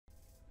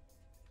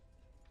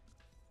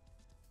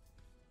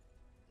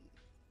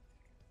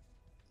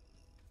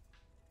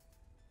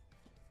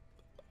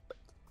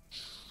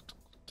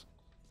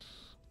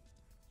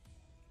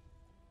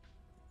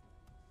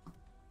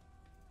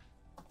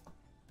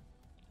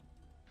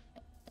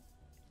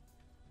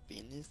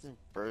Phineas and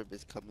Ferb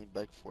is coming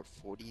back for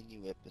 40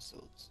 new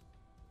episodes.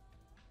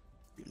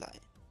 You're lying.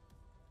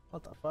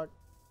 What the fuck?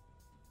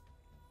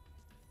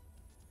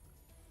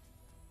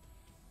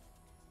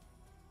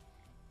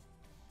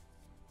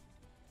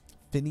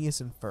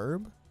 Phineas and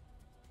Ferb?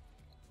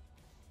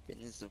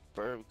 Phineas and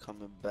Ferb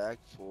coming back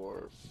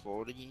for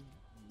 40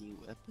 new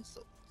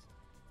episodes.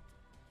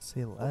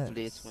 Say less.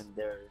 Hopefully it's when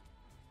they're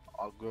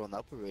all grown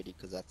up already,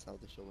 because that's how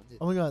the show ended.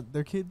 Oh my god,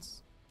 they're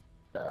kids.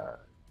 That's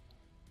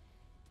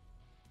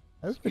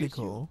pretty Excuse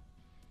you.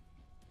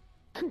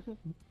 cool.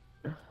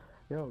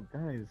 Yo,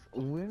 guys,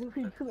 when are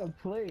we gonna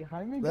play?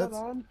 Jaime got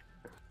on?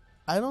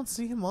 I don't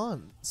see him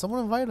on.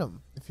 Someone invite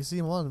him. If you see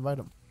him on, invite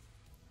him.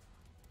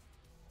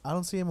 I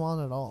don't see him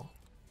on at all.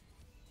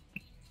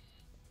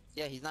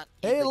 Yeah, he's not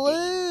in Hey the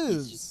game. He's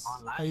Liz! just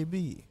online. How you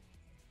be?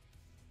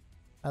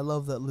 I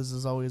love that Liz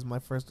is always my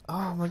first.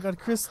 Oh my god,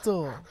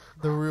 Crystal!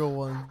 The real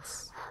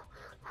ones.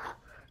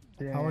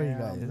 Damn, How are you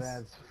guys?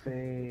 That's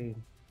fake.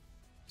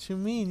 What you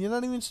mean? You're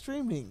not even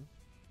streaming.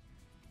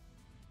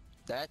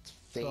 That's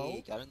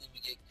fake. I don't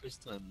even get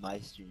Crystal in my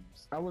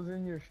streams. I was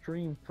in your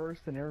stream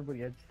first and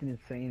everybody, I just didn't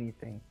say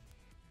anything.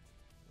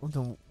 Well,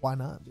 then why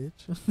not,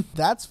 bitch?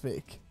 That's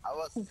fake. I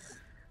was.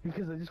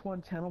 Because I just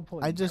want channel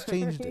points. I just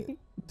changed it.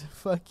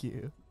 Fuck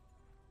you.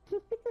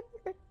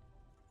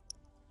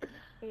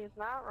 He's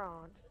not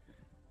wrong.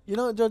 You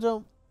know what,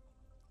 JoJo?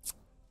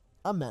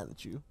 I'm mad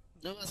at you.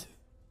 No,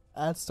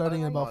 That's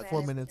starting in Oh, about 4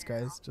 mad minutes, now?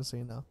 guys. Just so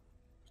you know.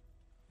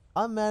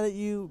 I'm mad at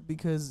you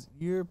because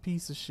you're a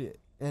piece of shit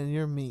and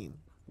you're mean.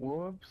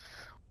 Whoops.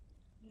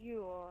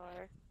 You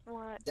are.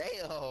 What? damn.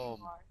 You are.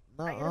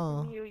 I hear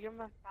Nuh-uh. from you. You're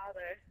my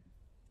father.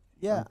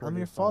 Yeah, I'm pretty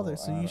your father,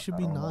 full. so you should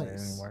be I don't want it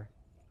nice. anymore.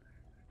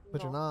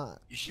 But you're No.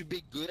 not. You should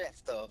be good at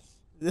stuff,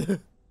 But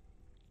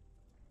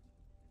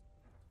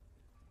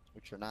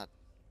which you're not.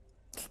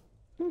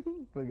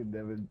 Look at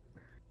Devon.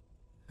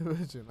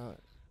 you're not.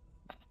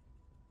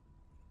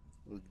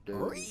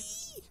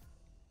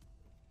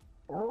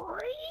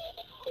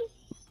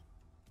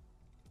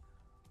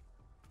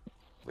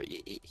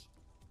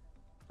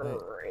 Hey,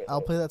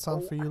 I'll play that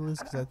song for you, Liz,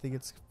 because I think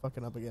it's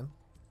fucking up again.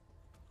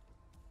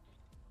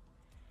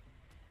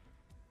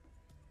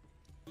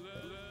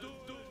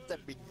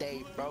 Every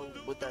day, bro,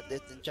 without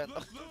this in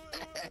channel.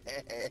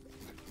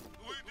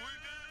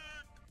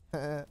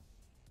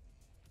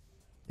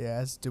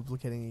 Yeah, it's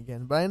duplicating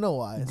again, but I know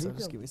why, so Jacob.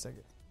 just give me a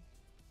second.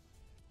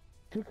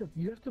 Jacob,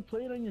 you have to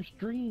play it on your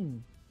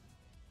stream.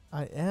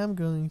 I am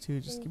going to.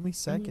 Just give me a I mean,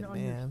 second, on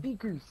your man.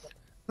 speakers.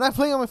 I'm not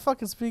playing on my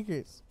fucking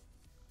speakers.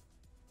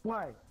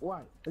 Why?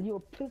 Why? Are you a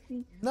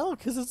pussy? No,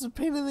 because it's a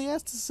pain in the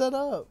ass to set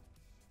up.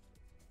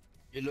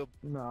 You little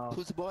No.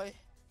 pussy boy.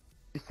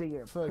 You say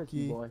you're a Fuck pussy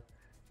you. boy.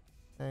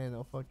 I ain't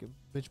no fucking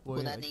bitch boy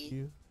like Punani.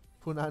 you.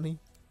 Punani.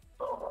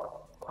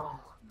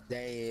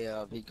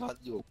 Damn, he called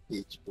you a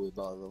bitch boy,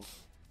 Barlow.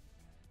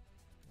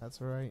 That's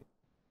right.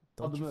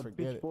 Don't you Ultimate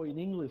forget bitch it. boy in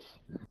English.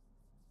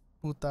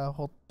 Puta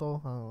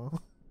hoto. I don't know.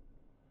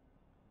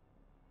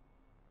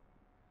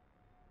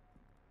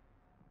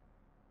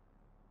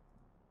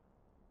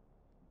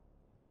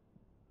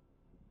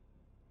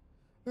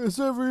 It's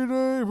every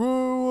day.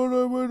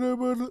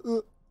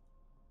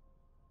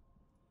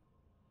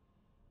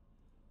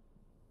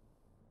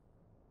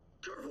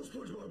 Careful,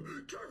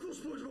 SpongeBob! Careful,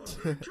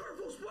 SpongeBob!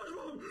 Careful,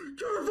 SpongeBob!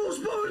 Careful,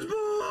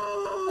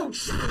 SpongeBob!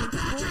 Shut up,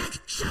 Patrick!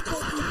 Shut the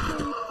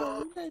fuck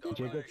up!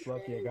 Jacob's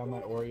lucky I got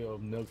my Oreo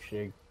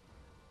milkshake.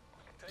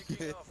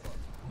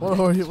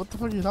 What the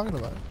fuck are you talking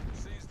about?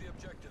 Seize the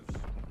objectives.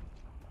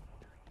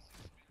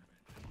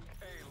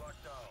 A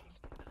lockdown.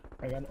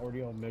 I got an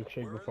Oreo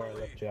milkshake before I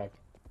left Jack.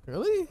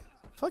 Really?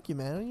 Fuck you,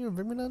 man. You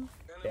bring me none?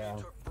 Yeah.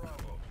 Took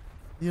Bravo.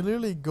 You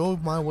literally go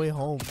my way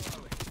home.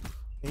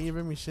 And you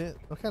bring me shit?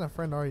 What kind of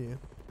friend are you?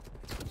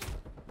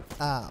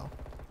 Ow.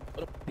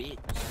 What a bitch.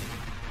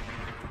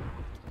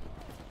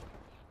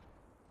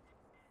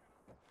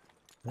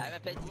 I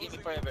haven't played this game in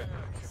forever.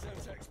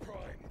 Syntax Prime.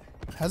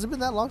 Has it been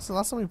that long since the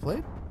last time we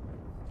played?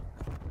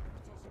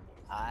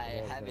 I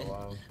It's been a haven't.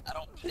 while. I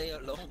don't play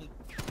alone.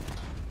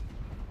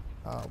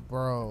 Oh,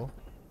 bro.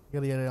 You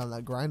gotta get it on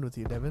that grind with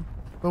you, Devon.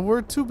 But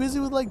we're too busy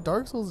with like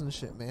Dark Souls and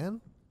shit, man.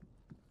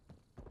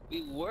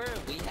 We were.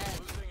 We had.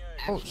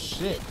 Oh, actual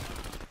shit.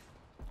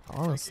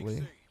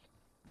 Honestly.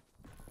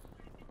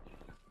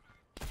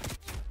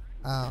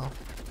 Ow.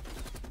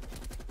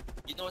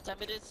 You know what time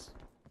it is?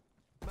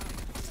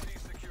 City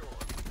secure.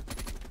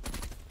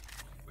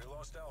 We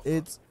lost Alpha.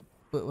 It's...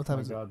 What time Oh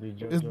my is it? God,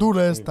 dude, It's JoJo do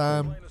this saved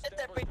time. me.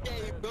 It's every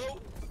day, bro.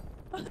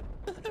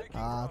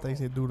 Ah, they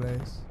say do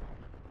this.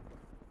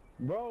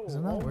 Bro, Is it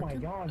not oh my working?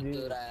 God, dude.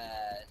 Good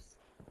ass.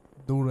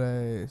 Do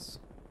this.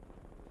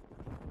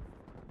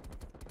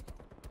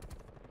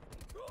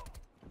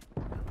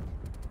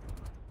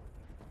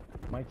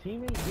 My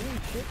team ain't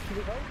doing shit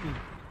to help me.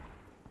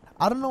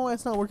 I don't know why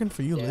it's not working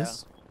for you, Yeah.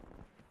 Liz.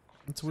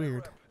 It's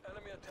weird.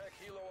 Enemy attack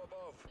helo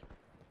above.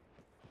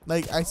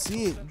 Like, I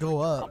see it go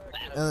up,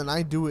 and then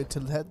I do it to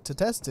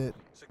test it,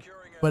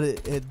 Securing but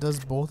it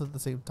does both at the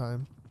same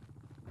time.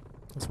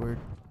 That's weird.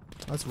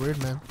 That's weird,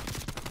 man.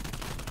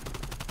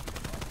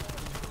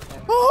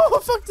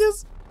 Oh, fuck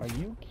this. Are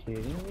you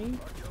kidding me?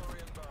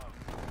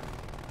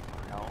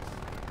 No.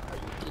 Are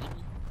you kidding me?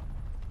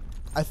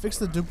 I fixed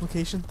the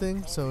duplication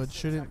thing, so it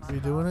shouldn't be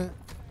doing it.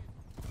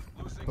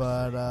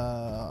 But,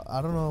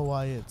 I don't know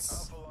why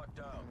it's...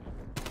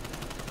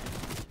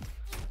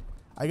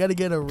 I gotta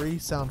get a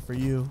re-sound for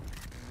you,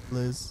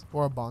 Liz.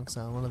 Or a bonk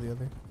sound, one or the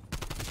other.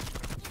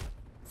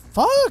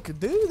 Fuck,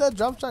 dude, that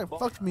drop shot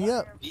fucked me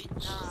up.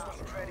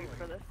 I'm ready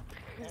for this.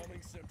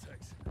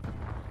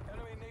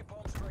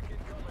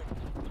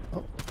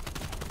 Oh.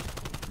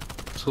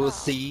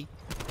 Pussy.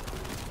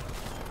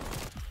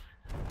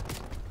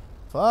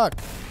 Fuck.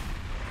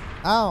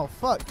 Ow,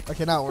 fuck.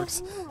 Okay, now it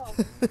works.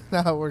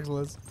 Now it works,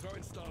 Liz.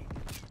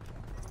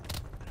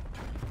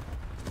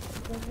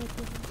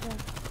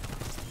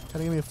 Trying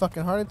to give me a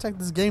fucking heart attack?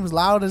 This game's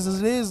loud as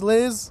it is,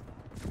 Liz.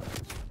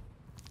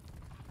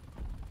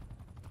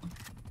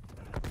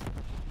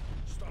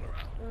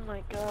 Oh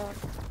my god.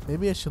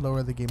 Maybe I should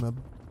lower the game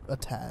a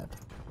tad.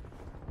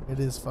 It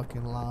is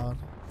fucking loud.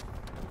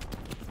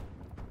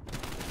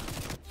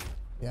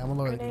 Yeah, I'm gonna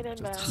lower the game Grenade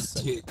just a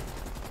inbound.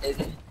 second.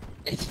 Dude,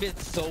 it's been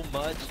so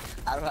much.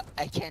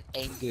 I can't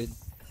aim good.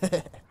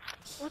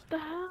 What the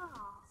hell?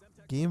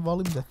 Game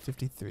volume's at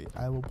 53.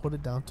 I will put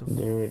it down to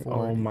Dude, 40.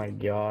 oh my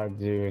god,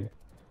 dude.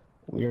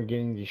 We are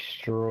getting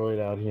destroyed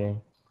out here.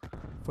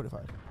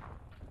 45.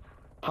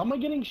 How am I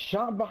getting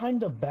shot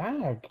behind the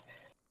back?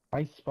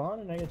 I spawn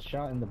and I get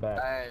shot in the back.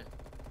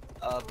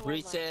 Alright.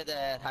 Bree said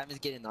that Jaime's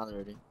getting on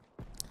already.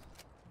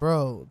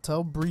 Bro,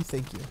 tell Bree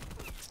thank you.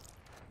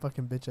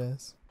 Fucking bitch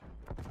ass.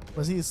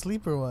 Was he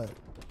asleep or what?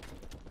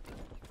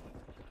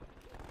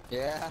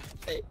 Yeah.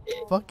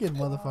 Fucking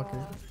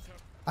motherfucker.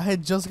 I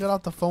had just got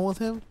off the phone with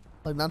him.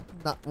 Like,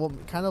 well,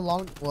 kind of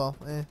long. Well,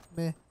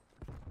 meh.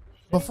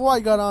 Before I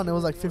got on, it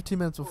was like 15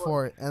 minutes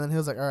before it. And then he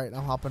was like, alright,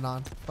 I'm hopping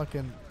on.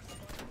 Fucking.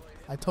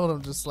 I told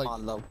him just like.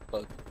 On low,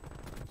 but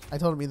I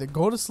told him either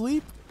go to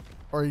sleep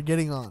or you're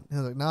getting on. He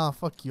was like, nah,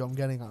 fuck you, I'm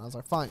getting on. I was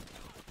like, fine.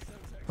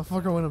 The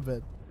fucker went to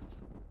bed.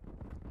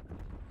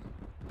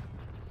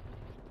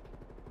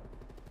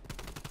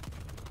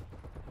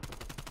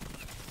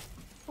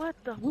 What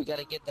the? we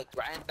gotta get the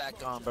grind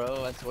back on,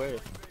 bro. I swear.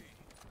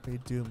 We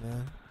do,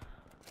 man.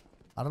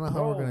 I don't know how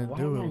Bro, we're why gonna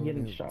do am I it. We're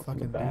getting gonna shot from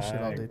fucking the do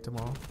shit all back? day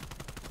tomorrow.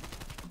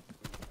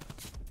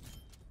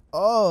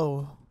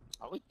 Oh,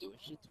 Are we doing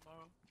shit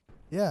tomorrow?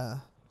 yeah.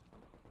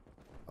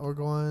 We're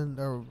going,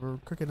 or we're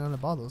cooking down at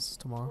Balos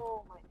tomorrow.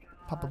 Oh my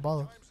god. Papa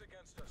Balos.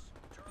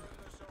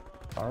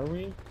 Are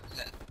we?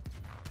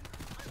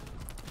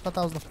 Thought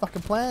that was the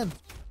fucking plan.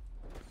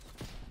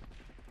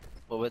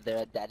 What were there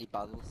at Daddy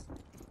Bottles?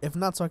 If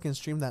not, so I can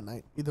stream that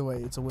night. Either way,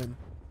 it's a win.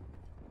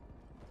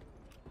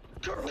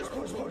 Dude,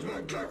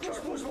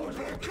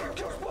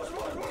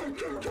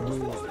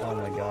 oh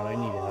my god, I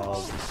need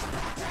help.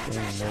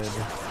 Getting mid.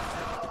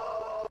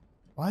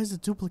 Why is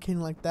it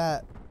duplicating like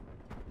that?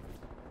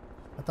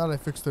 I thought I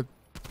fixed it.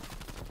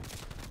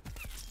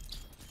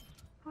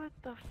 What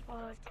the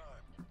fuck?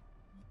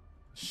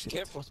 Shit.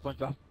 Careful,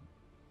 SpongeBob.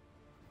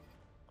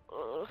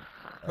 Ugh.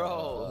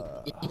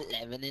 Bro,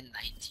 11 and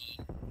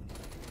 19.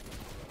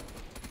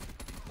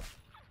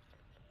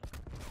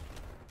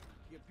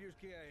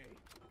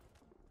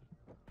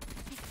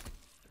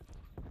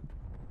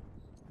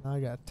 Now I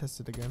gotta test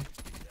it again.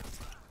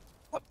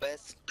 The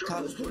best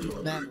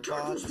costume man of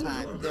all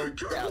time, no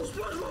doubt.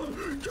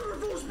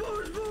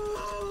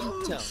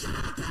 Intel.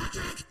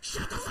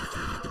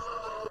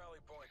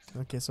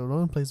 Okay, so it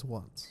only plays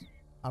once.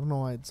 I don't know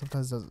why it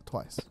sometimes does it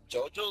twice.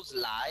 JoJo's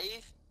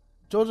live?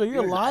 Jojo,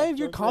 you're live?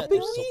 You're Jojo,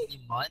 copying after so me?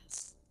 many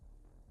months?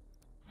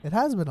 It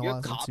has been a You're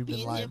while since you've been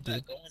copying live, him by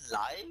dude. going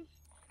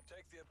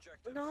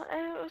live? No,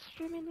 I was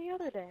streaming the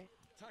other day.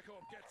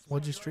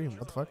 What'd you stream?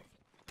 What the fuck?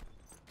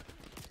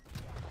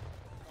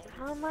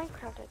 How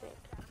Minecraft, I think.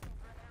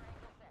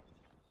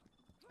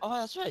 Oh,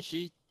 that's right.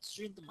 She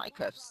streamed the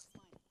Minecrafts.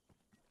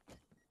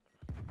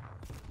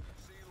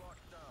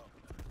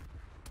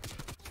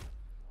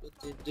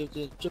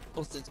 The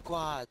triple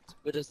squad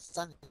with a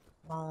sun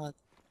mod.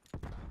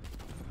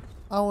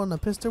 I want a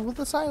pistol with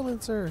a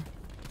silencer.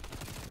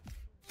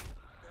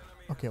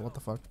 Okay, what the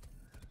fuck?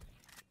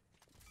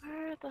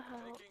 Where the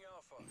hell?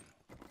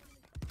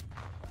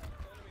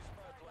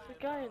 The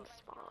guy in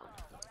spawn.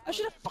 I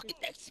should have fucking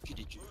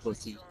executed you,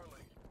 pussy.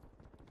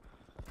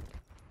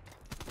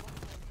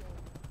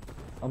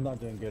 I'm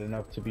not doing good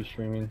enough to be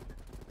streaming.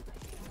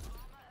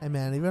 Hey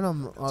man, even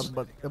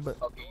but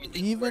Okay, you think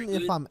even we're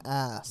if good? I'm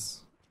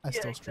ass, I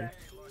still stream.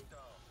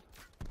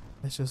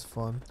 It's just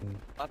fun.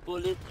 My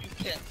bullet, you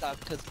can't stop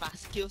because my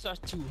skills are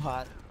too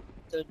hot.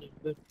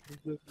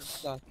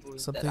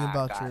 Something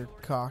about your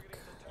cock.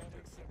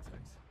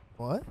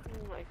 What?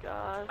 Oh my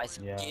god. My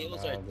Yeah,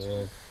 skills no, are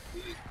dude.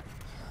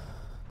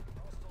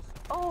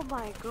 Oh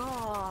my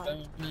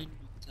god.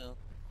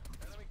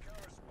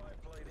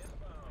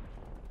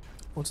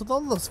 What's with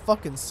all those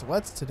fucking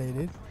sweats today,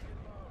 dude?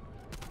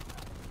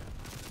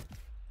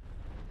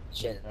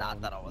 Shit,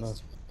 not that I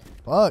was.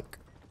 Fuck.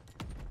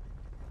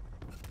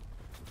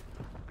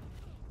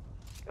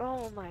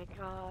 Oh my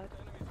god.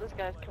 This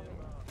guy's coming.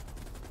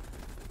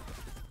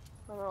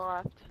 On the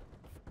left.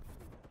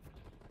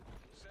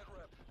 Set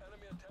rep.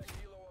 Enemy attack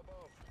helo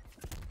above.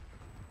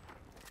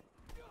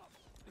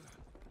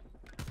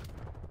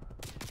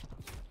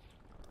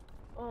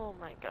 Oh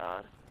my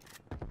god.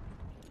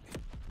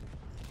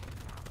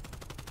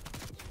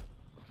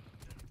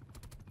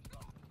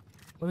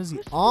 What is he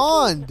Who's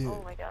on, freaking- dude?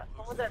 Oh my god.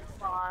 Someone's at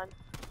spawn.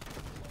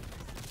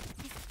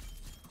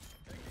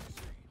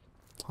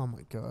 Oh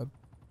my god.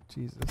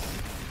 Jesus.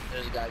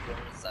 There's a guy going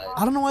inside.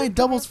 I don't know why he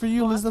doubles for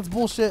you, Liz. That's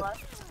bullshit.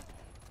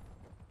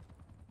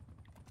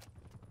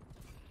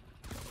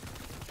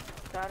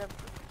 Got him.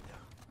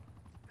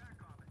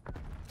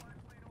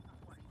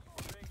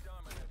 Being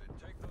dominated.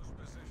 Take those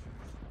positions.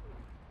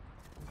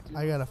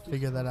 I gotta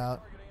figure that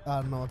out.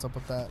 I don't know what's up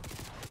with that.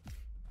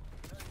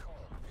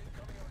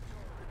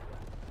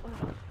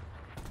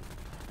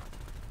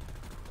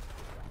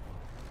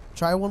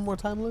 Try one more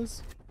time,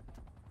 Liz.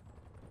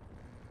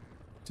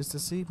 Just to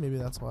see. Maybe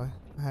that's why.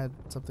 I had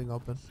something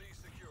open. C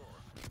secure.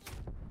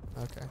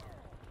 Okay.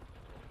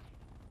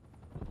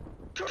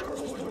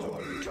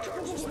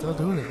 Still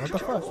doing it. What the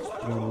fuck?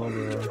 Even a little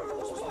bit better.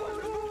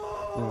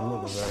 Even a little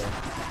bit better.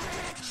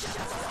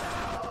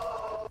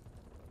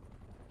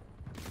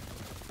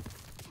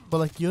 But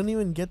like, you don't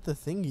even get the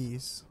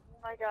thingies. Oh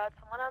my god,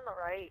 someone on the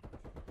right.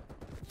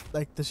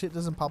 Like, the shit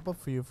doesn't pop up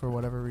for you for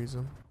whatever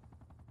reason.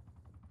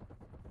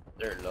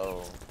 They're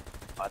low.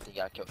 I think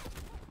I killed.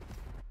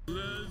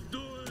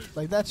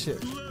 Like that shit.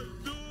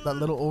 That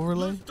little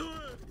overlay.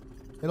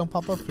 They don't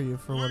pop up for you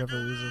for whatever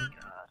reason.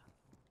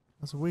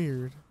 That's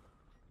weird.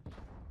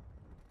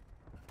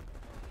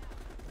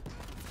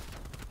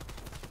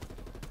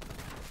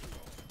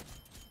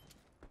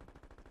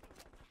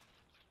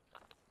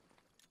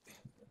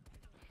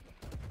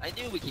 I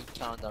knew we could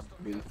count on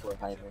 3 for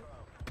Heimer.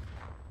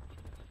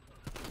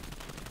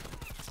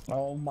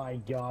 Oh my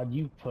god,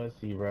 you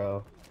pussy,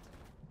 bro.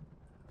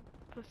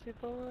 Pussy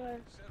boy.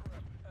 Set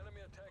rep.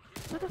 Enemy attack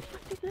helo. Where the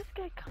fuck did this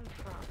guy come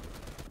from?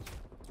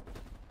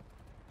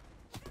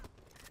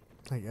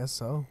 I guess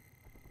so.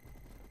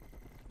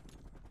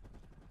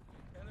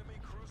 Enemy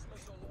cruise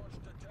missile launched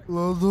attack.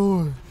 Let's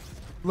do it.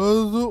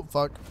 Let's do it.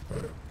 Fuck.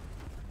 How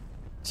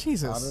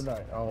Jesus. did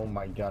I? Oh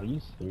my god, are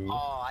you serious?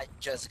 Oh, I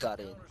just got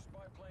in. Counter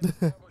spy plane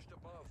established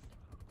above.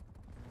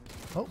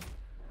 Oh.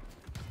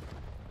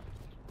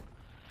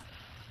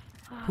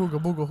 Hooga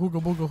booga, hooga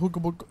booga, hooga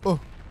booga. Oh.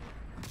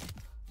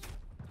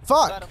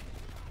 Fuck. Got him.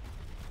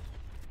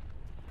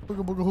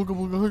 Hooga booga, hooga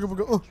booga, hooga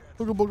booga. Oh.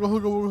 Hooga booga,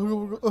 hooga booga, hooga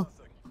booga. Oh.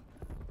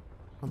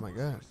 Oh my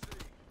god.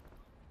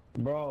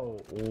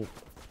 Bro, oh,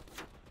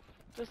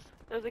 Just,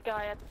 there's a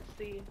guy at the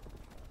sea.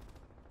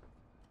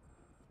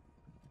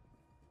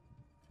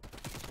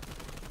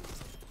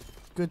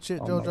 Good shit,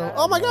 oh Jojo.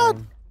 Oh my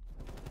god.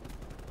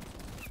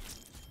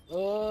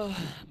 Oh,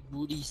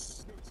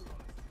 booties.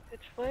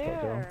 It's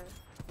where?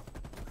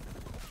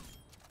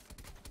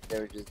 They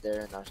were just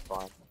there in our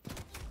spawn.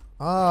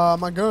 Oh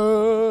my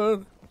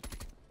god.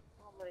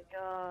 Oh my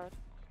god.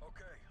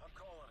 Okay, I'm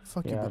calling it.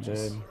 Fuck you, Yeah, bitches. dude.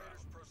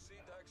 Raiders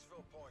proceed to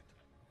exfil point.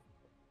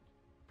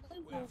 We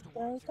have to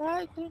work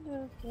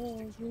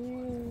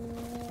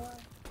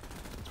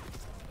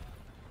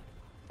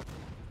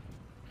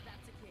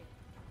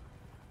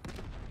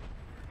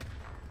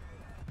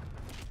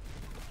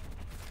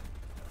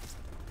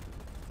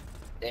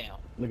Damn.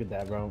 Look at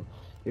that, bro.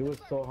 It was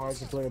so hard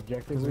to play Because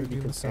objectively we're doing the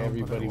because sound, but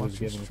I everybody was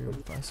watch your getting. stream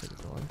 5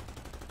 seconds away.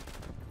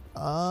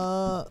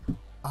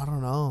 I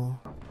don't know.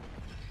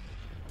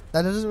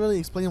 That doesn't really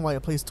explain why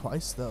it plays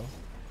twice, though.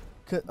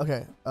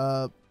 Okay,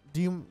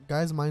 do you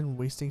guys mind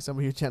wasting some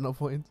of your channel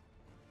points?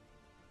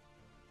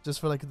 Just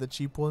for, like, the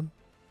cheap one?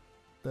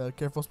 The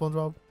Careful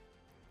SpongeBob?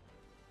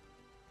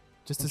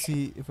 Just to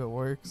see if it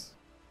works.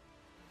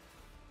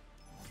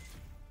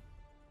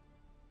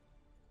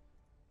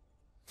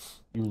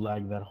 You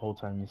lagged that whole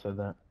time you said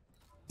that.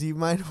 Do you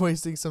mind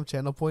wasting some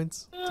channel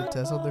points to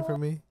test something for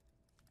me?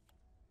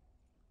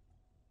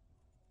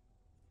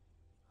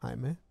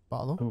 Jaime?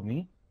 Paulo? Who,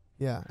 me?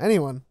 Yeah,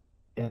 anyone.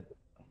 Yeah,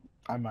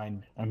 I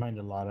mind a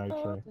lot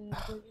actually.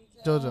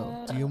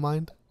 Jojo, do you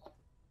mind?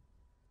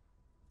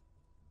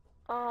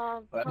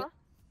 What? Huh?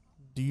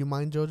 Do you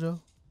mind, Jojo?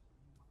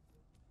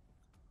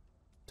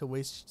 To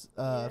waste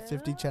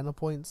 50 Yeah. channel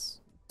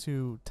points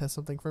to test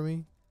something for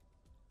me?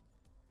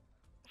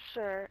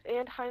 Sure.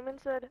 And Hyman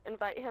said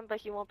invite him, but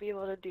he won't be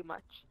able to do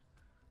much.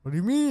 What do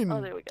you mean? Oh,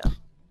 there we go.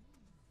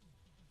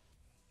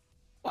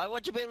 Why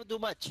won't you be able to do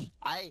much?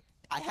 I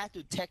had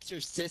to text your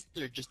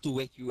sister just to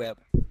wake you up.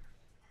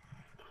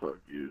 Fuck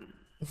you.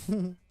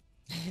 We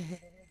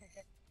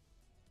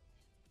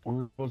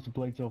were supposed to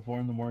play till 4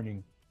 in the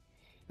morning.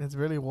 It's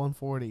really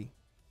 1:40.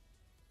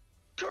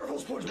 Careful,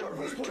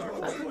 SpongeBob! Careful,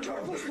 SpongeBob!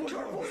 Careful,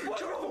 SpongeBob!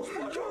 Careful,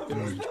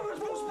 SpongeBob!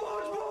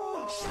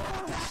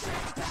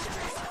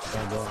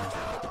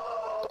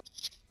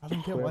 I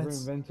don't get why Whoever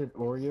it's invented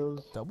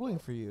Oreos doubling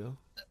for you.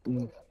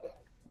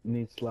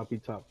 needs sloppy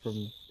top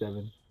from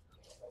Devon.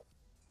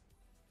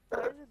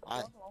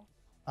 I,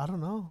 I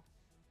don't know.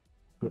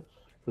 Because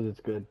it's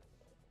good.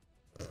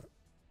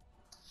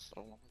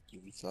 so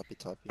give me sloppy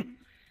toppy.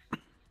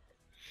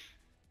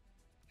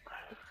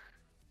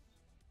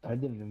 I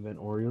didn't invent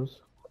Oreos.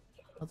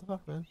 What the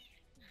fuck, man?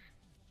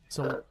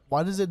 So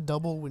why does it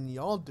double when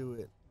y'all do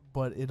it,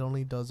 but it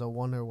only does a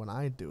wonder when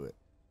I do it?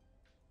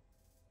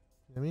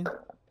 You know what I mean?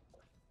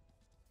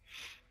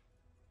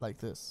 Like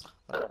this.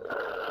 I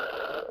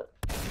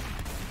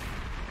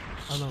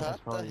don't know. Shut the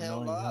probably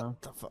hell annoying, up. huh?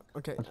 What the fuck?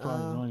 Okay. That's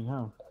probably annoying,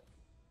 huh?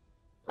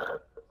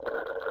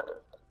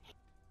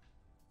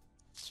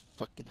 It's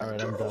fucking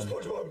Alright, I'm done.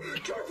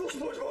 SpongeBob! Careful,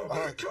 SpongeBob!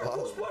 Oh, Careful,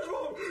 wow.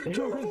 SpongeBob! They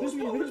Careful, didn't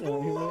even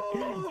know, SpongeBob!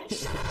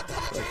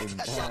 Fucking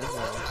bad.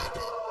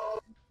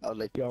 I was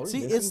like, Yo, are we See,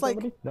 missing it's like-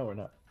 somebody? No, we're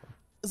not.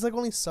 It's like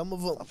only some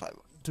of them I'll find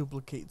one.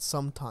 duplicate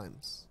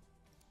sometimes.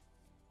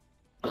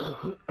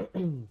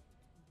 I'm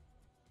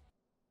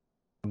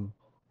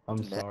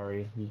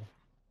sorry.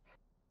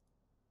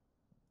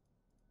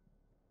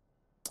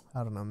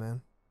 I don't know,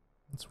 man.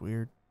 It's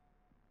weird.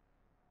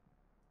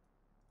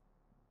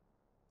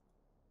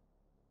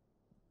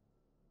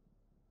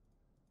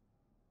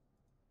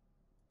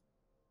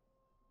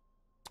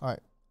 Alright.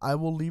 I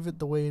will leave it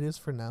the way it is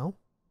for now.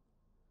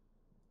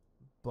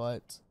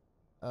 But,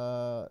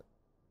 Get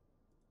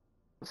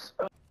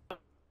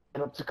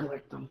up to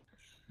collect them.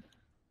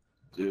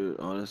 Dude,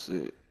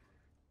 honestly,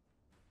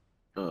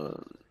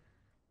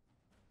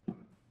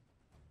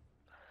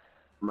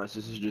 my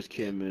sister just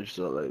came in,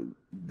 so like,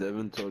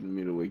 Devon told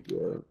me to wake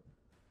you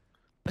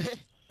up,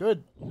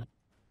 good.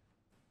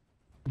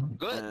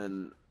 Good.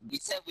 and We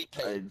said we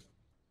played.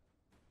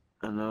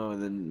 I know,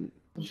 and then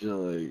she's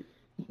like,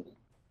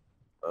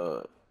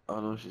 I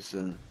don't know what she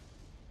said.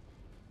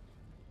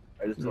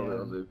 I just told her,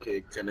 I was like,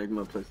 okay, connect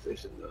my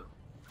PlayStation though.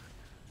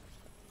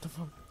 The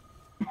fuck?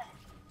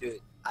 Dude,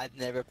 I've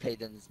never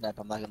played in this map,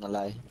 I'm not gonna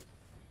lie.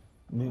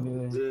 Me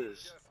neither.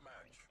 This.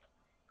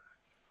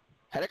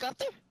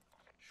 Helicopter?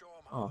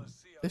 Oh,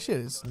 this shit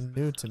is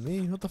new to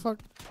me. What the fuck?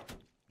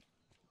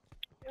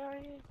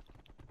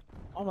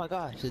 Oh my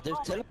gosh, there's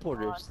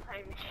teleporters.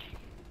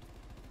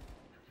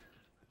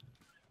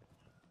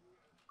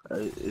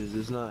 Is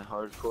this not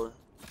hardcore?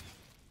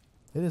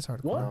 It is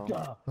hardcore. What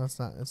the? No, it's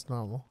not. It's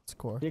normal. It's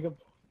core. Jacob,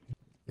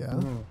 Yeah.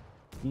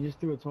 you just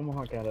threw a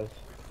tomahawk at us.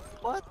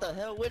 What the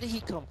hell? Where did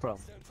he come from?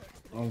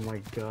 Oh my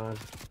god.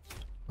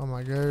 Oh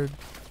my god.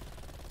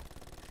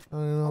 I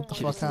don't even know what the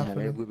fuck Yeah,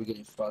 happened. we were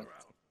getting fucked.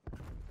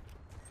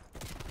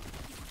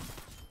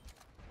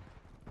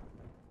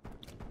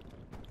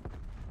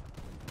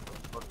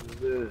 What is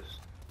this?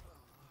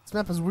 This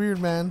map is weird,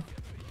 man.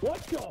 What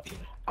the?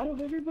 Out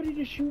of everybody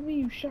to shoot me,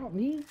 you shot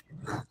me?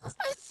 I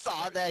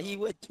saw that he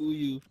went to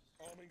you.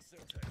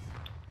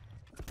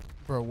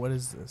 Bro, what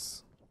is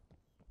this?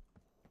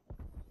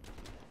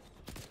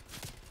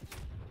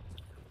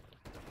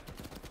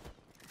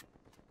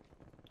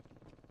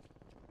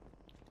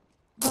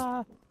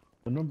 Ah.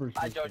 The numbers.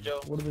 Hi system.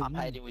 Jojo, What do they I'm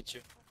mean? hiding with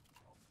you.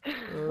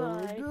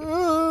 Oh my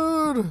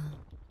god.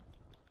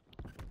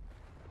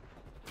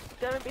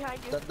 Devon behind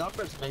you. The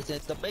numbers, Mason,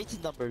 the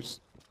Mason numbers.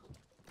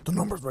 The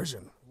numbers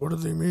version. What do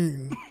they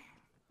mean?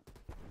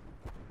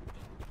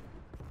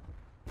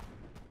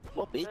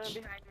 What Devon bitch?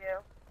 behind you.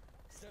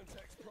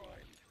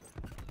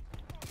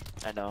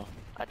 I know,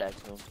 I died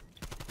to him.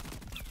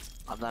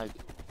 I'm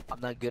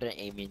not good at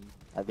aiming.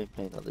 I've been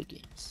playing other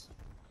games.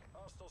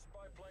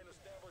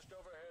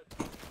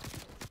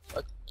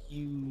 Fuck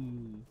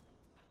you.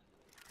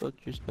 Fuck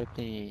your spy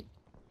plane.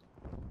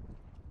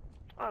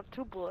 I have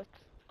 2 bullets.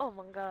 Oh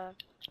my god.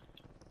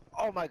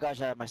 Oh my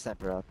gosh, I have my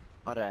sniper up.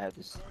 How did I have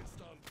this?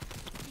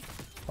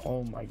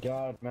 Oh my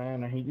god,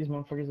 man. I hate these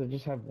motherfuckers that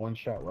just have one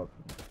shot weapon.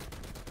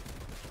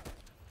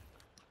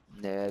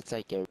 Yeah, it's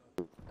like every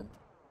gun.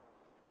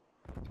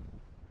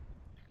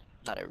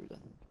 Not every gun.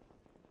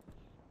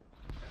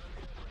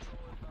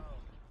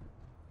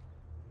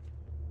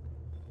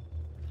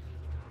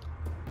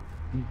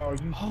 Are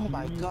you Oh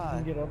my serious? God.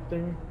 You can get up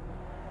there?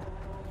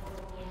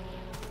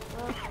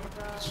 Oh my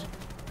god.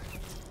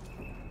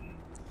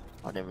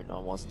 I never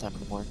know what's the time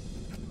anymore.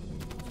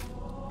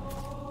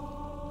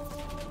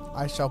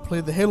 I shall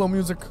play the Halo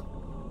music.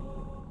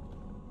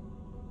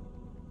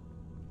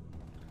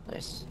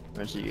 Nice.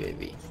 Where's the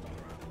UAV?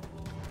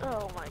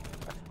 Oh my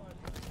god.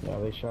 Yeah,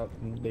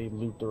 they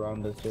looped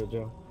around us,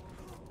 Jojo.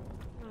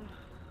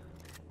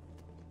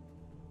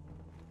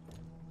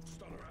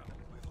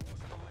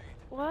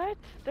 What?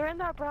 They're in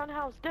that brown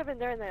house. Devon,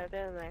 they're in there.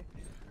 They're in there.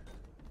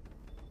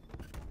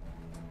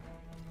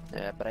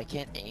 Yeah, but I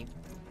can't aim.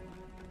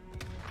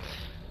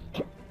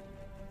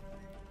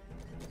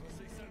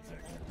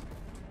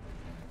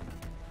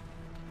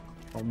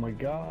 Oh my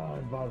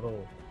god,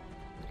 Vago.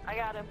 I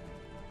got him.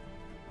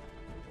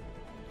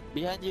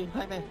 Behind you,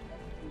 Jaime.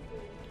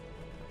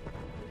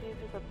 He's in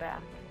the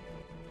back.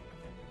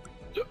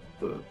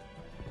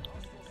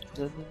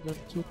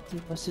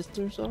 My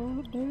sisters are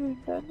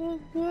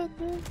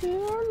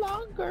they're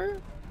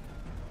longer.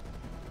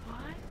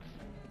 What?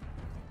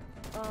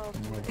 Oh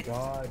my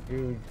god,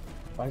 dude.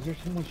 Why is there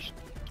so much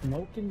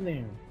smoke in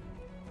there?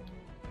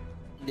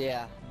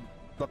 Yeah,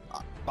 but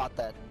about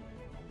that.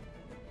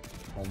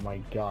 Oh my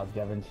god,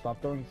 Devin,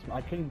 stop throwing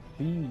I couldn't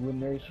see when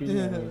they were shooting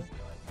at us.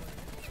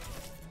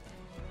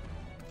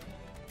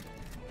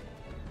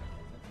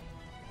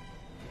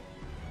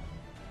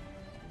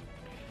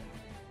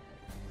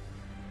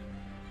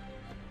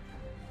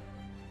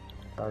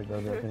 Sorry,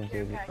 guys, I couldn't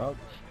save you.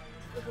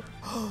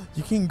 Oh,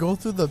 You can go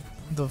through the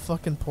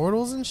fucking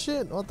portals and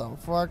shit? What the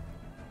fuck?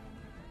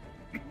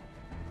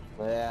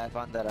 Yeah, I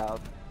found that out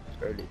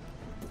early.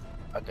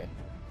 Okay.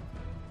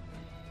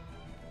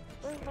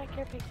 Where's my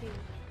care key?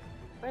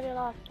 Where did I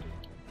lost it?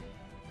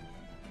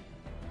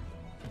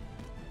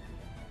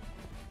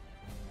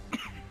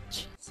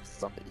 Jesus,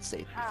 somebody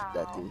save me Ow.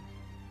 from that dude.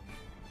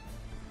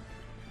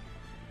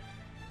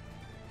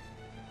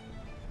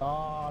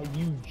 ah,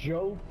 you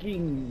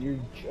joking? You're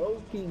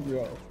joking,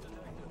 bro.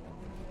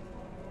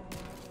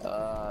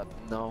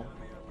 No.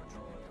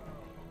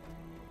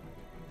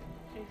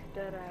 He's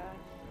dead ass.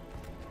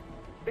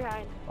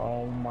 Behind.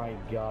 Oh my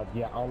god.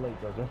 Yeah, I'll let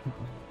Jojo.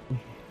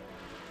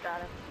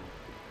 Got him.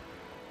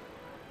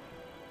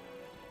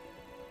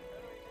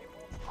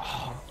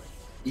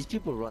 These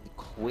people run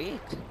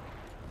quick.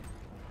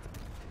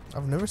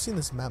 I've never seen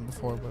this map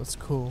before, but it's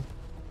cool.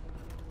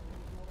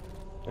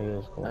 It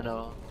is cool. I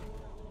know.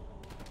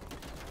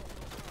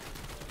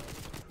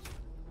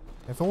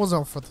 If it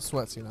wasn't for the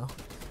sweats, you know.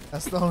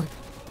 That's the only,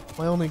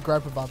 my only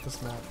gripe about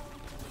this map.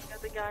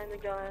 Got the guy in the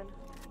gun.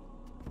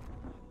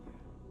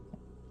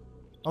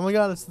 Oh my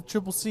god, it's the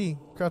triple C.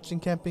 Crouching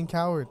camping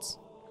cowards.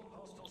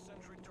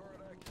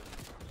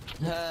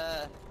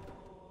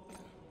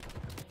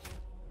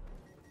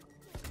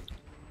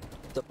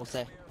 Double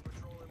say.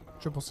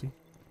 Triple C.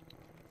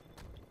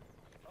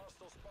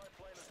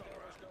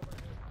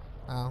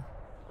 Ow.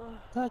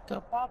 Talk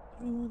about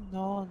Bruno,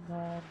 no,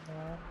 no,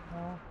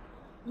 no.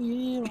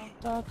 We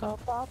won't talk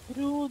about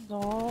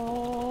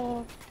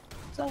Bruno.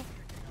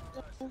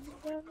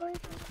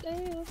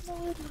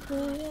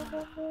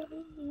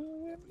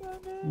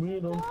 We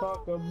don't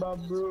talk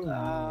about Bruno.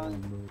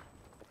 I'm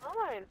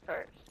mine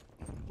first.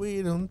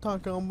 We don't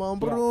talk about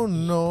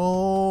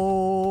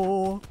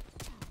Bruno.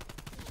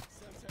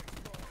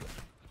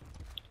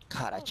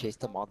 God, I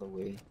chased him all the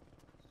way.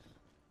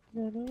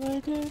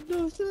 Like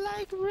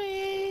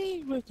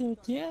rain, but you're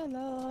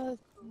jealous.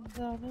 I'm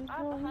the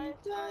highest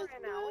score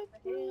right now. What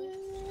the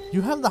hell?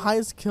 You have the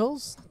highest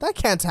kills? That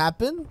can't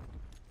happen.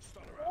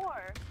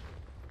 4.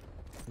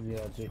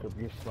 Yeah, Jacob,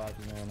 you're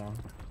slacking right now.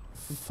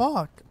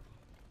 Fuck.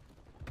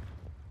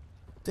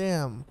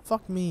 Damn.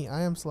 Fuck me.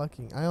 I am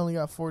slacking. I only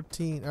got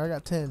 14. Or I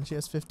got 10. She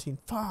has 15.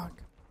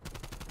 Fuck.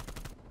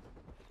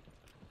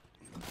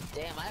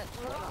 Damn, I had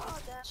Oh,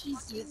 that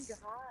Jesus. fucking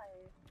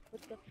guy.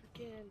 With the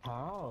freaking.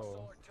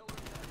 How?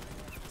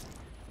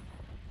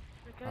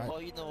 Okay.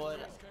 Well, you know what?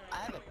 I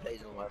haven't played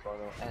in a while, bro,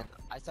 and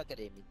I suck at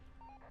aiming.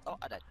 Oh,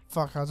 I died.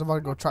 Fuck. I was about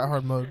to go try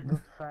hard mode.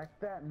 The fact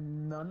that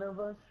none of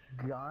us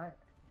got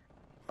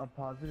a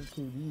positive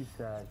KD is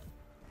sad.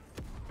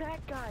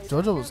 That guy.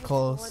 Jojo that was guy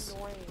close. So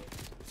annoying.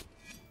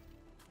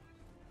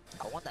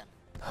 I want that.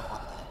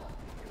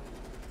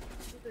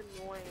 He's It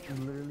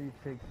annoying. literally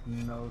takes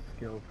no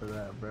skill for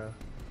that, bro.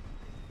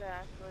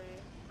 Exactly.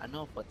 I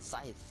know, but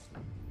size.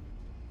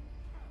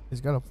 He's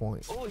got a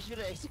point. Oh, I should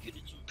have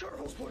executed you.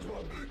 Careful,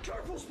 SpongeBob!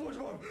 Careful,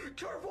 SpongeBob!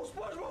 Careful,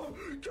 SpongeBob!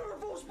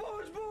 Careful,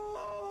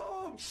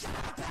 SpongeBob! Shut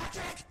up,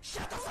 Patrick!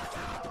 Shut the fuck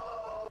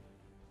up!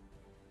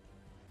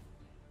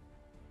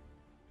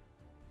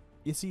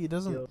 You see, it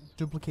doesn't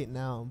duplicate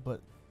now,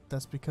 but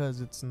that's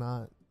because it's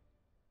not.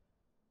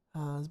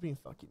 It's being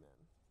fucky,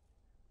 man.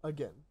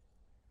 Again.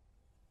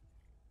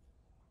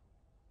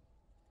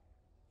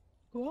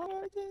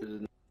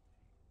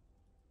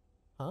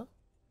 Huh?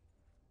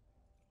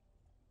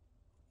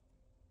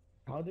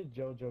 How did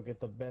Jojo get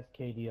the best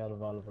KD out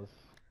of all of us?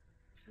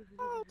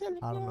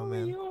 I don't know,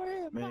 man.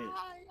 Man,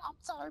 I'm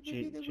sorry,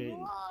 change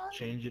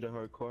it to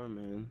hardcore,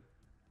 man.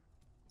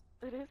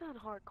 It is on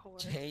hardcore.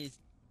 Change.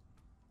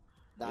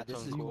 Nah, It's this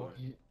on is core.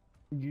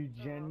 You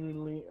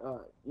genuinely,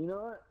 you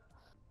know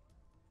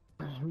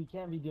what? We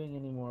can't be doing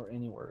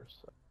any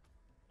worse.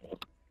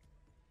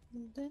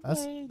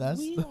 That's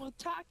we the- don't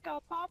talk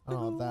about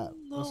Oh, that.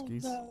 Bruno.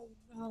 Huskies. No.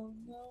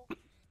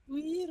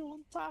 We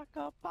don't talk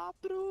about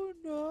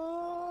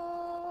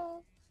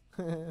Bruno.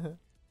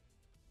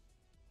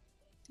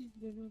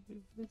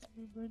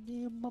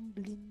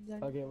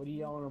 Okay, what do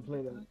y'all want to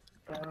play then?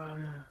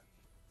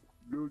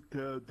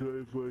 Nuketown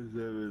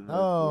 24/7.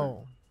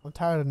 Oh, I'm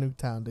tired of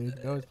Nuketown, dude.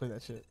 You always play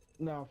that shit.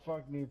 No,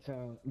 fuck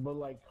Newtown. But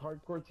like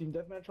hardcore team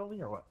deathmatch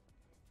only or what?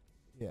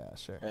 Yeah,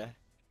 sure. Yeah.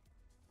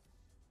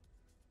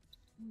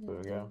 There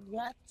we go.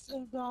 That's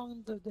a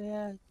wrong to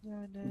death.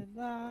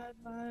 Not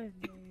my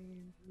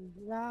name.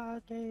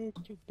 Routed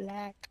to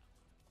black.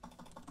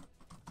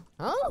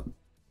 Huh?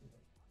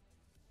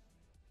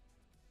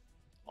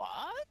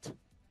 What?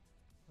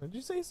 What did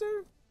you say,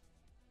 sir?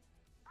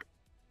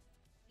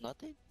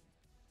 Nothing.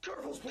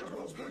 Careful,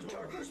 SpongeBob!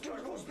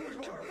 Careful,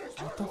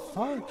 SpongeBob! What the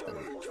fuck?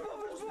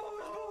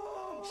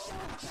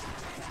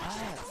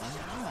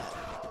 Why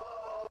not?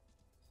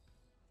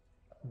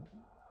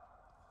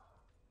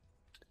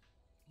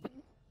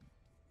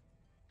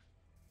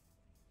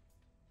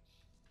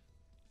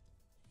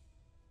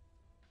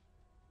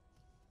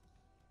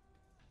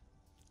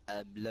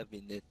 I'm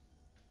loving it.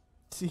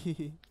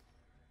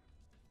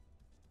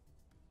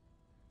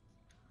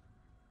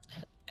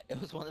 It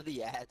was one of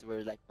the ads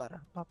where like,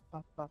 "Para, pa,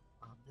 pa, pa,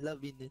 I'm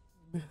loving it."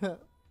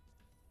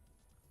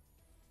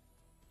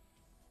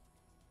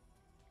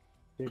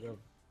 Jacob,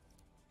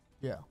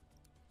 Yeah.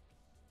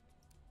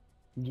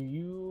 do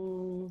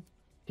you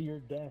fear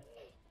death?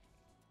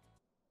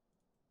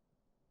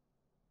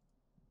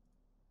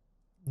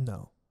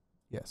 No.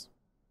 Yes.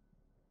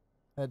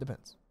 It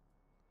depends.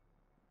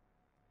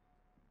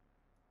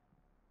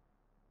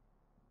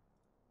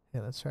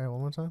 Yeah, let's try it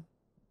one more time.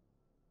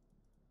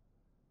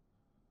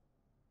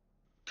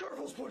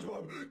 Careful,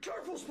 SpongeBob!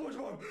 Careful,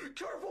 SpongeBob!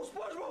 Careful,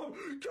 SpongeBob!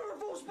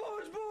 Careful,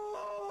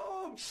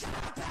 SpongeBob! Shut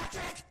up,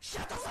 Patrick!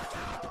 Shut the fuck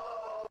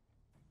up!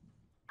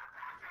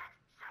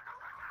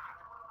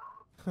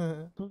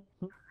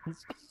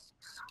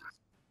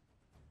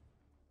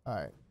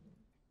 Alright.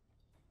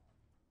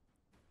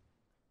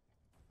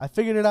 I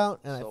figured it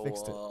out and I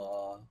fixed it.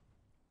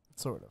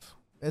 Sort of.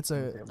 It's a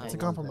Okay,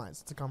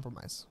 compromise. It's a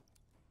compromise.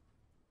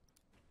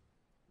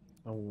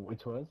 Oh,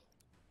 which was?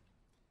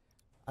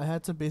 I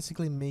had to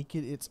basically make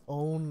it its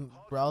own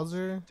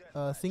browser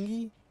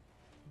thingy,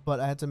 but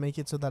I had to make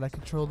it so that I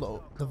control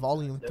the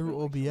volume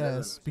through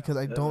OBS because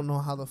I don't know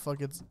how the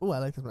fuck it's. Oh, I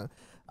like this man.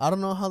 I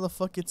don't know how the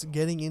fuck it's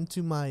getting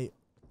into my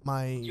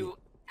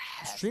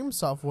stream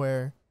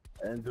software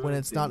when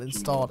it's not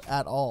installed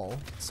at all.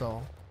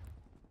 So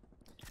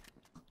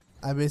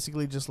I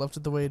basically just left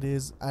it the way it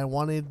is. I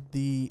wanted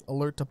the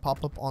alert to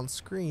pop up on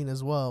screen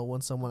as well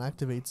when someone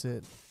activates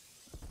it.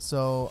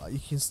 So you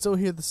can still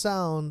hear the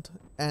sound,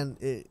 and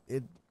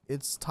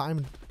it's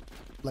timed,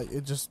 like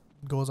it just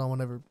goes on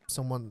whenever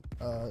someone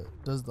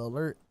does the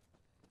alert.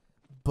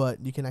 But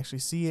you can actually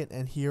see it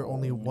and hear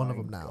only one of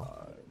them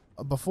now.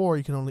 Before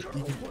you would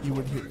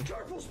hear.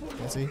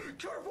 You see?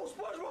 Careful,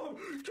 SpongeBob!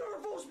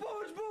 Careful,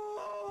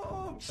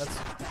 SpongeBob! That's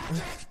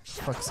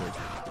fuck's sake.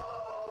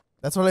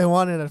 That's what I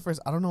wanted at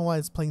first. I don't know why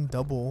it's playing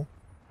double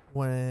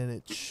when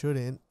it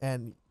shouldn't,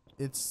 and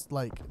it's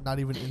like not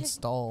even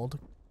installed.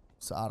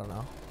 So I don't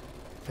know.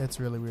 It's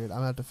really weird. I'm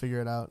gonna have to figure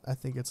it out. I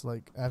think it's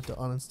like I have to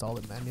uninstall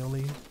it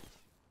manually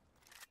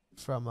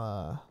from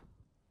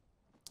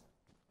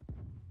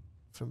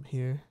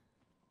here.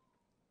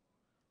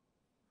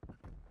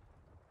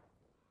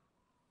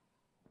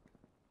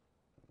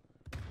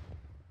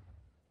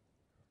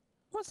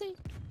 What's he?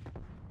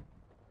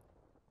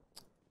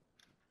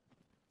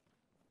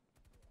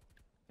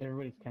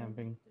 Everybody's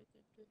camping.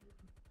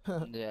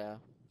 Yeah,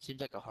 seems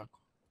like a hardcore.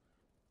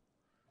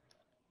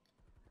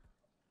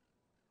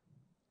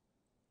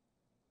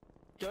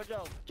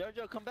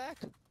 Jojo, come back!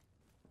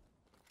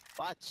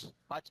 Watch.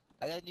 I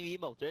got a new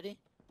emote. Ready?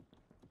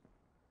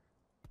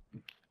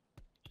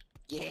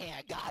 Yeah,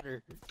 I got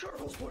her.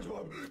 Careful,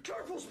 SpongeBob!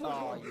 Careful, Oh,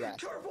 SpongeBob! yes.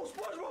 Careful,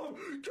 SpongeBob!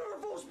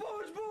 Careful,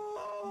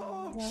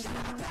 SpongeBob!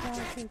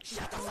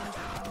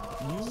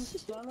 You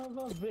son of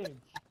a bitch!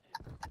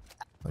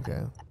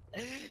 Okay.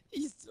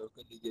 He's so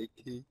gonna get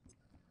kicked.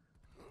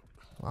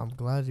 Well, I'm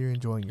glad you're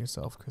enjoying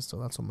yourself, Crystal.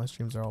 That's what my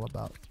streams are all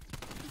about.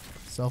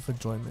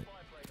 Self-enjoyment.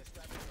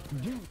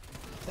 Dude,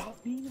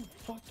 stop being a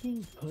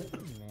fucking pussy,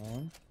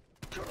 man.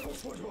 Careful,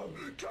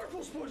 SpongeBob! Careful,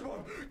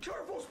 SpongeBob!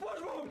 Careful,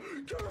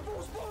 SpongeBob!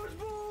 Careful,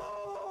 SpongeBob!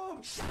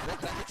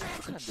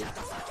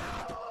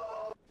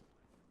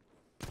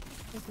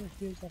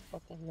 Here's a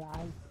fucking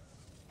lie.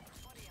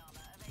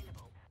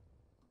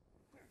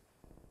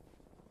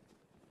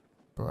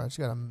 Bro, I just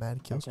got a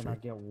mad kill I streak.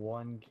 cannot get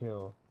one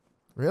kill.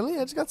 Really?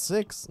 I just got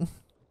 6.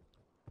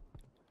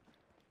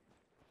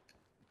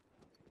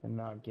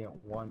 Cannot get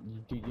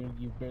one.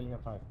 You barely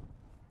have 5.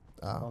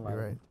 Oh, Don't you're lie.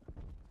 right.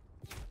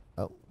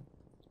 Oh.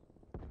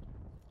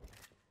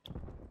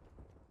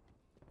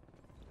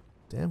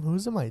 Damn,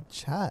 who's in my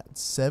chat?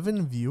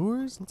 7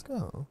 viewers? Let's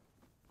go.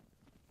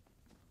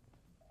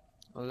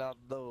 Let's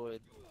do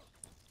it.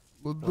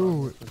 Let's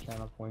do it. For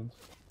channel points.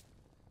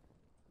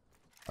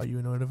 Are you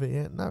annoyed of it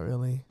yet? Not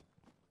really.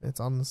 It's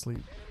on the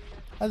sleep.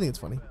 I think it's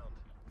funny.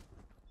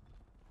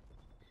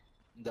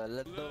 The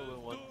let's do it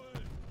one.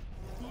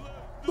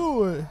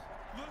 Do it.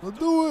 Let's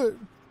do it.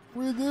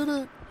 We did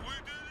it.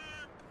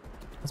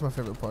 That's my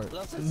favorite part.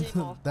 Let's see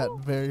more. That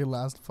very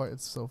last part.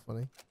 It's so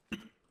funny.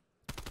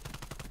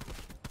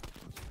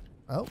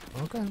 Oh,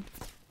 okay.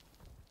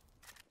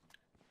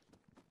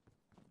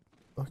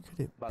 What could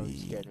it About to be?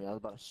 scare me. I was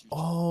about to shoot.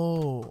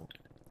 Oh,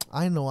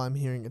 I know I'm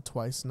hearing it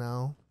twice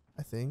now.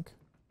 I think.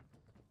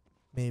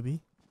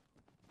 Maybe.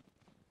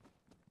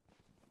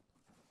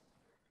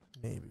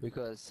 Maybe.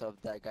 Because of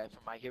that guy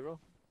from My Hero.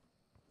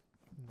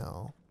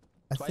 No.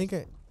 I Twice? think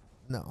I.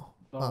 No.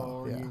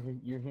 Oh, yeah.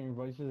 you're hearing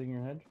voices in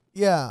your head?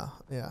 Yeah.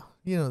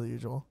 You know the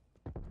usual.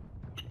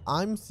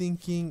 I'm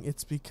thinking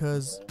it's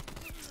because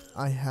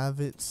I have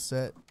it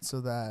set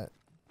so that.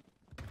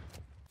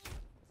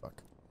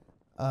 Fuck.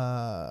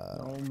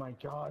 Oh my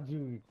god,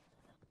 dude.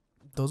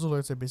 Those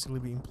alerts are basically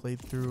being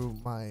played through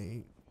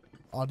my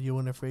audio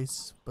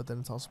interface, but then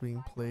it's also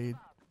being played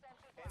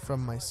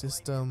from my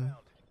system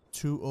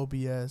to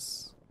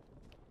OBS.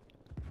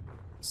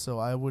 So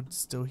I would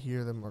still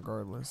hear them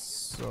regardless.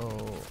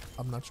 So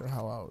I'm not sure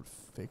how I would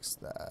fix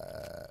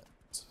that.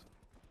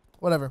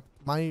 Whatever.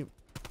 My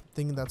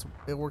thinking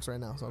it works right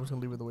now, so I'm just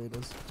gonna leave it the way it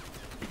is.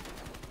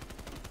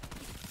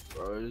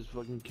 Bro, just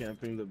fucking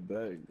camping the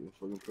bag, you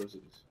fucking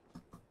pussies.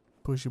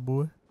 Pushy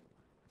boy.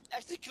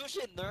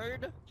 Execution,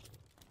 nerd.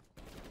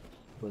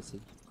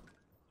 Pussy.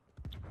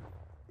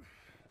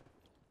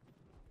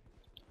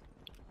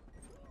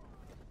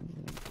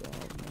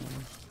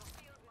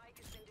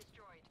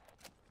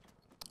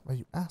 Are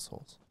you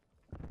assholes?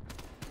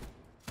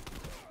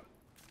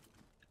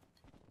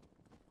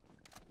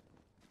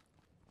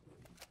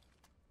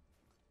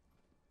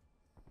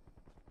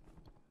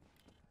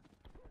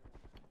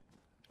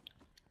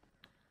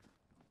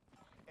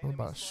 I'm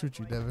about to shoot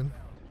you, Devon.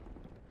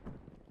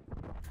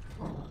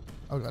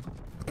 Oh god.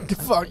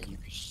 Fuck. You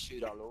can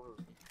shoot all over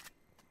me.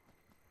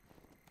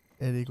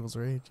 It equals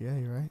rage. Yeah,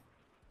 you're right.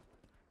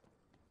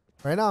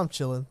 Right now I'm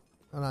chilling.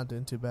 I'm not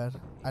doing too bad.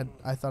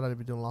 I thought I'd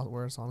be doing a lot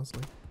worse,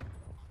 honestly.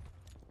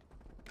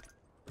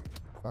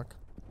 Fuck.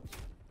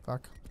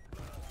 Fuck.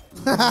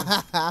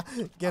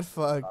 Get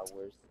fucked. Not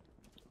worse.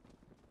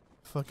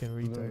 Fucking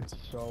retards.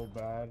 It's so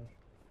bad.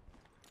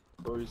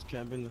 Bro, he's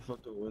camping the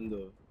fucking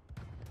window.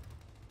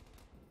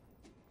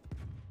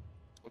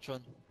 Which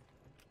one?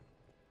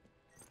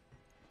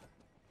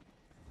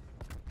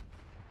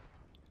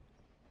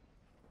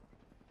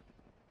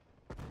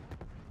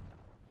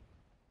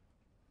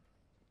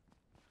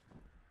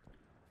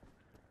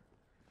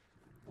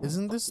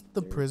 Isn't this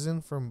the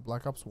prison from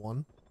Black Ops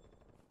 1?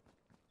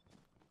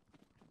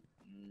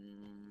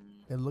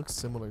 It looks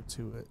similar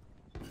to it.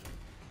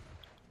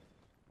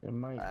 It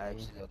might. I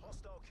be. actually don't know.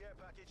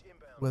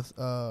 With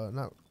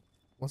not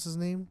what's his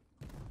name?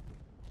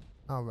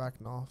 Not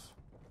Rachnoff.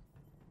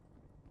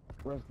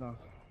 Reznov.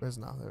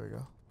 Reznov, there we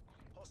go.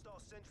 Hostile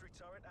sentry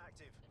turret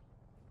active.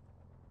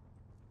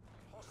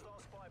 Hostile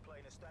spy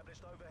plane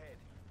established overhead.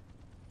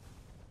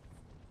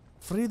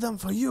 Freedom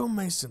for you,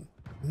 Mason.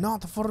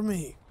 Not for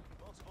me.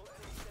 Multiple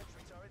enemy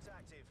sentry turrets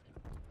active.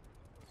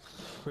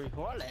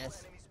 Frijoles.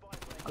 Enemy spy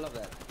plane. I love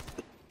that.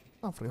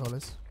 Not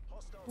frijoles.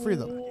 Hostile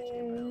Freedom. package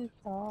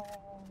inbound.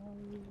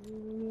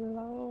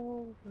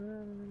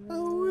 I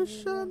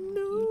wish I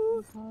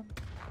knew.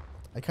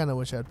 I kind of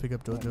wish I'd pick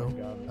up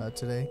JoJo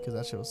today because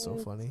that shit was so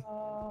funny.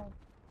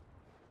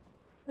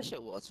 That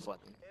shit was funny.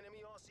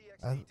 Enemy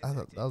RCXD I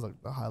thought that was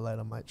like the highlight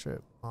of my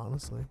trip,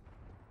 honestly.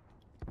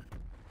 Don't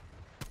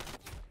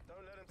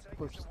let them take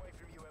this away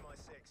from you,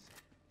 MI6.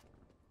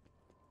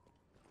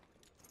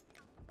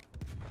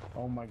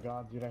 Oh my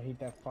god, dude, I hate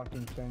that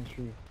fucking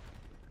sentry.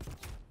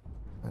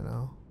 I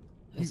know.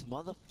 These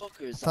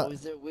motherfuckers Thought-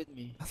 always there with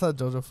me. I thought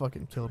JoJo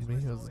fucking killed me.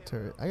 It was a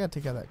turret. I gotta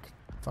take out that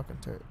fucking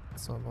turret.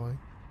 It's so annoying.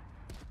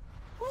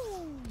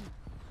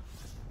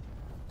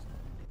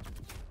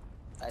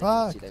 I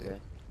Fuck. didn't see that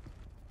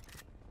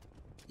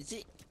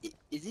guy.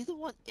 Is he the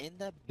one in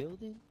that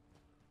building?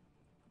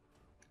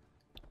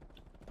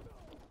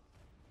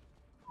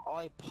 Oh,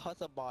 I put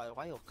about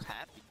why you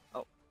camping?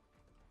 Oh,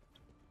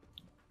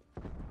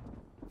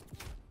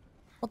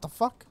 What the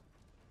fuck?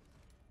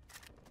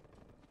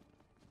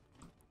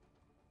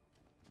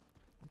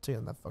 I'm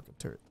taking that fucking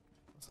turret.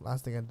 That's the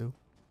last thing I do.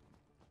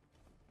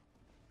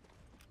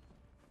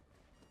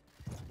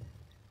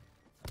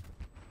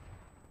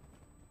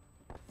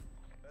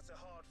 That's a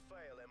hard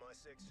fail,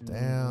 MI6.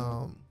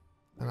 Damn.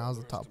 And I was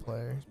a top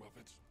player.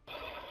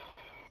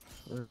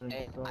 It's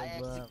Hey, so I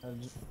actually-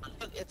 bad.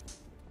 it's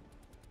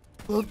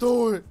I'll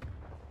do it.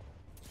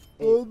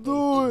 I'll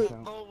do it.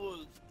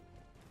 almost.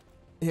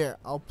 Here,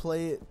 I'll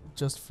play it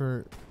just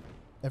for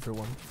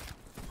everyone.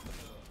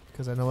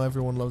 Because I know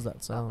everyone loves that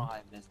Oh, sound.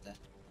 I missed that.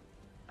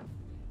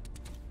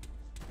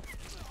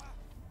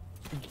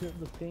 You killed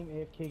the same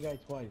AFK guy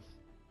twice.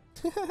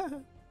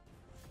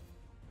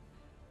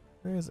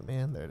 Where is it,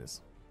 man? There it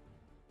is.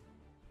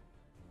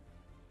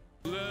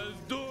 Let's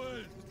do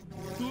it!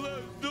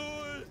 Let's do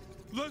it!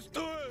 Let's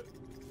do it!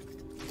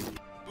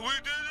 We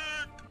did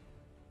it!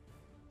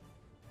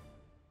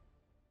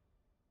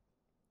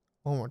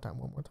 One more time,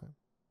 one more time.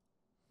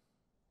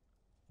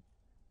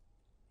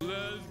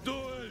 Let's do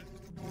it!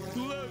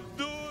 Let's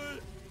do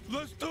it!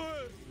 Let's do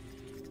it!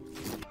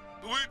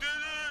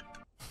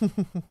 We did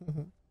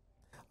it!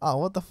 Oh,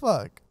 what the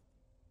fuck?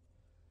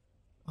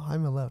 Oh,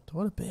 I'm left.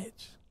 What a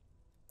bitch.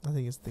 I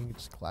think his thing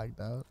just clagged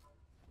out.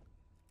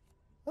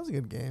 That was a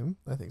good game.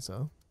 I think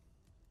so.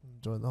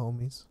 Enjoyed the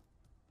homies.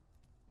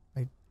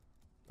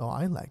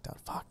 I lagged out.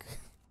 Fuck.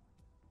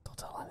 Don't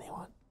tell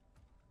anyone.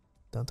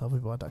 Don't tell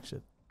people I talk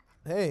shit.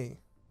 Hey,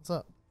 what's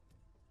up?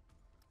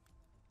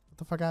 What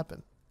the fuck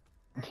happened?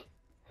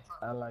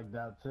 I like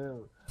that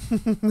too.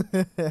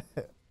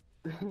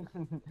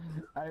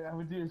 I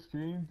would do a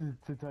stream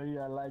to tell you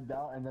I liked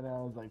out, and then I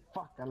was like,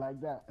 fuck, I like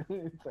that.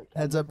 It's like,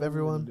 Heads up,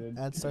 everyone. Dude.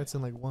 Ad starts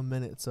in like 1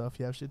 minute, so if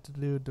you have shit to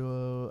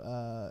do,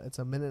 it's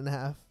a minute and a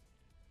half.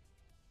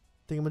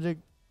 Thingamajig.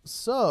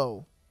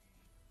 So,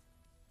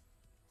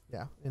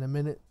 yeah, in a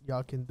minute,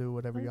 y'all can do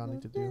whatever y'all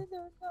need to do.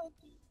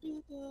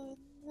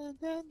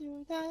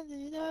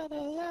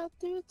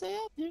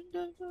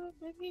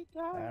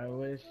 I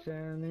wish I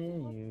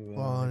knew you.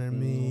 Wanted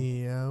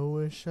me, I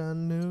wish I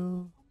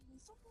knew.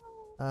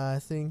 I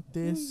think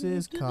this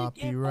is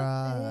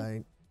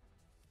copyright.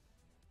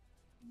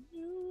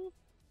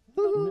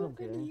 We don't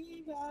care.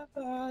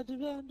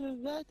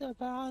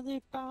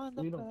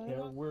 We don't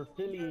care. We're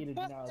affiliated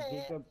now,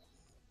 Jacob.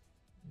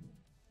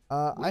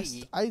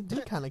 I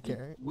do kind of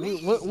care.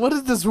 What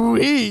is this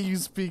we you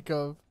speak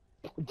of?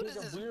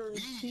 Jacob, we're a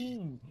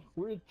team.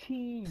 We're a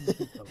team.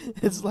 Jacob.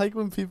 It's like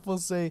when people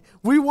say,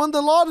 we won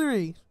the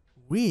lottery.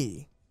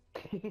 We.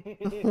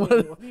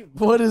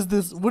 What is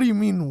this? What do you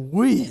mean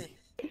we?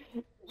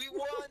 We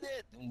won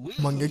it. We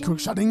Mangekyo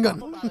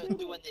Sharingan.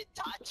 doing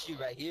Itachi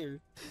right here.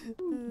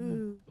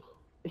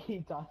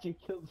 Itachi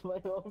kills my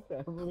whole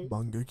family.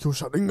 Mangekyo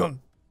Sharingan.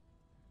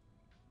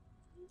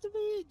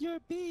 You're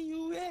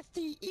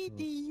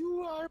B-U-S-T-E-D.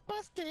 You are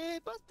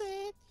busted.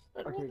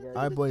 Okay, guys.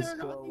 Alright, boys.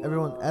 So,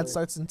 Everyone, ad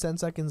starts in 10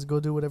 seconds. Go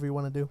do whatever you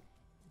want to do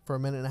for a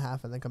minute and a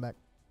half and then come back.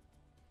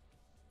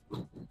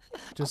 I'm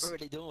Just.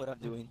 already doing what I'm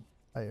doing.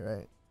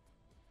 Alright.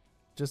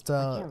 Just,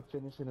 I can't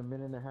finish in a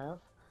minute and a half.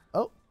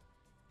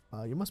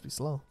 you must be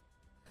slow.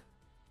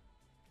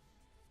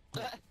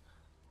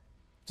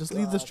 Just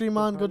leave the stream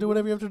on. Go do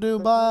whatever you have to do.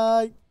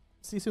 Bye.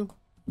 See you soon.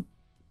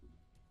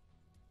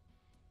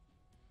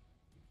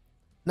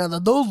 Now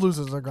that those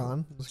losers are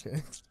gone. Just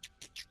kidding.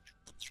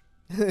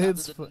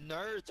 It's the fun.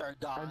 nerds are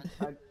gone.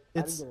 I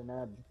It's didn't get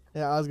an ad.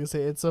 yeah. I was gonna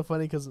say it's so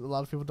funny because a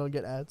lot of people don't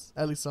get ads.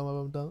 At least some of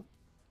them don't.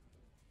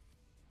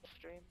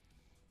 Stream.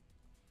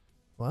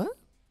 What?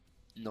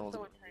 No,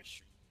 Someone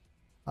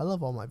I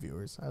love all my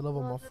viewers. I love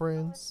all my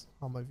friends,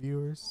 all my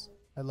viewers.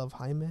 I love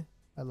Jaime.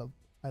 I love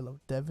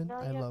Devon. Now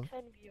I you love have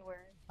 10 viewers.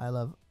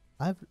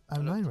 I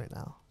have 9 right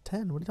now.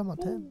 10. What are you talking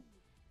about? 10.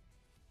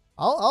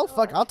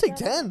 I'll take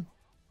 10.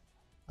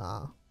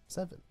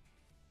 7.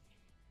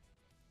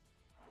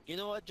 You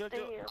know what, Jojo?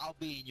 Damn. I'll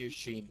be in your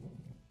stream.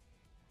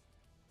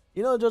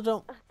 You know,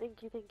 Jojo.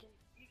 Thank you.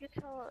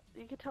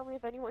 You can tell me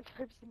if anyone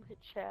types in my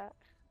chat.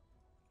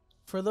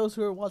 For those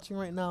who are watching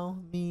right now,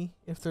 me,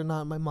 if they're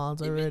not my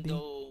mods already,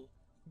 Though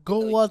go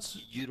watch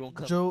you don't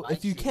come Joe to my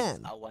if you streams,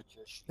 can. I'll watch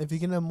your stream. If you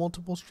can have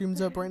multiple streams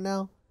up right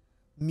now,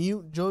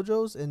 mute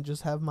JoJo's and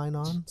just have mine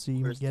on so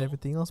you Hers get too.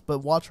 everything else. But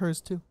watch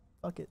hers too.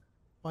 Fuck it.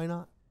 Why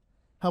not?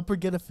 Help her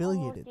get Oh,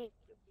 affiliated. thank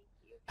you.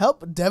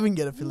 Help Devon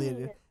get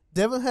affiliated. Yeah.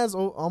 Devon has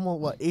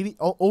almost what 80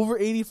 over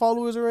 80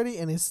 followers already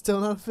and is still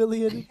not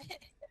affiliated.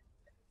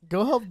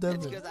 Go help It's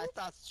Devon. because I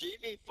stopped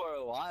streaming for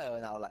a while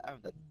and I was like, I'm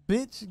done.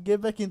 Bitch, get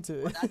back into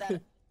Well, it. not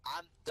that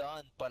I'm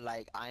done, but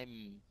like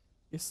I'm.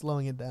 You're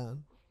slowing it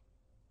down.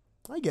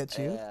 I get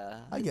you.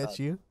 Yeah, I get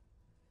you.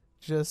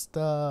 Just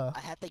I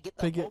had to get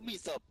the Pick it-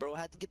 homies up, bro.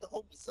 I had to get the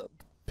homies up.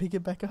 pick it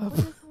back up. What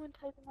did someone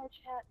type in my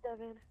chat,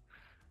 Devin?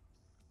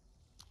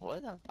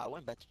 What? I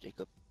went back to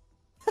Jacob.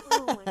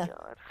 Oh my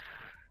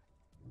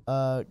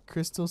god.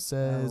 Crystal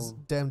says, No.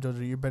 "Damn,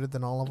 Jojo, you're better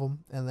than all of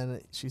them." And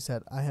then she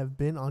said, "I have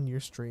been on your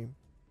stream."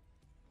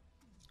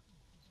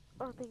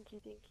 Oh, thank you.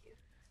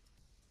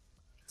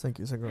 Thank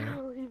you, Sakura.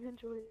 Oh, you've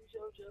enjoyed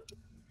JoJo.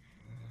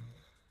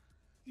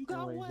 You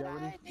got Anyways, what y'all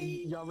I ready,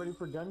 need. y'all ready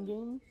for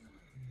GunGame?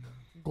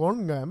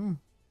 GunGame.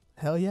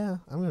 Hell yeah,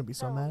 I'm gonna be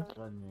so No, mad.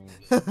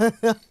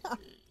 GunGame.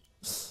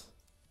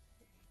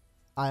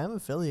 I am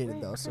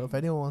affiliated though, so if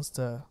anyone wants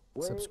to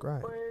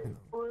subscribe, you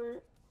know.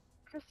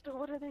 Crystal,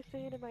 what are they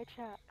saying in my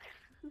chat?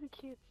 I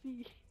can't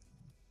see.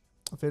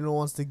 If anyone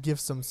wants to give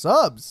some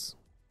subs,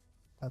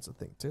 that's a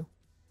thing too.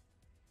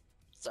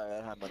 Sorry, I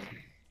don't have money.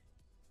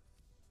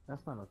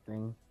 That's not a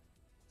thing.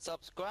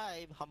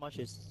 Subscribe. How much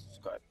is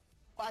subscribe?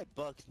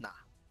 $5? Nah,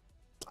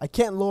 I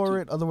can't lower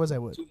it, otherwise I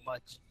would. too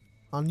much.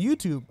 On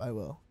YouTube, I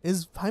will.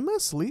 Is Jaime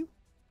asleep?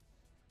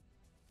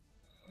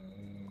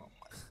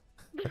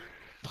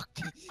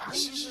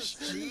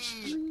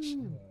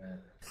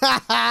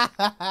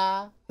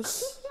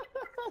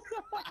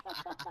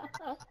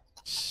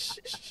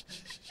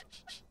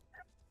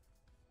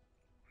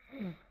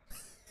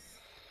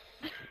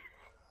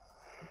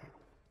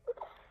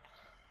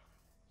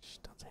 Shh,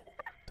 don't say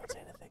anything. Don't say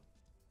anything.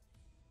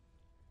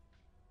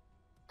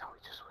 No, we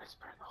just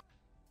whisper though.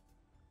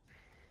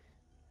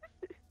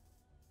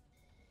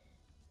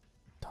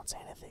 Don't say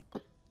anything.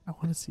 I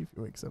want to see if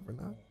he wakes up or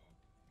not.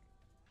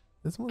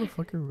 This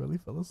motherfucker really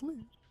fell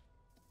asleep.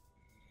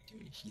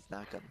 Dude, she's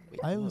not gonna wait.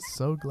 I am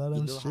so glad You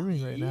I'm know how streaming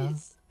he right now.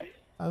 is.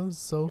 I'm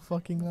so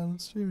fucking glad I'm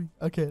streaming.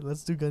 Okay,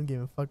 let's do GunGame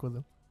and fuck with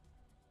him.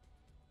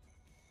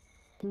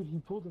 Dude, he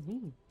pulled a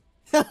me.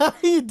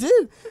 He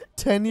did.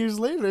 10 years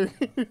later.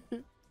 10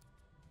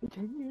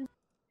 years.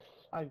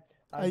 I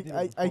did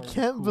it I before,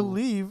 can't cool.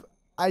 believe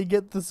I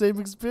get the same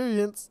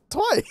experience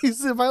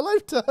twice in my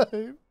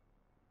lifetime.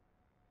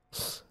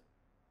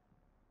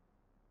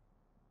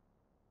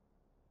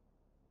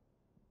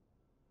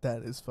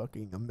 That is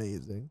fucking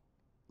amazing.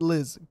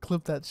 Liz,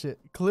 clip that shit.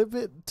 Clip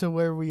it to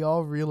where we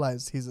all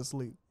realize he's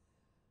asleep.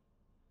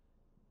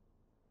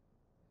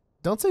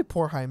 Don't say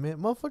poor Jaime.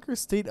 Motherfucker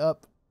stayed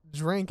up,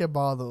 drank at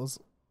bottles.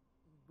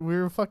 We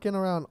were fucking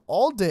around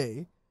all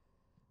day.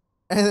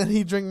 And then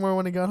he drank more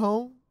when he got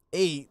home,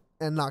 ate,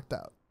 and knocked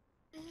out.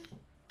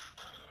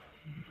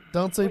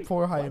 Don't say Wait,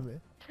 poor what?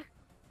 Jaime.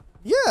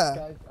 Yeah.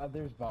 Guys,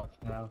 there's bots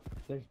now.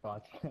 There's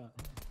bots now.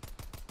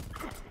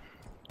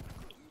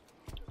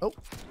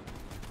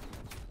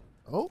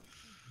 Oh.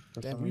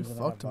 For Damn, some you reason,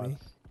 I have fucked me.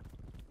 bots.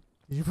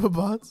 Did you put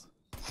bots?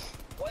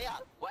 Why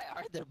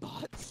are there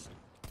bots?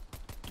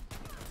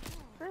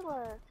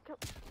 Relax. Come.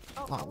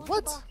 Oh, I want the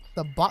What? box.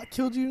 The bot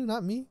killed you,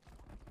 not me.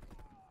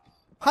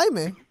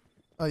 Jaime.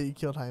 Oh, you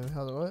killed Jaime.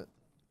 How's it what?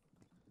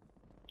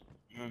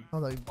 I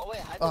was like, Oh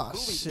wait, I oh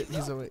shit,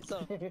 he's awake.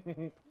 So,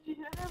 Yeah.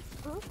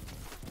 Huh?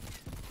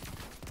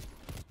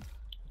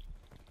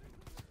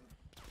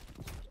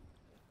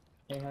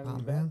 Hey, how Oh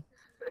you man.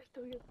 I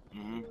still get.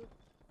 Mhm.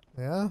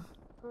 Yeah.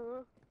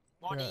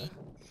 morning.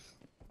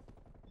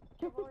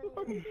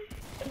 Morning.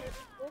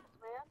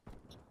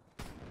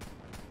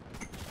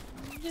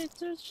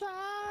 Little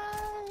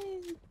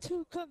shine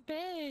to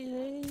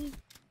convey,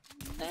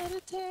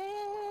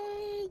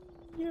 meditate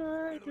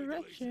your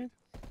direction.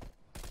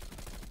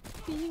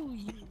 Feel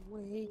your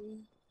way.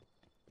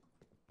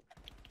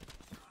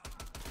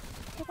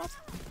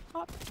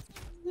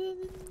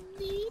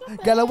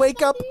 Gotta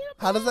wake up.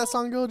 How does that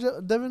song go,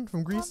 Devon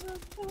from Greece?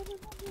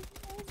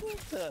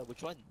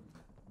 Which one?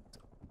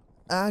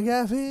 I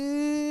got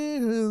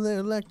feel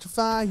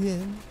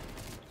electrifying.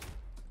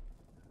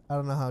 I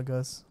don't know how it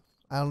goes.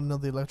 I don't know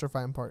the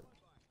electrifying part.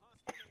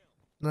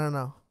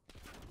 No.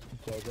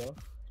 Jojo?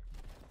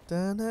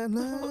 Da, na,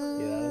 na,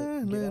 Get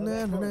out of na,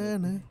 that na, corner.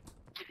 na.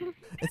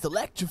 It's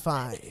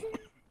electrifying.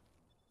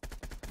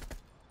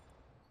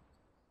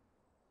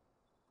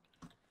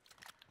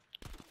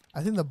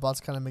 I think the bots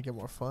kind of make it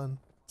more fun.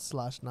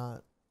 Slash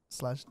not.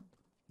 Slash.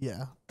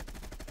 Yeah.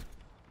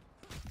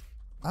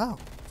 Oh,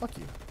 fuck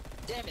you.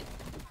 Damn it!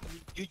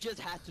 You just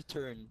had to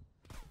turn.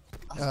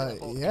 I was gonna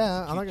vote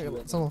Yeah, I'm not execute gonna you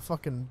let and someone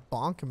fucking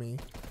bonk me.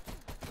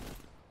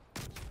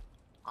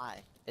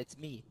 it's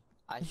me.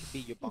 I should be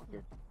your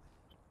bunker.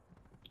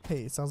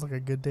 Hey, it sounds like a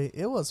good day.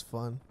 It was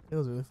fun. It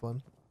was really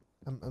fun.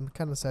 I'm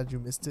kind of sad you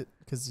missed it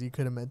because you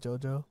could have met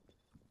JoJo.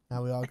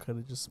 Now we all could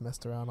have just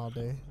messed around all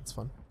day. It's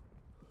fun.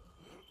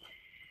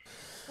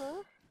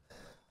 Huh?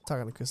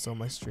 Talking to Crystal on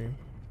my stream.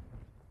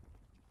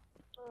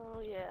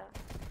 Oh yeah.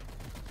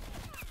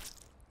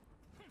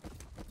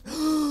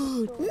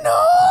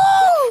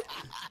 No!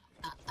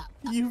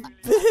 You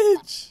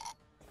bitch!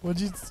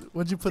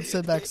 What'd you put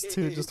setbacks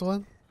to? Just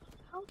one?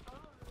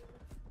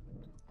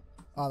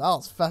 Oh, that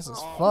was fast as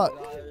fuck.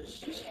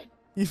 Gosh.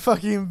 You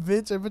fucking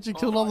bitch! I bet you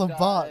killed all my the gosh.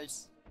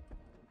 bots.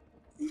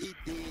 He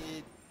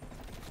did.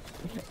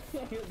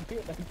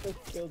 Dude, I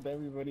just killed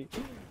everybody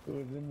who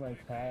was in my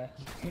path.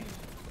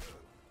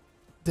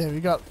 Damn,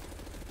 you got.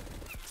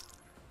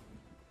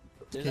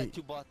 There's Okay. like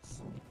 2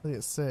 bots. Look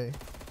at say.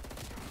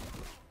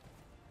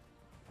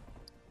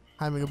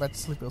 Jaime, go back to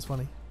sleep. It was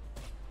funny.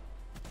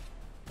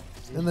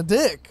 In the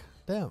dick.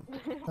 Damn,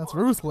 that's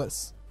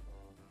ruthless.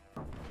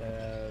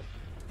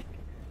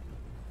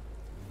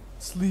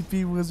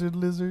 Sleepy wizard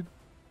lizard.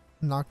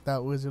 Knocked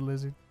out wizard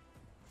lizard.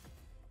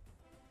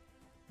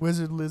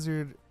 Wizard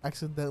lizard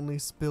accidentally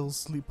spills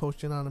sleep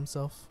potion on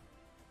himself.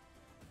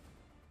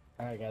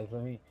 Alright guys,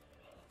 let me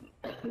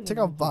Check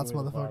out bots,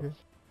 away the motherfucker. bots.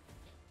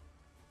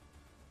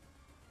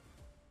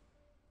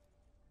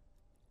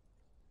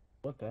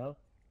 What the hell?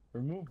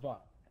 Remove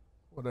bot.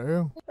 What the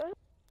hell?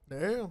 The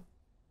hell?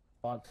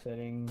 Bot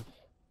settings.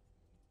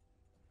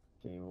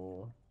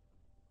 Disable.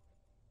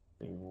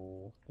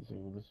 Disable.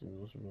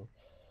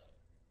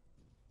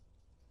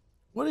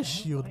 What is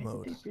shield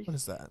mode? What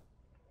is that?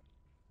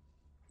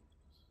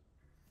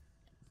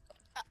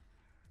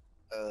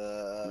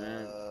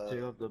 Man,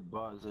 take out the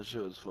bots. That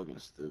shit was fucking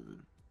stupid.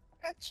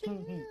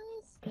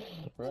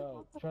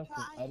 Bro, trust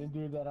me, I didn't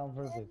do that on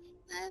purpose.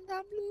 And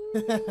I'm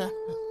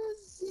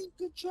losing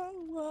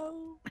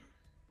control.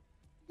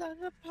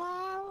 The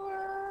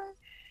power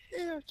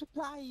they're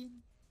supplying.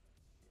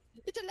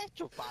 It's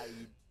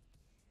electrifying.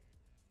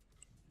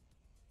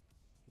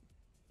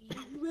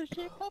 You will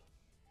shape up.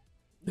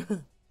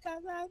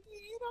 Cause I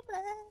need a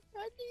man.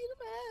 I need a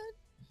man.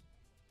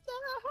 The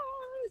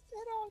heart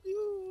set on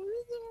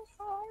you.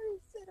 The heart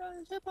set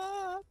on shape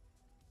up.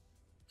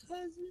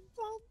 Cause you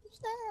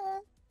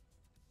understand.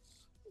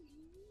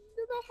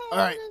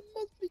 Alright,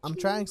 I'm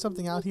trying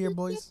something out here,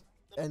 boys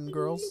and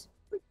girls.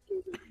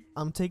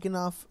 I'm taking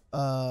off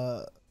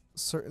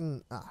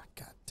certain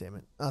god damn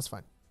it. That's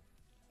fine.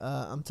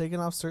 I'm taking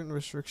off certain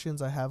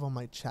restrictions I have on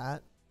my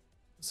chat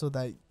so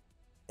that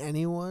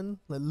anyone,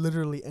 like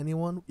literally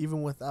anyone,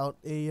 even without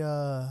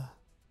a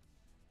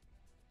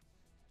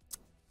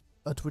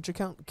Twitch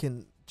account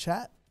can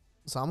chat.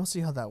 So I'm gonna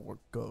see how that work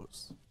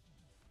goes.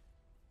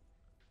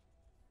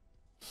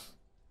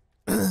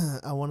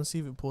 I want to see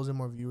if it pulls in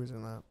more viewers or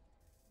not.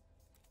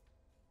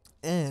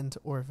 And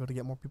or if it'll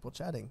get more people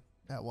chatting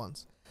at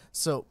once.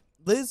 So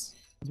Liz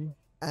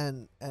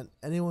and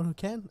anyone who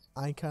can,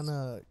 I kind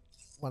of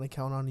want to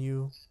count on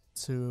you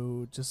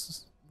to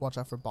just watch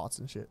out for bots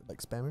and shit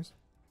like spammers.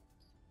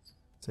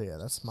 So yeah,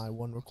 that's my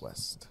one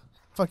request.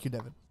 Fuck you,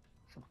 Devon.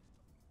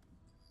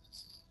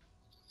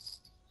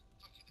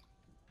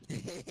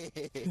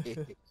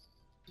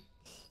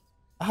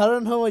 I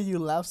don't know why you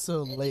laugh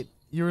so late,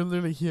 You were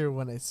literally here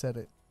when I said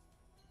it.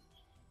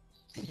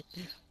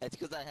 It's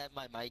because I had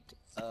my mic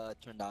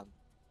turned on.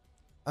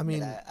 I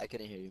mean, and I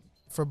couldn't hear you.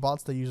 for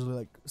bots, they usually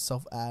like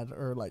self-add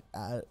or like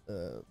add.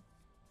 I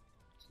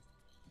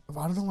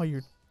don't know why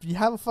you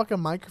have a fucking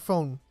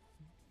microphone.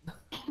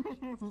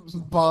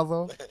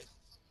 Bother.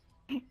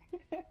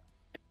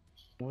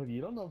 Well,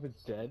 you don't know if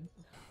it's dead.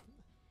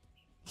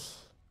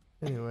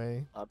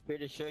 Anyway, I'm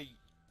pretty sure you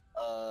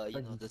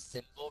know, the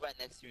symbol right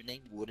next to your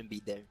name wouldn't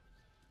be there.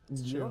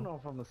 You true. don't know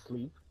if I'm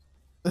asleep.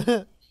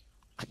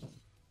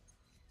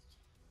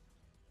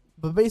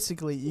 but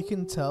basically, you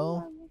can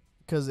tell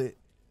because a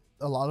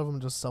lot of them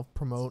just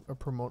self-promote or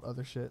promote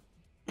other shit.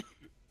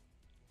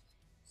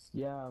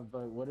 Yeah,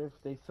 but what if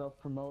they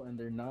self-promote and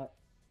they're not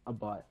a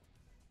bot?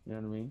 You know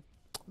what I mean?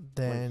 Like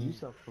Then you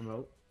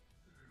self-promote.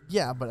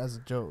 yeah, but as a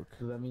joke,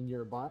 Does that mean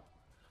you're a bot?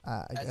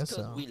 I That's guess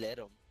because so. we let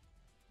them.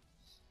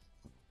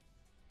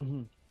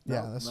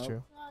 Yeah, No, that's no.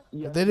 true. You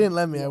If have they to- didn't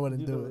let me, you I have to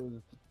wouldn't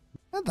do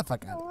the- Get the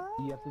fuck out.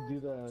 You have to do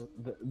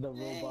the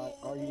robot.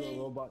 Are you a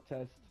robot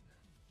test?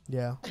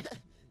 Yeah.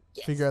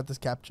 Yes. Figure out this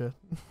captcha.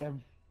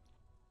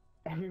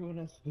 Everyone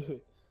has to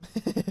do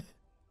it.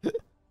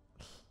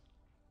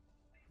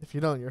 If you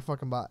don't, you're a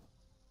fucking bot.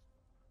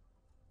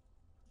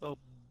 Oh,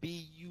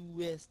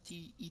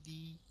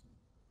 BUSTED.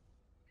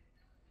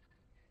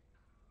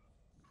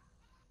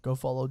 Go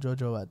follow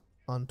JoJo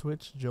on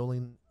Twitch,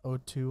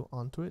 Jolene02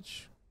 on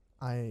Twitch.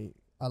 I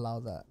allow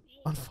that.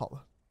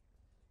 Unfollow.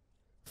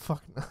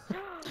 Fuck no.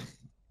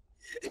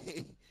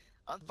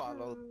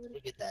 Unfollowed.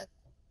 Look at that.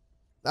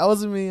 That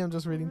wasn't me. I'm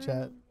just reading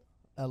chat.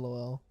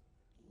 LOL.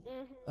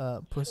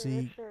 Mm-hmm.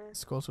 Pussy. Sure.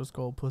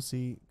 Skull.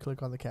 Pussy.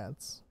 Click on the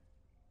cats.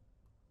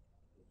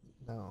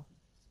 No.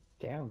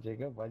 Damn,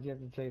 Jacob, why'd you have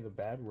to say the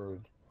bad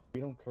word? We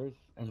don't curse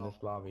in this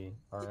lobby,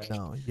 alright?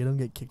 No, you don't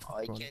get kicked Oh,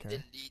 from I Throne can't Care.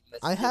 delete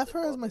I have messages her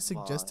as about my the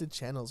mod. suggested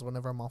channels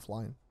whenever I'm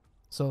offline.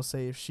 So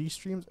say if she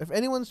streams, if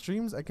anyone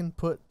streams, I can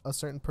put a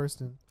certain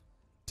person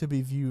to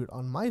be viewed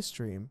on my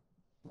stream.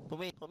 For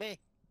me.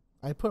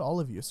 I put all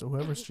of you, so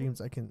whoever streams,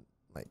 I can,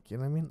 like, you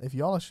know what I mean? If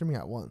y'all are streaming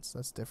at once,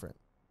 that's different.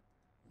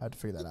 I have to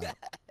figure that out.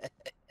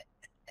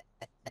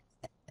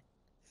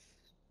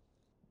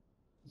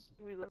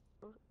 We love.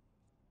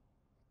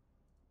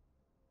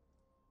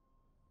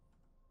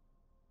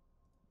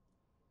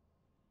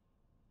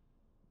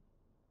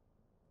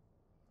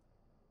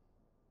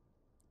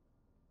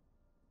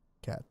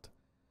 Cat.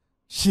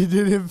 She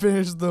didn't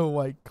finish the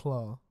White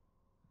Claw.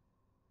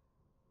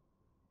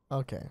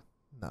 Okay.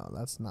 No,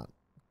 that's not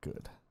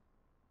good.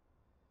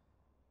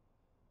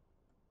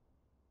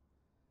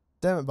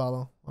 Damn it,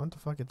 Balo. I want to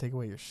fucking take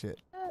away your shit.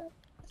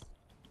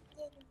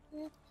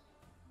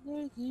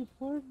 Ready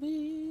for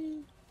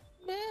me,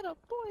 little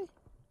boy.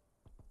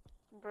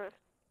 Bruh.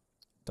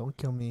 Don't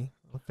kill me.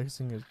 I'm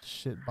fixing your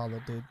shit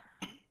Balo did.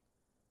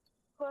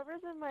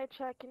 Whoever's in my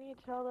chat, can you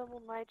tell them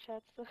when my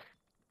chat's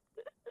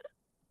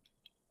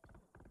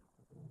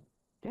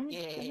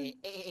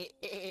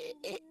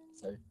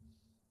Sorry.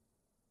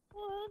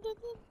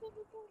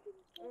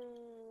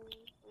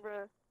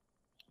 bruh.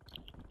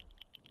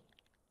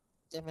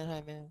 Damn it,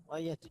 hi man. Why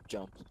you have to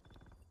jump?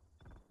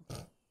 I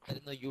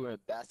didn't know you were in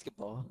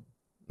basketball.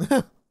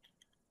 Bro,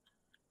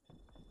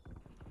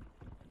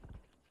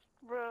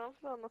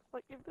 I'm on the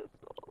fucking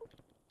pistol.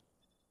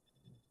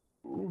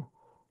 Ooh.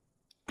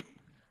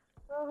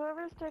 Well,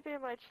 whoever's typing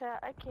in my chat,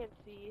 I can't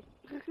see.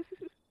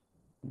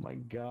 Oh my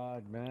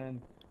god,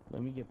 man.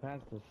 Let me get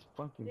past this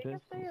fucking You can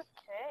pistol. say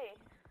okay.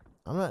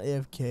 I'm not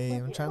AFK.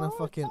 I'm Like, trying to oh,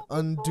 fucking it's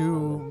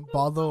undo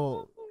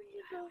Balo.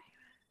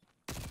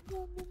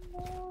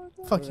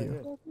 Fuck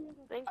you.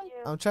 Thank you.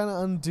 I'm trying to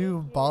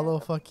undo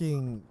Balo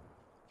fucking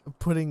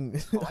putting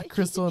Why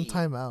Crystal in she?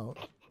 timeout.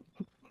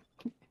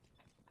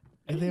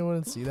 You think I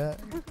wouldn't see that?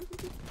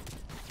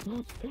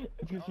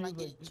 Because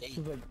she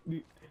was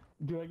like,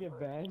 do I get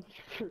banned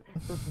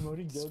for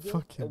promoting JoJo?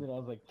 fucking- And then I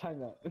was like,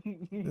 time out.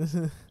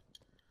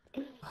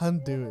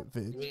 Undo it,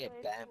 You bitch.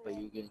 get banned, but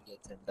you're gonna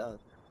get timed out.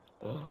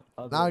 I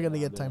was Now I'm like, gonna nah,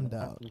 get dude, timed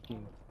I'm out.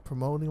 thinking,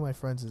 Promoting my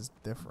friends is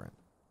different.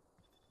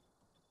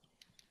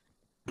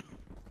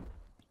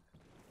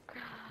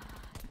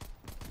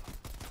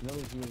 you know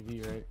it's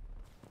UAV,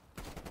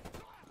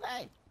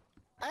 right?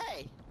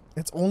 Hey!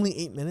 It's only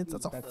 8 minutes.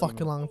 That's a That's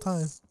fucking long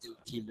time. Still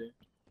killer.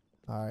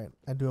 All right,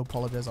 I do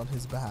apologize on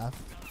his behalf.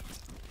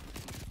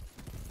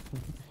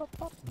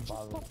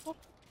 Balo.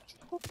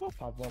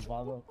 Papa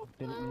Balo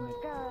didn't mean it.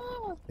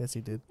 God. Yes,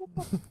 he did.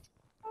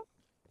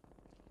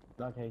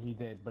 Okay, he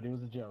did, but it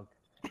was a joke.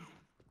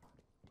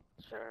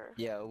 Sure.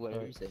 Yeah,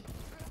 whatever you say.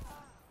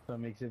 So it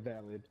makes it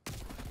valid.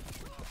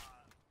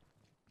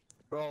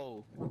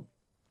 Bro,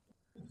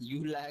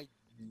 you lagged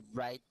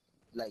right,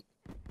 like,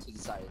 to the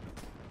side.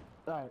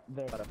 Alright,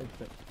 there,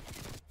 fixed it.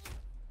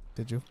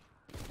 Did you?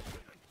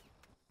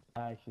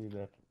 I actually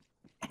did.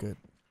 Good.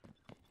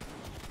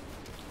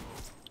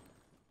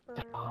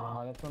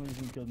 Ah, that's the only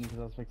reason you killed me because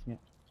I was fixing it.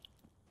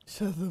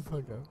 Shut the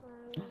fuck up.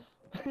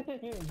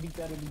 Beat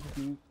that in these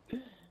dudes.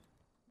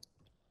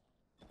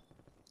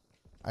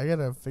 I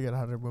gotta figure out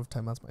how to remove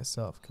timeouts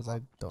myself because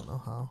I don't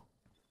know how.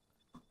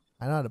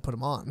 I know how to put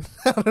them on.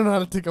 I don't know how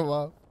to take them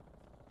off.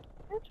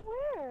 It's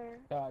where?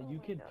 You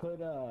could put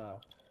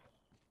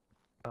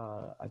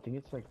I think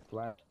it's like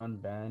flat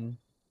unban.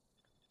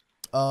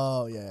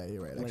 Oh yeah,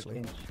 you're right. Like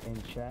Actually,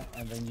 in chat,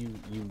 and then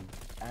you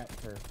at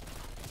her.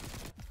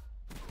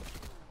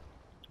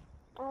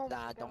 Oh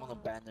Nah, my don't want to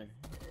God. ban her.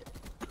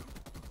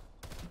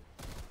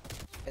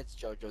 It's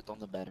JoJo,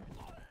 don't ban her.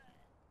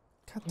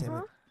 God damn it!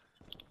 Huh?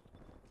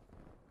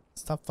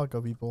 Stop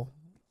fucking people.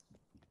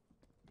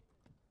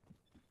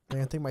 They're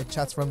gonna think my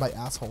chat's run by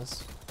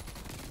assholes.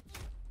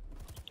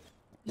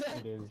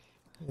 It is.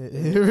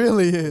 It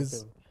really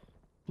is.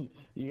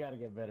 You gotta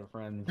get better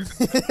friends.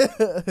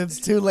 It's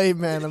too late,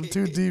 man. I'm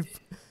too deep.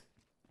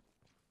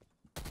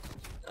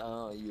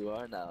 Oh, you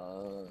are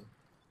now.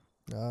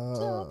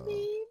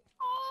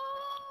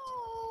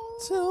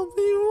 Tell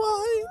me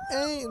why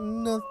ain't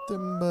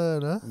nothing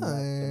but a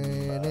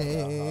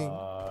heartache.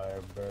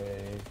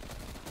 Heartbreak.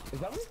 Is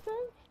that what it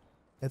says?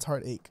 It's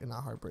heartache and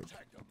not heartbreak.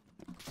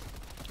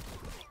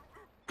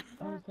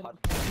 Oh, it said-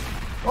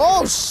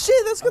 Oh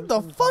shit! That's get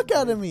the fuck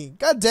out of me.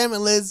 God damn it,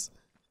 Liz.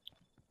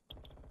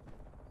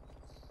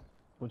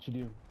 What you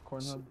do?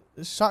 Corn hub?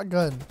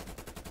 Shotgun.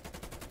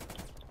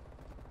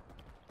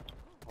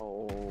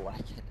 Oh, I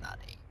cannot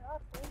aim.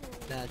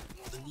 That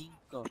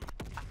blinko.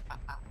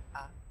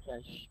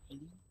 Crash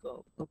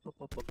blinko.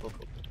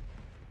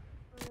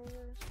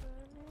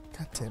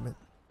 God damn it.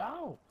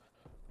 Ow!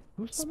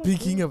 Who stole my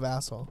Speaking food? of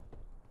asshole.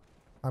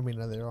 I mean,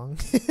 are they wrong?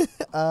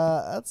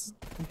 That's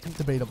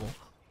debatable.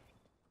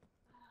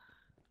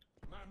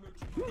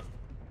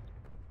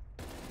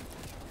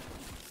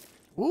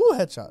 Ooh,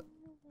 headshot. I'm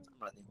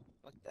running.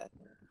 Fuck that.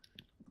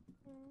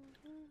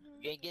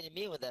 You ain't getting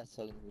me with that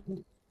song.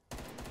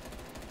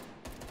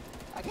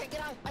 I can't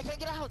get out! I can't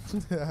get out!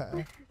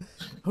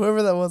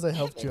 Whoever that was, I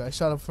helped you. I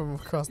shot him from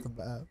across the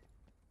map.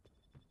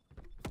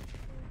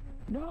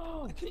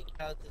 No! I can't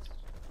get out this.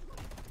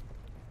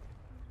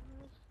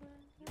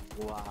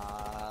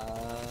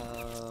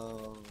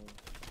 Wow.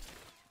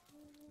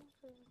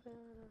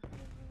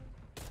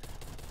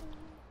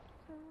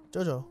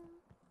 Jojo.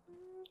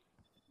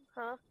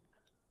 Huh?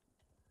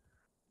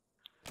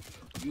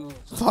 You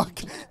Fuck.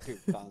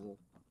 Follow.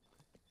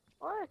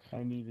 What?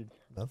 I needed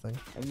Nothing.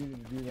 to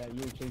do that.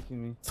 You were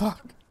chasing me.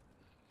 Fuck.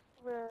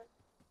 Where?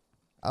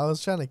 I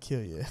was trying to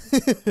kill you.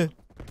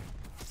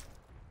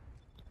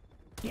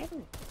 Damn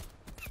it!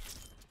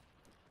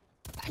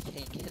 I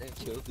can't get a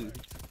kill, dude.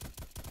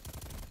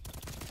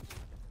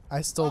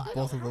 I stole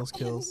both of those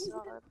kills.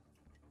 God.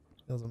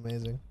 It was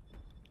amazing.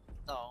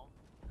 No.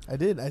 I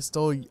did. I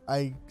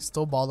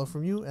stole Baldo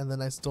from you, and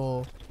then I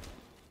stole.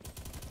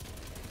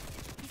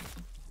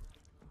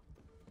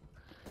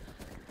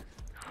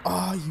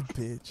 Oh, you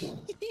bitch.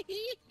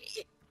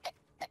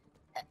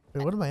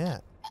 Wait, what am I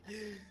at?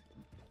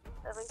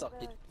 Devon, Suck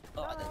get it. back.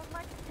 Oh, No, that-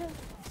 my kid.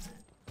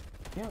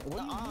 Yeah, what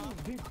do you Nuh-uh. mean,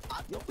 dude?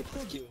 I'm You have to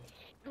kill with you.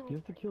 You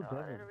have to kill God,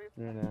 Devon it'll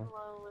be right fucking now.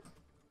 loud.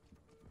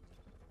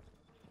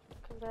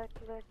 Come back,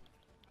 come back.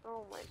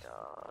 Oh my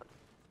God.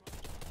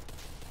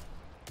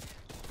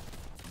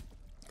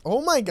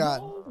 Oh my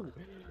god. No!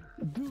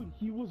 Dude,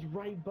 he was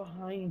right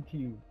behind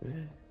you.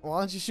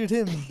 Why don't you shoot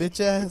him, bitch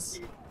ass?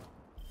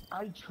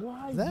 I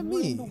tried. Is that you were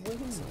in me? the way.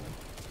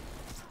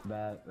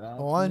 That's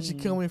Why don't you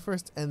kill me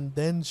first and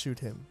then shoot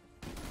him?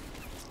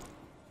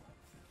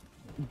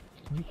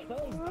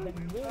 Because I missed.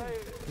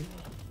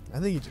 I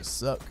think you just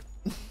suck.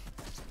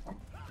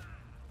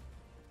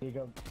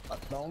 Jacob,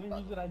 the only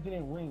reason I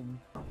didn't win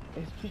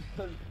is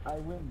because I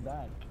went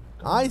back.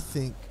 I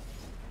think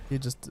you're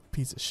just a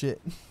piece of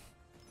shit.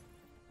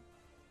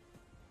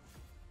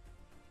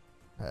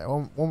 Alright,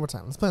 one more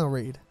time. Let's play on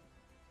raid.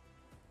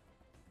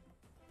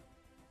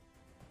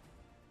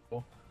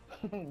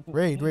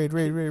 Raid. Raid.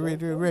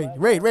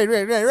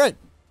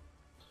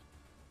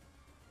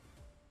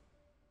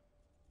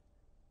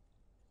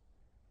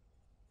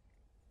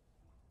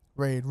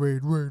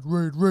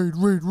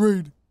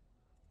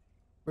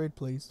 Raid,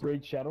 please.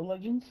 Raid Shadow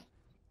Legends?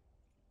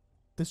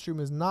 This stream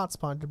is not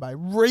sponsored by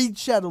Raid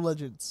Shadow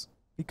Legends.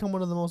 Become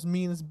one of the most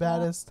meanest,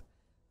 baddest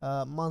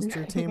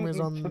monster tamers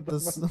on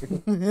this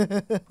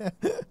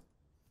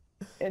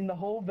In the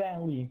whole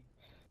valley.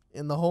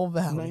 in the whole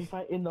valley.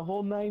 In the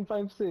whole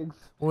 956.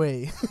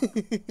 Wait.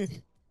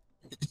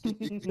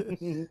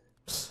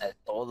 At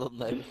all of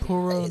my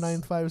Puro face.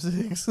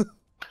 956.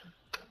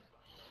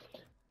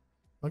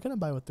 What can I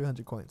buy with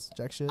 300 coins?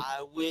 Jack shit.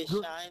 I wish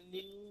I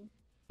knew.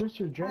 First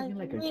you're dragging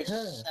like a wish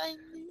cur. I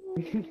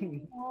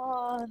knew.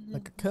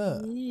 Like a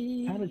cub.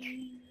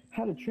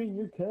 How to train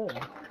your cur.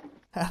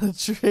 How to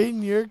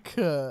train your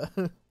cub.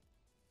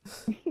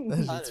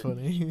 That shit's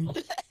funny.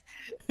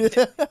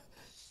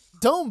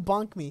 Don't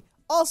bonk me.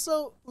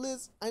 Also,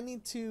 Liz, I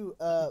need to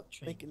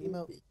make an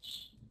emote.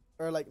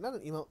 Or like not an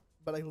emote,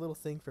 but like a little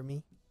thing for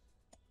me.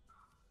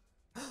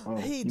 Oh,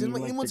 Hey, you did mean my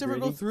like emotes the ever go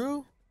grading?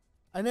 through?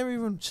 I never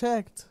even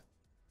checked.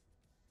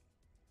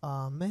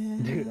 Aw,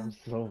 man. Dude, I'm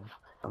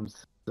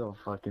so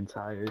fucking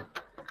tired.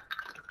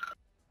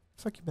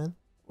 Fuck you, man.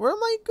 Where are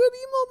my good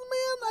emotes,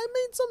 man? I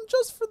made some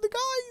just for the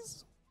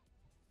guys.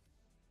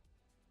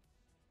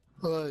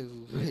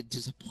 Oh, we're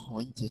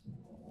disappointed.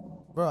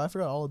 Bro, I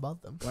forgot all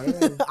about them.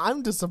 Why-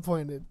 I'm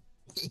disappointed.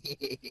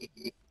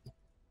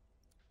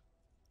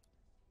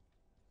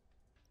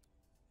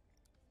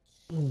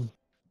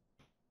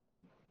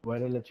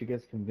 Why'd I let you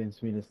guys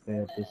convince me to stay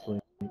up this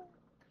late?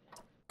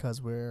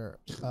 Cause we're,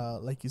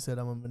 like you said,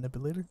 I'm a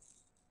manipulator.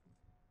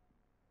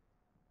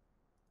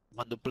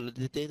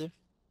 Manipulator?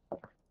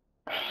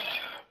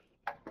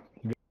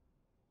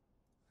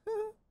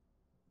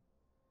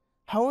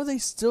 How are they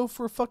still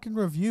for fucking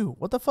review?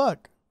 What the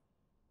fuck?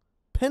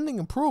 Pending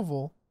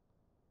approval.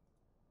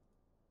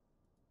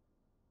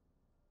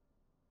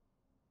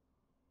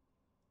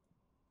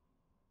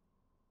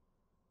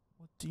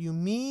 What do you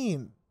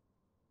mean?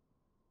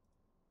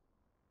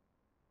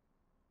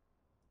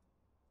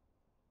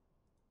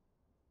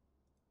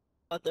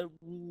 Other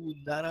rule,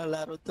 not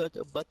allowed to touch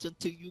a button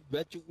till you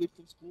graduate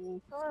from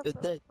school. If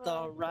that's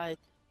alright.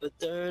 The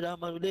third on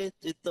my list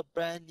is the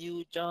brand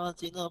new John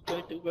Cena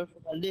birthday word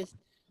from my list.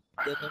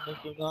 Then I'm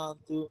moving on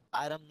to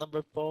item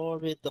number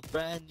 4 is the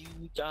brand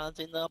new John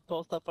Cena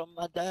poster from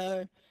my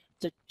dad.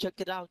 So check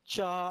it out,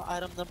 y'all.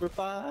 Item number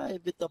 5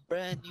 is the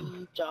brand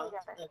new John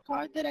Cena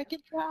card that I can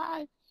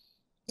try.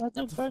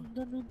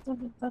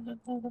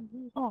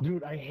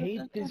 Dude, I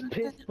hate this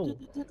pistol.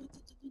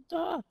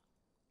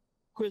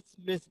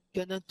 Christmas,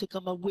 gonna check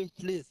on my wish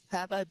list.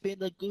 Have I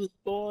been a good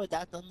boy?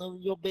 That's none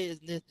of your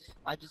business.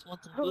 I just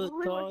want some good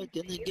toys,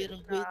 gonna get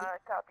them with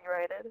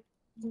Copyrighted.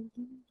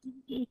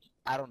 it.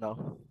 I don't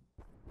know.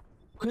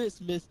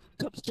 Christmas,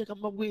 come check on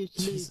my wish list.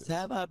 Jesus.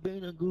 Have I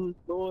been a good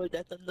boy?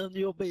 That's none of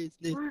your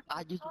business.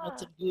 I just want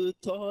some good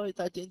toys.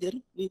 I can get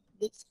them with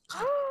it.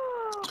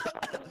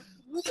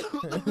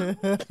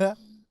 How the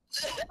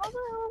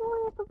hell do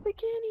I at the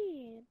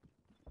beginning?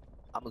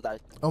 I'm gonna die.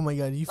 Oh my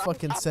god, you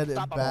fucking said it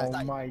back.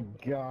 Oh my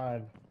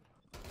god.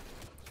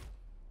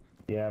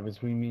 Yeah,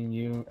 between me and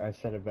you, I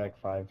set it back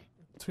 5.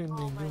 Between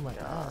me and you, my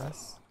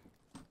ass.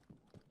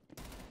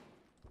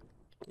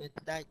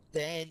 It's like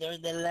 10 or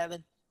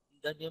 11.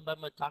 Don't you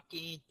remember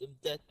talking?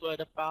 That's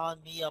what I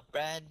found me a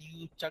brand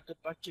new chocolate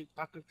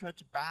pocket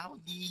crunch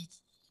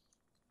brownies.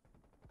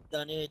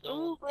 Done it,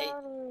 Ooh, don't hate.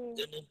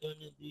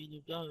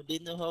 brownie.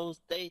 In the whole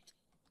state.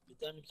 It's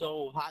done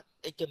so hot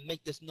it can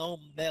make the snow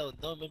melt.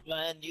 No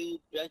brand new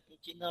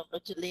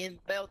Brazilian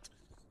belt.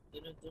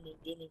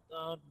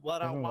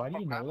 What I Devon, why want do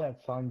you from know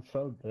that song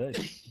so good?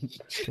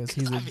 Cause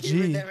he's a I'm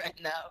hearing G. it right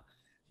now.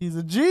 He's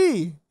a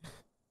G.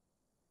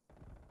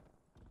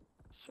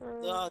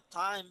 Sure. The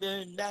time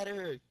been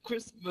better.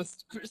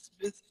 Christmas,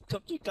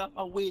 come check out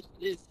my wish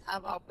list.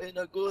 Have I been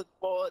a good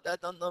boy?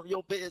 That's none of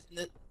your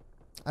business.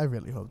 I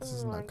really hope this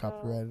is Oh my not God.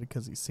 copyrighted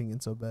because he's singing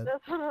so bad.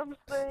 That's what I'm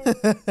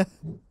saying.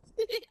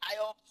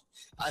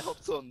 I hope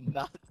so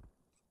not.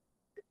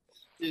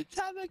 Dude,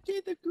 time I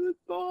get a good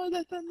boy.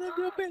 That's none of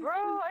your business. Bro,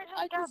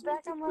 I just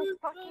got back on my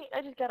fucking.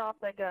 I just got off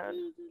that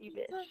gun. You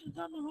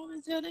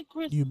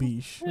bitch. You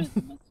beesh.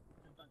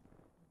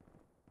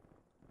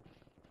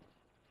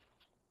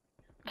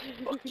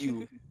 Fuck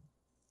you.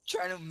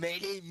 Trying to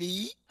mayday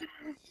me?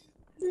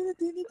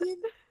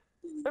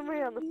 I'm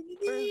right on the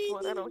first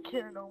one. I don't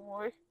care no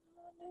more.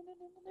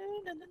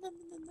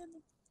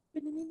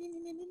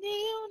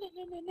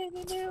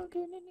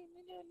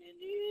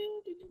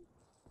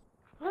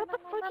 What the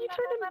fuck? You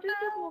turned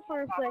invisible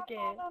for a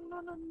second.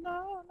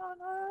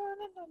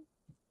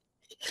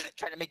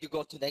 Trying to make you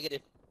go to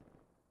negative.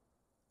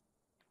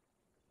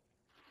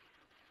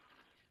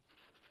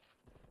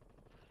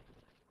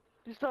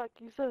 You suck.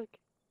 You suck.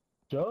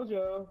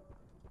 Jojo!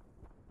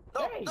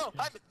 No, Hey! no,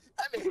 I'm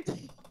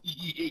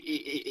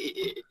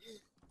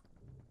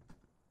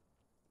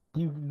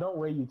You no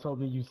way you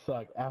told me you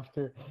suck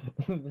after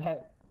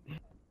that,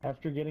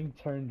 after getting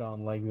turned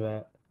on like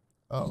that.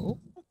 Oh.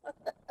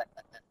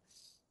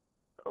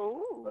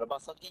 Oh. What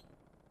about sucking?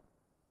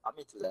 I'm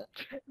into that.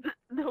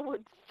 No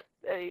one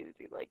said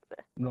anything like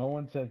that. No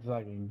one said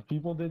sucking.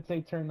 People did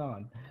say turn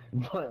on,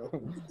 but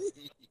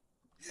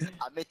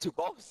I'm into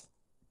both.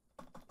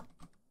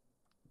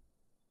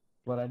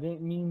 but I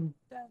didn't mean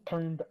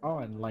turned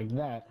on like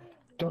that.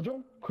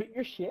 Jojo, quit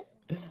your shit.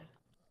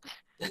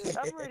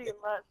 I'm already in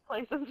last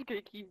place. I'm just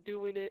gonna keep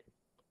doing it.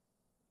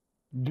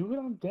 Do it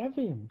on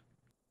Devon.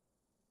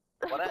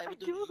 What I I ever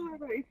do do it to you?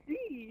 whenever I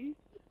see.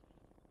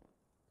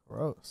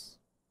 Gross.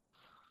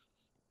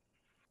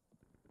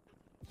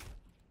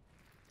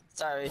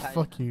 Sorry, honey.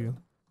 Fuck you.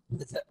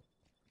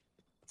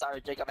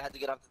 Sorry, Jacob. I had to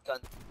get off the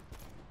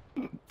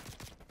gun.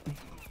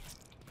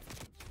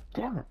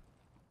 Damn it.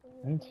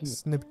 I didn't see it.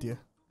 Snipped you.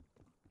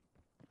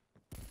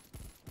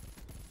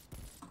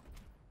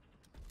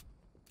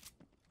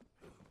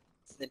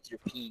 Snipped your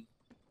peen.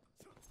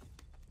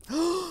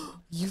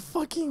 You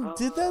fucking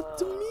did that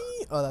to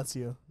me? Oh, that's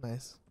you.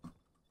 Nice.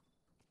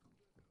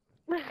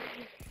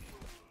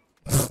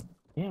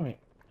 Damn it.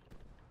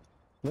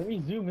 Let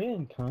me zoom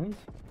in, cunt.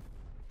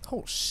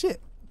 Oh shit.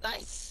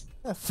 Nice.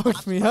 That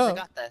fucked me I'm surprised I up.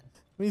 got that.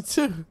 Me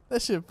too.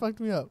 That shit fucked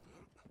me up.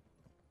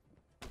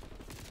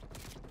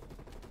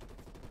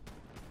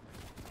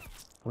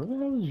 Where the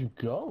hell did you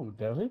go,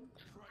 Devon?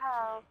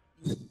 How?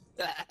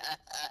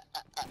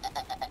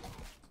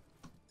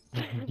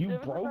 You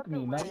Devon's broke about to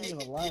me, not win.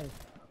 even a lie.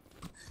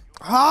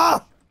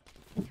 Ah!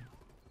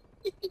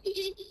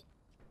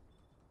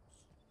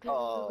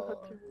 Oh. Devon's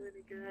about to win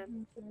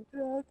again.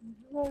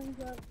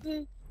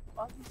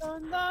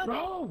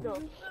 Bro!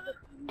 Go.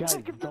 Guys,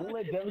 don't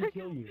let Devon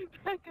kill you.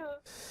 Back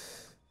up.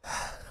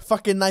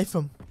 Fucking knife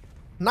him.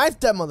 Knife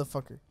that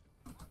motherfucker.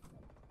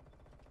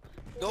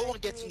 No one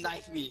gets to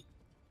knife me.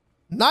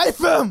 Knife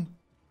him!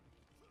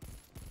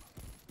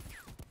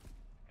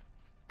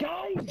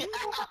 Guys!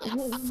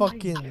 Oh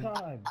Fucking- my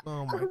god.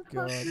 Oh my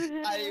god.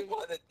 I didn't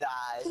want to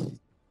die.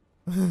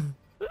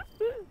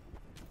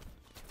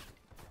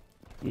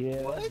 Yeah,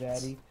 that's What?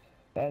 daddy.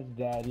 That's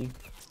daddy.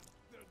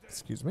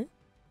 Excuse me?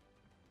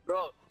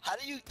 Bro, how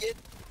do you get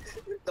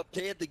to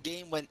play the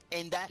game when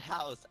in that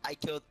house I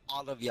killed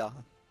all of y'all?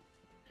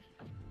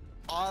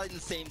 All at the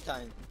same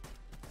time.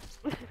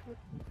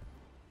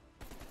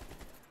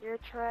 You're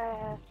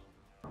trash.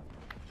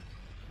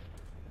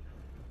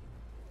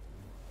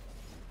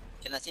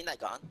 Can I see that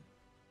gun?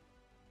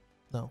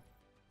 No.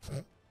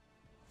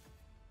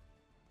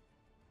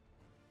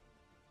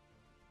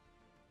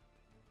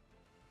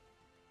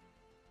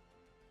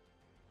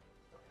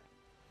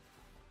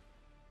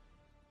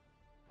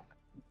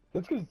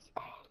 That's because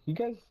you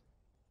guys.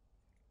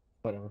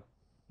 Whatever.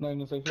 Not even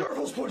gonna say shit.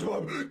 Careful,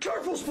 SpongeBob!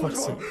 Careful,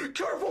 SpongeBob!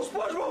 Careful,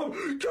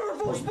 SpongeBob!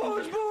 Careful,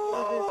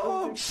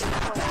 SpongeBob!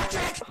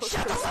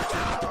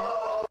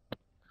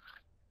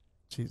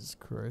 Jesus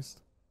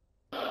Christ.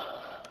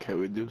 Can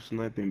we do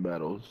sniping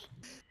battles?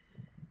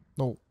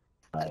 No.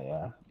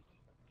 Yeah.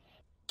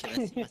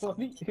 Can I see myself?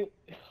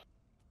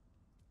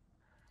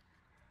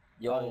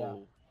 Yo.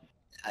 Oh,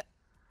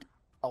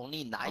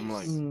 Only knives? I'm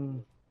like,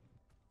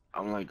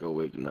 I'm like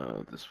awake now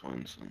at this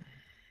point, so.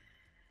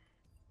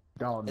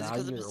 Oh, Is it now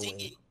because of you're my singing?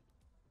 awake.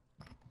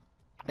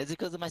 Is it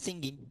because of my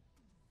singing?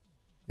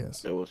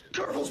 Yes. It was.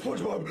 Careful,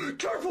 SpongeBob!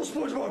 Careful,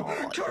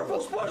 SpongeBob! Careful,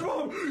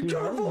 SpongeBob! Dude,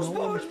 how Careful, did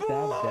no one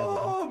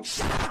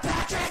stab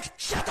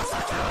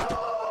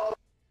SpongeBob!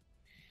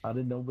 How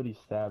did nobody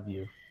stab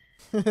you?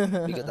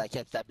 Because I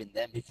kept stabbing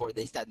them before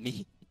they stabbed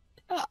me.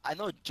 I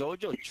know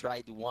Jojo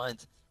tried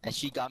once and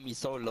she got me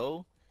so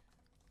low,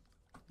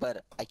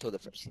 but I killed her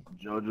first.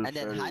 JoJo And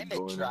then started Jaime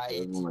going tried.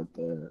 into everyone like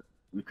that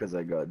because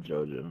I got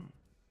JoJo.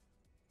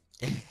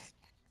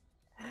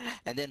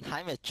 And then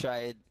Jaime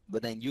tried,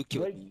 but then you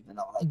killed Wait, me. And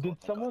I was like,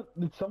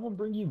 Did someone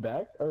bring you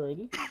back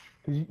already?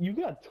 Cause you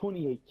got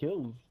 28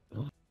 kills.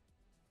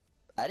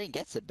 I didn't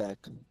get it back.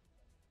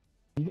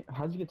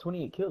 How'd you get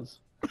 28 kills?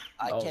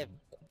 I Oh. kept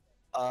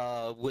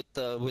with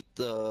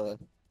the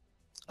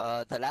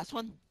last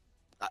one.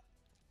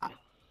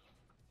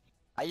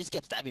 I just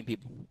kept stabbing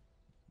people.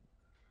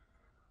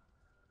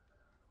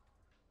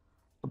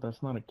 But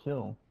that's not a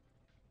kill.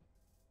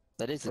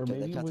 That is a Or kill.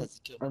 That maybe counts when- as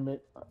a kill.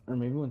 Or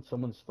maybe when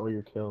someone stole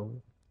your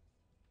kill.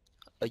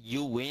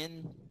 You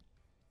win.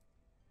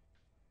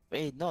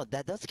 Wait, no,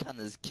 that does count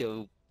as a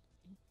kill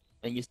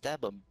when you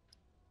stab them.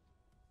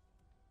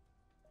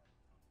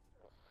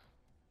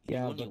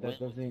 Yeah, only but that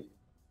win. doesn't.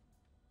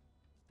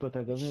 But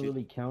that doesn't Shoot.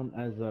 really count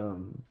as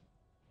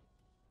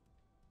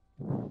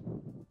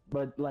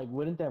But like,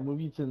 wouldn't that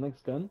move you to the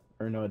next gun?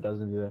 Or no, it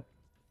doesn't do that.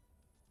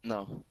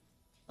 No.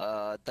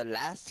 The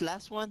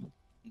last one,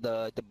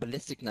 the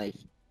ballistic knife,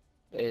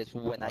 is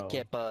when I Oh.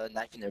 kept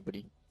knifing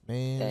everybody,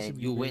 Man, this should and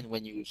be you weird. win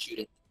when you shoot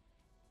it.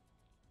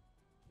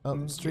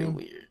 Oh, stream.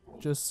 Weird.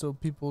 Just so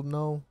people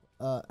know,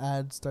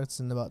 ad starts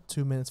in about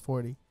 2 minutes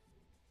 40.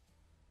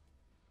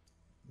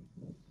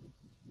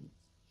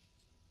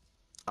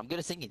 I'm good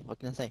at singing. What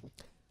can I say?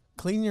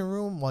 Clean your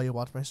room while you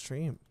watch my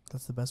stream.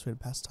 That's the best way to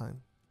pass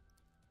time.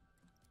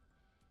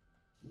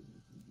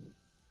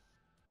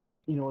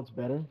 You know what's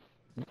better?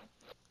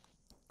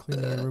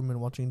 Cleaning your room and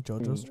watching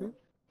JoJo stream?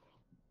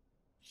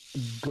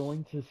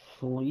 Going to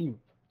sleep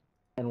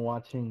and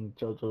watching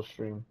JoJo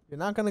stream. You're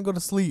not gonna go to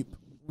sleep.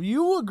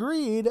 You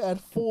agreed at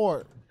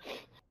 4.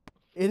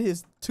 It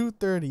is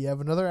 2:30. You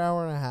have another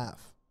hour and a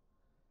half.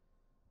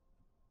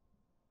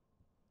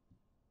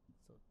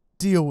 So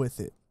deal with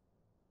it.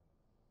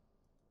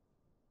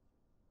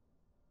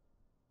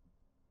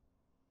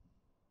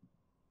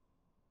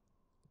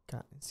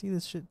 God, see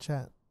this shit,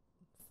 chat?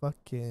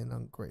 Fucking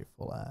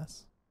ungrateful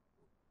ass.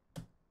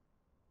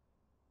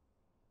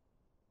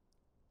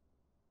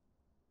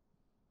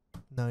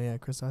 No, yeah,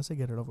 Chris, I say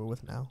get it over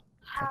with now.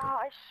 How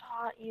I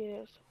shot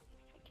you.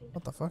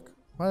 What the fuck?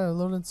 Why did I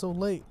load in so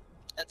late?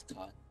 That's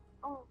caught.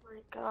 Oh my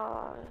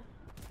god.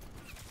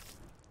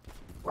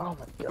 Oh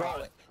my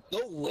Bro,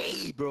 no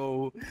way,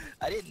 bro.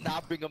 I did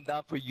not bring him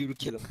down for you to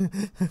kill him.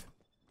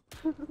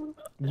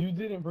 You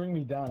didn't bring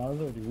me down. I was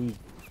already weak.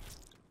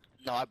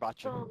 No, I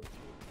brought you. Oh,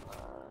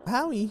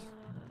 Howie.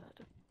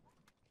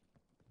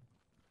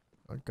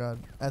 Oh god,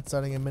 that's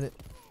starting in a minute.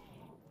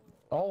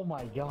 Oh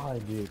my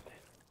god, dude.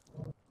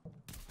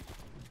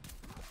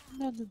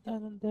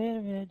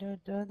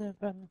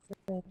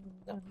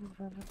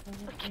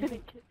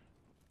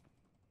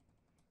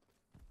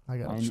 I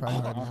gotta I'm- try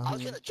hard I now.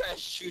 was gonna try to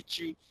shoot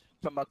you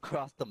from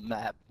across the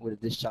map with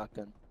this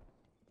shotgun.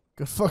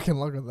 Good fucking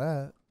luck with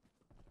that.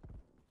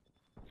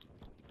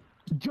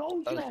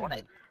 Jojo! Oh,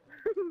 Fortnite.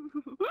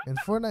 In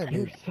Fortnite,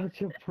 You're maybe.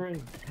 such a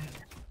prick.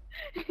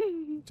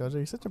 Jojo,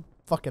 you're such a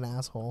fucking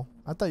asshole.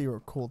 I thought you were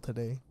cool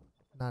today.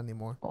 Not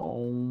anymore.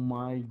 Oh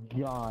my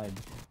god.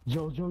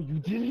 Jojo, you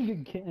did it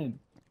again.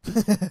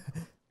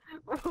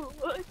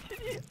 What did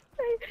you say?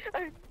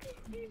 I'm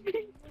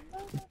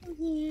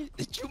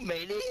Did you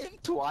melee him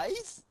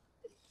twice?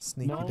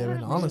 Sneaky No,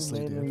 Devon. no, Honestly,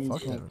 no, dude. no,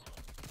 Fuck no. Devon.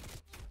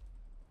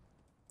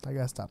 I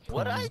gotta stop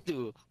What I playing.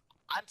 do?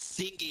 I'm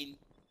singing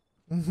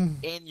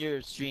in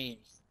your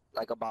streams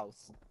like a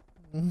boss.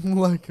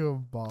 Like a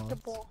boss. the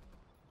ball.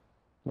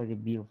 Like a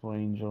beautiful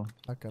angel.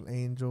 Like an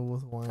angel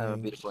with I'm a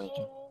wings. beautiful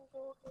angel.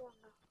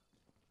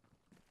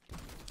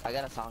 I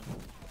got a song.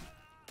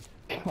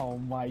 Oh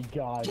my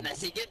god. Can I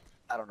sing it?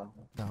 I don't know.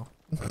 No.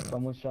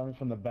 Someone shot me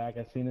from the back.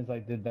 As soon as I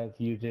did that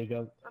to you,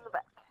 Jacob, On the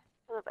back.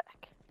 On the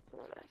back. On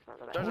the back. On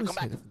the back. Jojo, Always come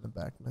back. hit it from the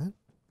back, man.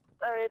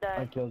 Sorry, I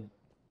died. killed.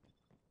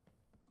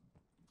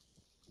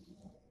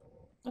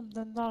 I'm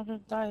the not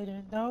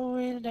tired,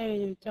 knowing that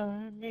you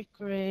turn me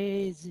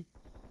crazy.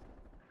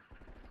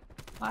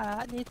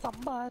 I need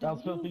somebody That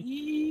was to filthy.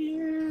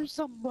 hear,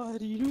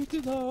 somebody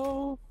to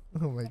know,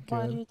 Oh my god.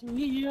 somebody to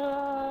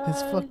hear.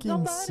 His fucking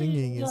somebody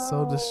singing to is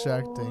so know.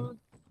 distracting.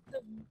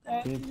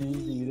 It's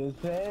easy to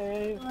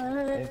say.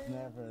 It's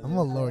never. I'm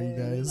gonna lower you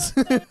guys.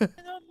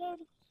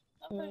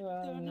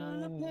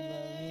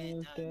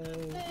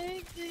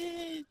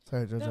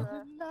 Sorry, Jojo.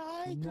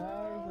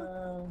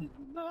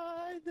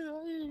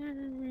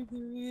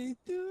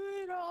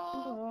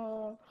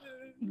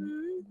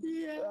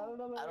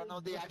 I don't know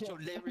the actual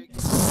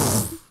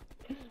lyrics.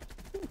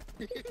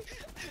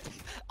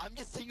 I'm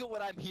just singing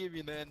what I'm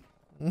hearing, man.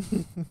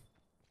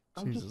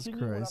 I'm just Jesus singing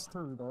Christ.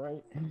 what I've heard,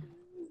 alright?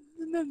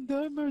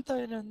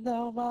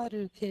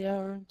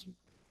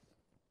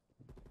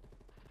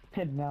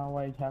 And now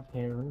I have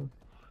hair.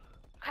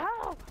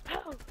 How?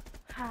 How?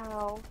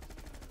 How?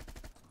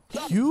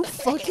 You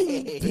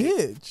fucking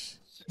bitch.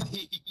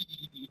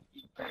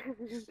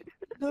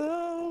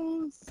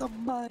 No,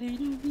 somebody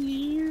to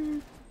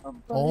hear.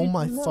 Oh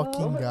my somebody to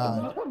fucking love.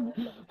 god.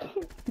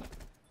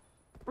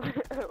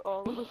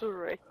 All of us are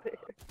right there.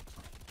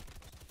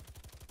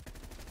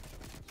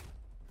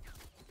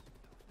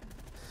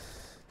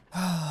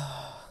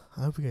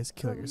 I hope you guys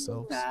kill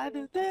yourselves.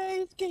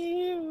 Saturdays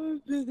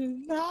came with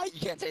the night. You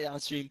can't say that on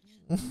stream.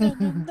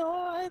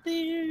 No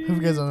idea. Hope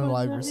you guys don't but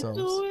unalive I yourselves.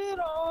 do it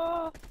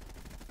all.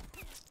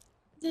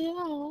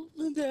 Yeah,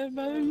 then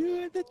I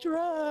use the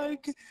drug.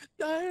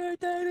 Oh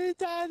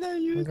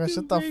my gosh,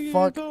 shut the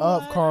fuck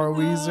up, Carl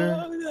Weezer.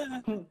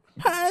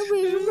 Hi,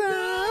 Rich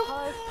Man.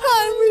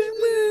 Hi, Rich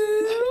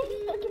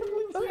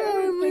Man.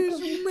 Hi,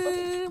 Rich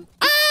Man.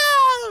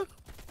 Ah!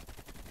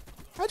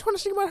 I just want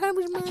to sing about Hi,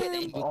 Rich I can't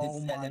Man. aim with Oh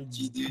this my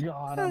LMG, dude.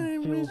 god, Hi,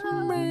 I'm Rich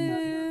filthy.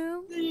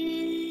 Man.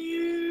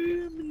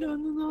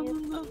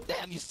 No.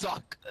 Damn, you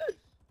suck.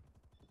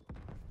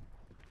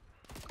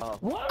 Oh.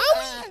 What?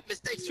 Ah,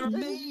 mistakes were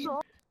made.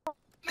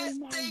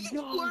 Mistakes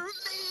God. were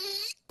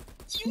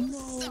made. You No.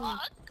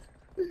 suck.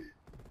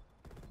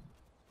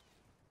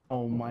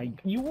 Oh my,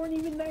 you weren't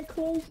even that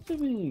close to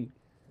me.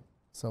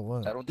 So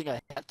what? I don't think I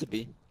have to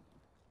be.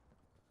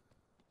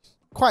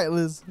 Quiet,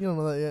 Liz. You don't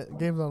know that yet.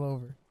 Game's not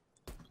over.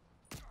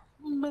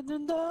 But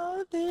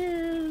not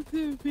there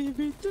to be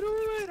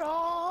through it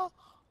all.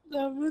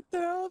 Never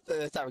felt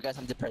Sorry, guys,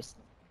 I'm depressed.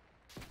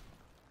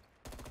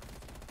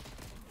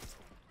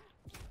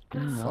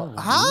 No.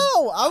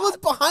 How? I was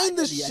behind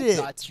the Finally, I shit.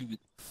 got you.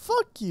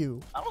 Fuck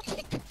you. I don't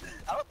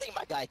think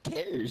my guy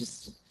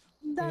cares.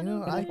 You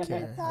know, I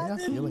care. I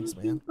got feelings,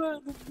 man.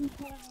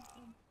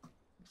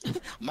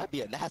 Might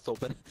be an asshole,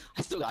 but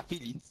I still got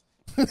feelings.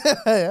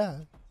 Yeah.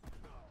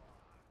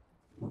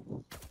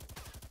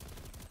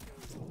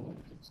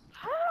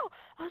 How?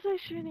 I was like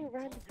shooting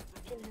right in the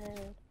fucking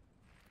head.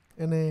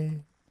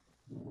 And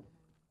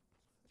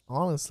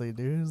honestly,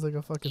 dude, it's like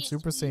a fucking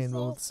Super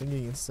Saiyan with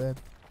singing instead.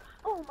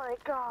 Oh my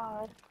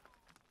god.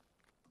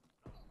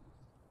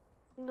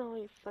 No,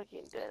 you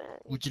fucking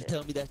didn't. Would you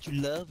tell me that you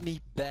love me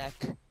back?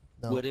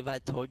 No. What if I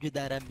told you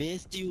that I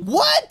missed you?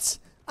 What?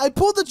 I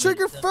pulled the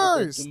trigger Tell me that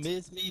first. You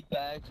miss me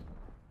back.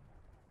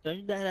 Tell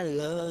me that I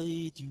love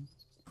you.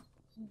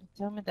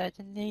 Tell me that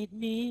you need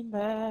me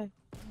back.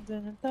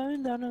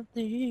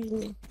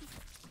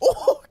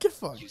 Oh, get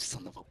fucked. You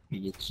son of a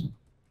bitch.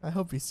 I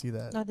hope you see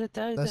that. That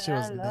That shit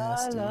was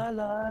nasty.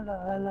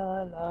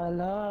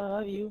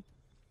 love you.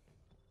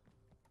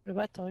 If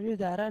I told you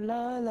that I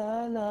love.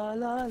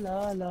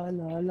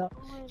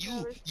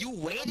 You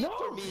waited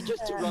for me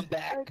just to run I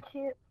back.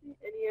 can't see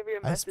any of your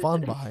I messages.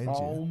 spawned behind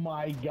Oh you.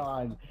 my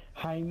god.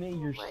 Jaime,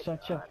 you're my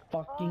such a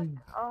fucking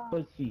Oh,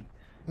 pussy.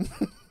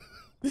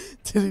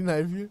 Did he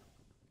knife you?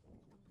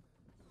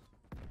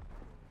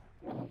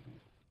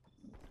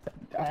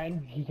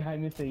 And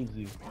Jaime saves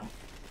you.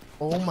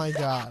 Oh my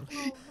god.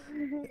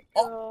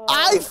 oh,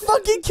 I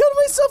fucking killed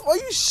myself. Are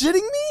you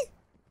shitting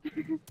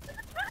me?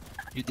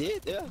 You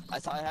did, yeah. I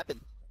saw it happen.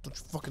 Don't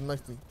you fucking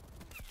knife me,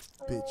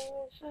 bitch.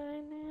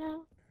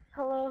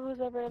 Hello,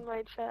 who's ever in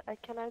my chat? I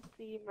cannot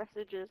see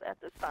messages at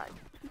this time.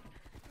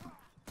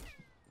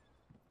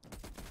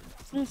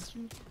 miss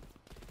you.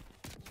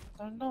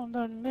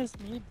 Don't miss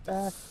me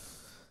back.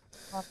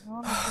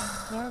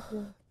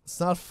 It's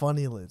not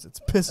funny, Liz. It's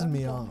pissing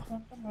me off.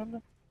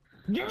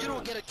 You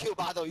don't get a kill,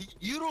 by the way.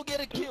 You don't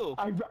get a kill.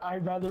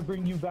 I'd rather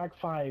bring you back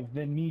 5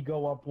 than me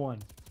go up 1.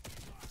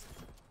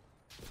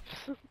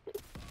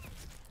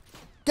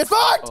 Get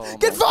fucked! Oh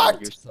Get my God,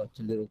 fucked! you're such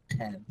a little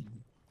campy.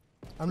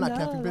 I'm not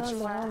capping,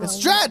 bitch.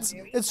 It's strats!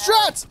 It's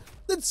strats!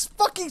 It's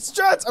fucking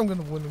strats! I'm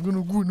gonna win. I'm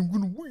gonna win. I'm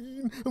gonna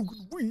win. I'm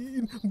gonna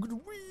win. I'm gonna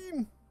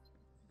win.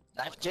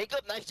 Knife Jacob,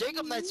 knife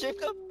Jacob, knife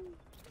Jacob.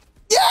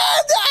 Yeah,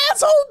 the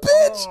asshole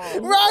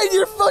bitch! Right in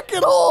your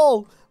fucking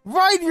hole!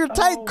 Right in your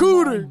tight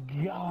cooter! Oh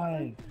my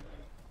God.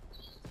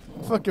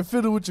 Fucking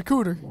fiddle with your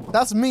cooter.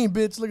 That's me,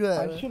 bitch. Look at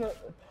that.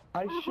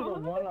 I should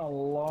have won a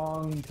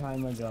long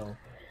time ago.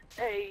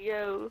 Hey,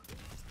 yo.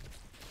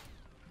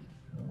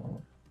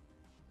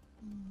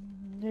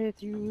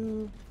 With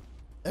you.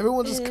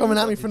 Everyone's just coming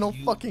at me for no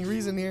fucking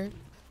reason here.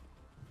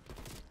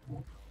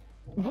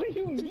 What do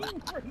you mean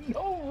for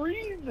no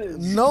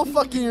reason? No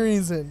fucking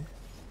reason.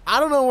 I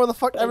don't know where the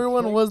fuck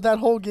everyone was that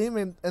whole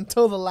game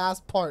until the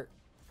last part.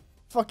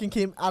 Fucking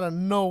came out of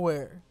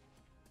nowhere.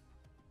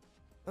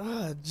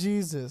 Ah,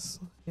 Jesus.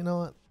 You know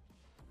what?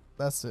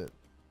 That's it.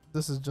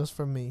 This is just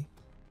for me.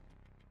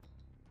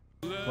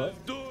 What?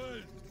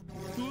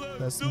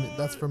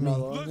 That's for me.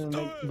 No,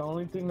 the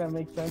only thing that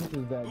makes sense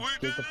is that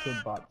Jacob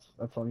killed bots.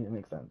 That's the only thing that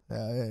makes sense.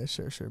 Yeah,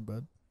 sure,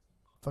 bud.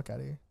 Fuck out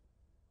of here.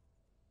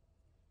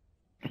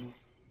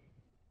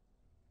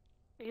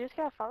 You just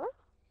got followed?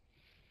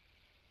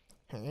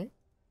 Hey?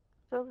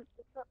 So,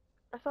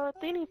 I saw a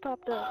thingy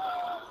popped up.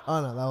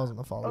 Oh no, that wasn't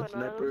a follow. Oh,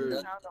 no, that was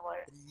the sound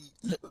alert.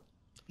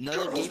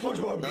 Another game.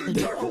 Another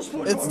game.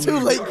 It's too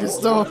late,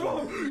 Christoph.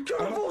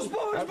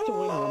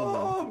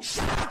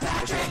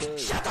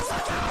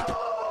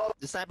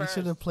 The sniper. You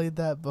should have played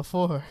that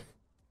before.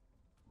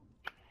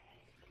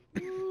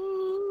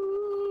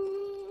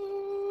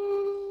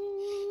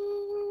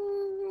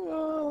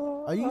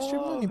 Are you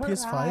streaming on your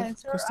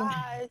PS5, Crystal?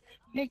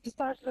 Make the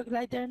stars look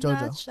like they're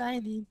Jojo. not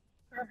shining.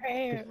 Her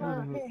hair,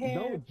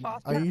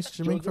 Are you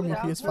streaming from your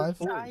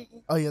PS5?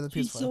 Oh yeah, the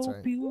She's PS5. so That's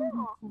right.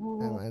 beautiful.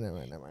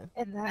 Never mind.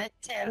 And I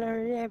tell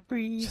her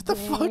every Shut the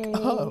fuck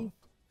up.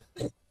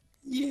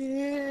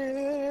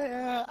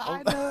 Yeah,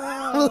 I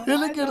know. I'm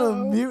really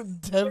gonna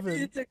mute Devon.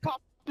 It's a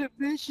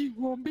compliment. She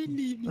won't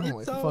believe me. Oh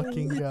my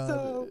fucking God.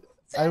 So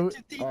I sad w-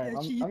 to think Alright,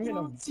 that she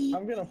won't see.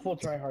 I'm gonna full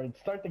try hard.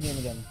 Start the game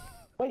again.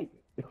 Wait,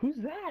 who's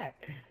that?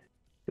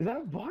 Is that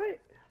a bot?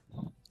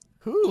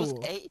 Who's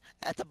Who?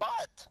 That's a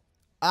bot.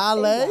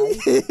 Ale? Ale,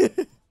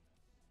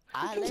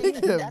 Kick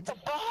him. that's a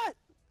bot.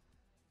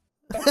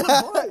 That's a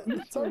bot.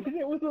 You started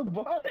it with a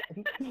bot.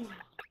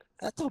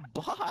 That's a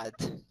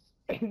bot.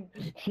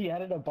 She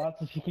added a bot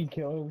so she can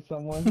kill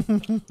someone.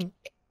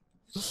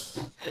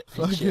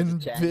 Fucking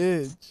Jack.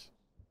 bitch.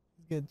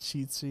 Get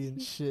cheatsy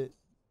and shit.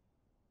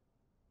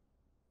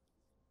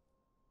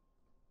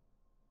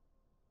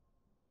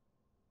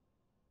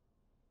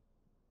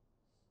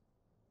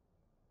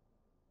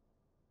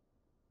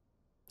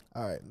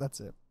 Alright, that's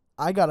it.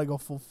 I gotta go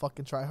full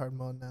fucking tryhard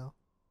mode now.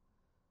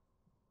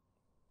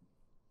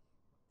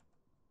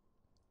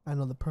 I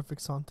know the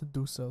perfect song to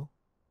do so.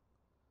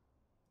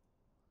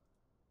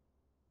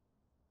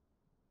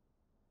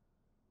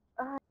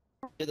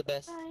 You're the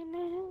best.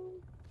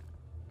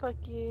 Fuck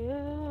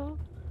you.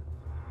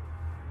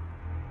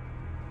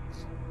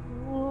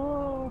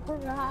 Oh,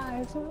 her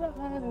eyes, look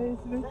at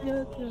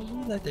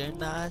them. Like they're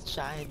not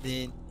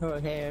shining. Her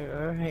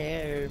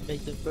hair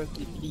makes them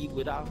perfectly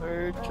without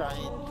her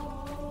trying.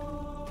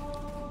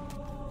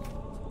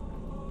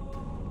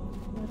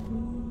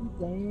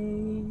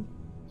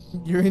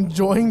 You're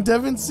enjoying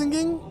Devon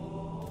singing?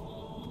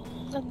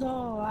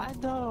 I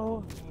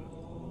know.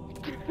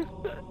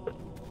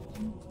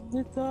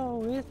 It's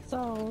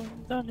so.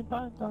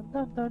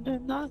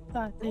 Don't not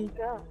starting.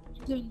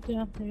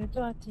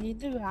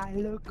 Do I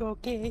look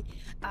okay?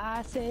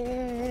 I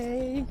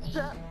say.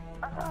 Shut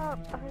up.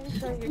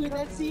 When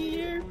I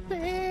see your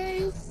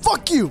face,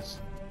 Fuck you!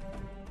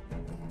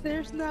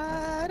 there's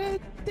not a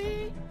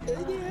thing.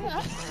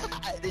 Yeah.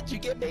 Did you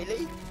get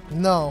melee?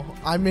 No,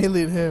 I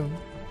meleeed him.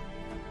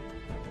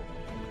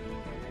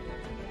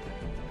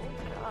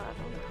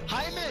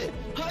 Jaime!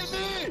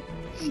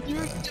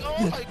 You're.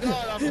 Oh my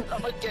God! I'm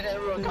gonna get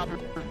everyone covered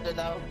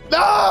now.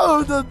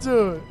 No! Don't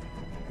do it!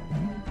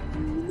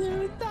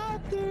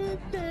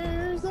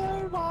 There's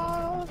a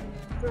wall.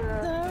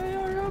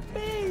 You're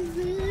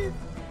amazing.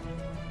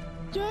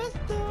 Just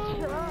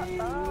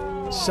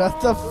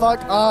Shut the fuck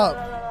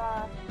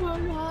up!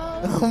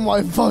 Oh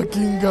my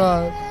fucking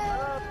God.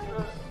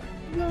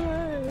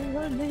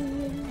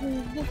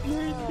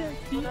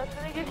 That's gonna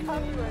get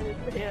copyrighted.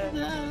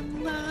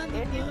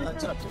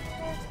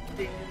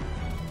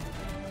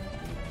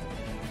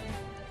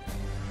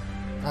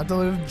 I have to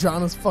let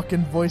drown his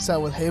fucking voice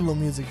out with Halo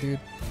music, dude.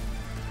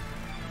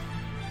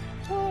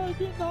 Oh,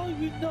 you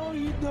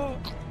know.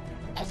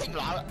 I'll sing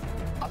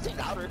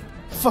louder.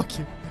 Fuck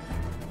you.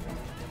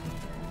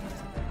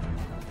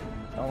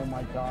 Oh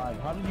my God,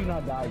 how did you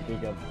not die,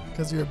 Jacob?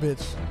 Because you're a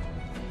bitch.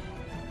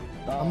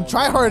 I'm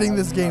tryharding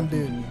this game,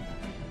 dude.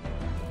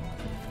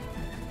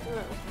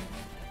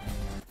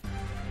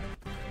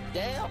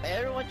 Damn,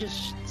 everyone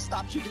just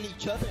stopped shooting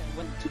each other and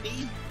went to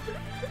me.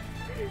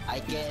 I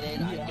get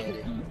it, I get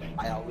it.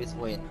 I always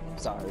win.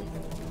 Sorry.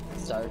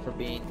 Sorry for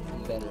being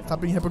better.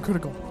 Stop being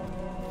hypocritical.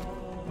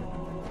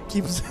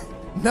 Keeps.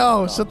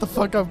 No, shut the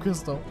fuck up,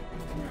 Crystal.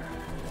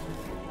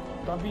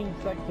 Stop being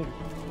sexist.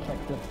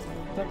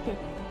 Sexist.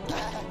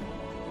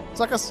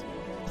 Suck us.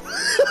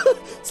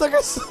 Suck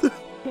us.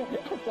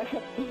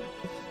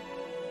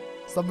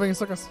 Stop being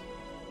suckers.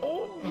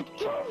 Oh,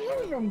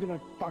 I'm gonna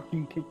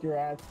fucking kick your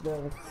ass,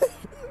 though.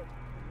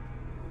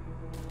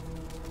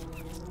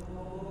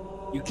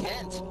 You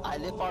can't. I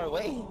live far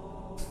away.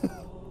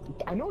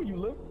 I know you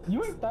live.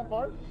 You ain't that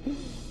far.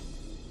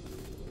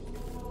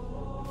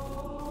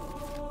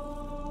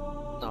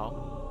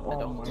 No, I Oh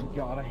don't. my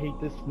god, I hate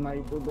this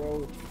sniper,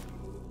 bro.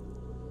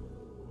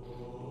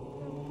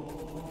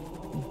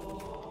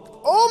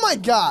 Oh my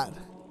god.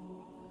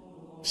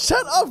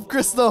 Shut up,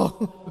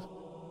 Crystal.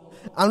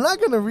 I'm not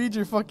gonna read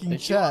your fucking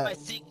Did she want my chat.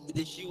 sing?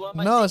 Did she want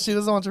my No, sing? she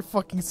doesn't want your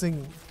fucking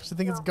singing. She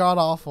thinks it's god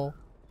awful.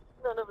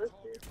 None of us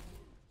do.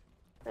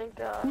 Thank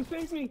God. Who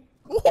saved me?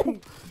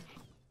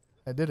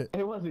 I did it.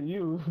 It wasn't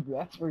you,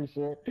 that's for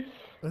sure.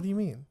 What do you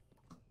mean?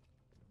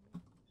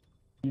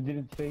 You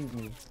didn't save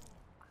me.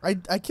 I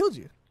killed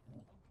you.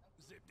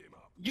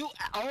 You.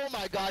 Oh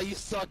my God, you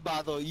suck,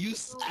 Bado. You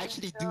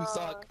actually do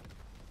suck.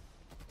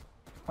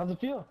 How's it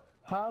feel?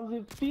 How's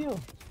it feel?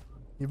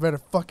 You better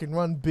fucking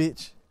run,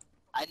 bitch.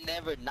 I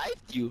never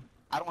knifed you.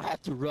 I don't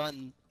have to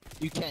run.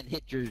 You can't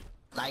hit your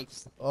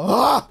knives.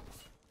 Ah!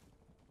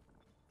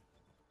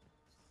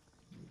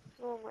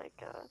 Oh my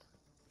God.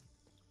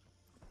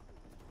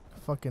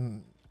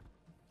 Fucking.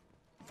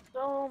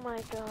 Oh my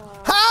God.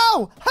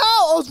 How?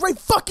 How? I was right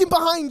fucking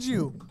behind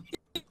you.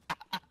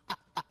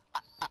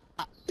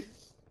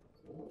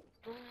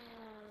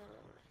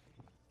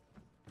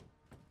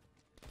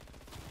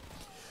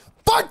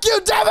 Fuck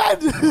you, Devon!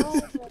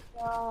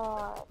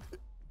 Oh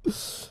my God.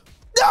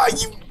 No,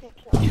 you.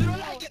 You don't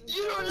like it.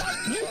 You don't like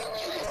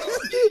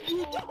it.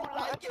 You don't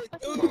like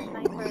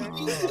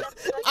it, dude.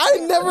 I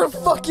never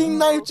fucking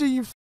knifed you.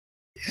 You.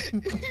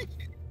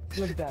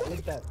 Look at that, look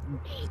at that.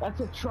 That's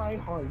a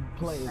try-hard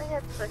play. I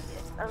had second.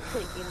 I'm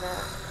taking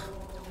that.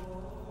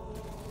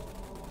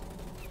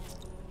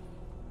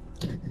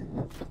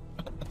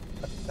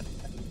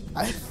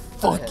 I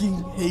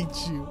fucking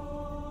hate you.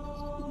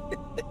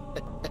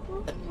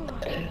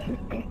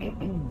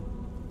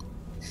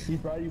 He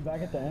brought you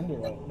back at the end or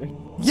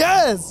what?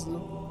 Yes!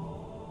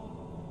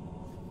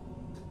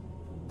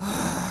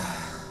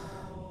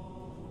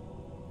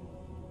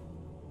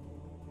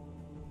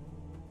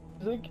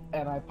 Music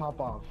and I pop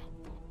off.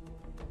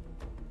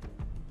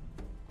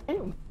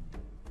 Ew.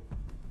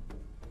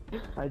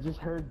 I just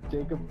heard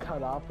Jacob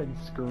cut off and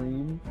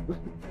scream.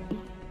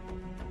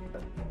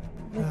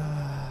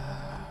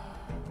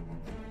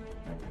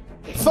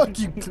 Fuck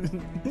you.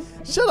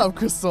 Shut up,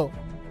 Crystal.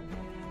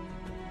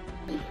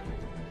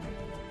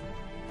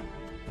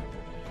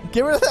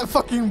 Get rid of that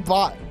fucking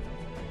bot.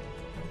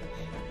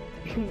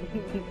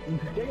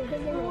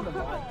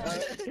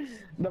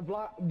 The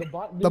bot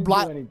didn't The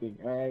bot. do anything,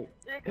 alright?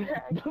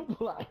 Exactly. The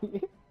bot.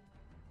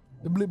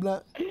 The blip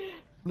blap.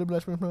 Blip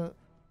blap, blip blap.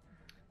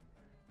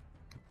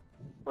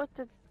 What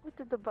did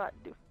the bot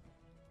do?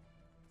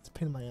 It's a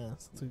pain in my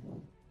ass. Too.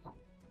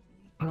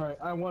 Alright,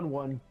 I won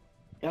one.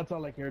 That's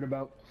all I cared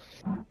about.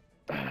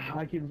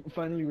 I can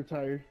finally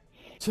retire.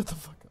 Shut the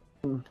fuck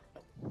up.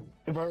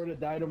 If I were to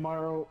die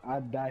tomorrow,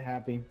 I'd die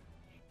happy.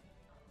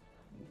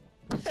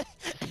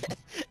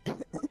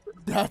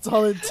 That's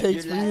all it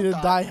takes for you to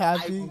die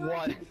happy.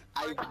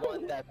 I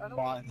won that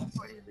month.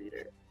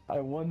 I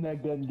won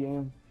that gun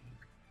game.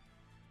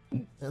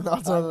 And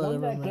that's I all that won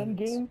ever that gun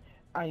matters. game.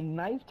 I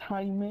knifed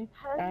Jaime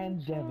How do you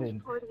and change Devon.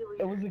 party It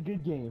leader? was a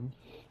good game.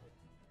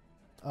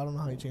 I don't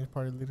know how you change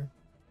party leader.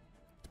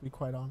 To be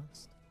quite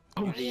honest.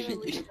 Oh I need shit. a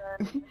lead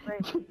gun.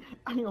 Right.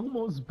 I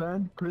almost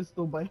banned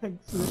Crystal by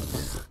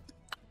accident.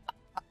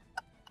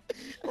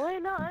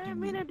 Wait, no, I didn't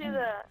mean to do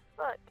that.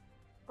 Fuck.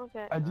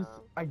 Okay.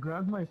 I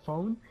grabbed my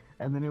phone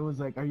and then it was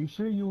like, are you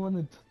sure you want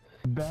to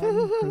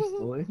ban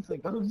Crystal? It's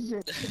like, oh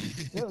shit.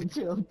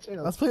 Chill.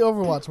 Let's play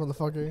Overwatch,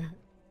 motherfucker.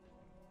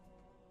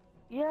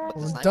 Yeah.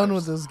 I'm done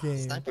with this game.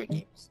 Sniper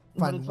games. But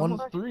Fine, it's one.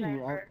 almost 3.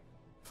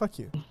 Fuck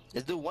you.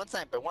 Let's do one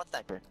sniper. One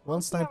sniper. One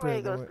I'm sniper.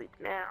 ready to then go wait. sleep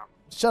now.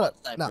 Shut up.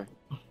 Sniper.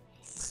 No.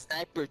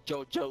 Sniper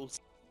JoJo.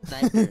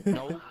 Sniper.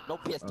 No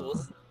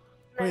pistols.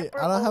 Wait, Sniper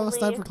I don't have a only.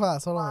 sniper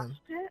class. Hold on. Mosh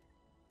pit?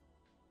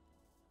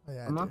 Oh,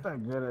 yeah, I I'm not do.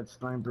 that good at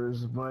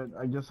snipers, but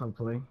I guess I'll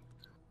play.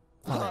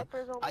 Fine.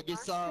 Snipers only I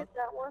just mosh saw- pit,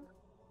 that one.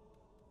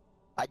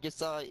 I just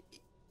saw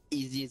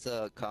Easy's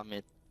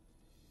comment.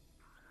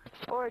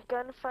 Or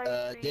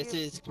gunfight. This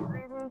is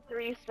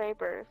 3v3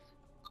 snipers.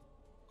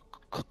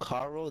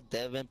 Carl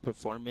Devon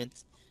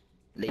performance.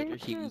 Later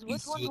he Bitches,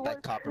 which one got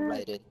works?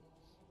 copyrighted.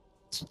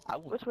 I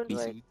Which would one do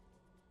I- be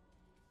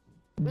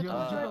Which Yo,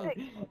 one should I Uh,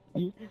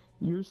 pick?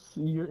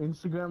 your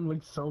Instagram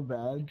looks so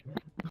bad.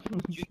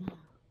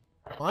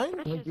 Mine?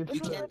 Like, it's You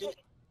the- can't do it.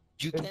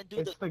 You can't do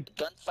it's the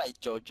gunfight,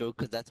 Jojo,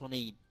 because that's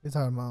only You're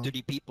talking about.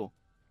 30 people.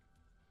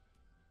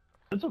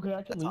 It's okay,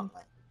 I can That's leave.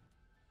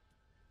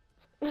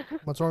 online.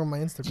 What's wrong with my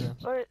Instagram?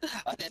 Or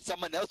And then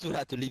someone else would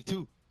have to leave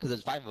too, because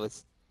there's 5 of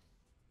us.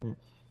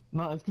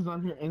 No, it's because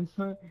on your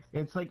Insta,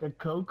 it's like a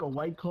Coke, a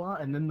White Claw,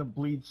 and then the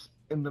bleach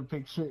in the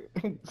picture.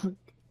 It's like,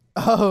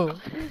 Oh.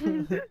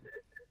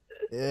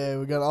 Yeah,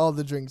 we got all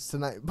the drinks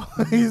tonight,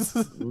 boys.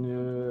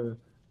 yeah.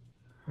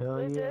 Hell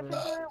wait, did I yeah. pick the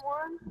right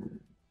one?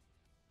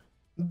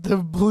 The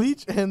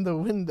bleach and the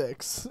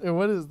Windex. Or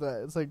what is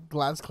that? It's like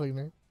glass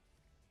cleaner.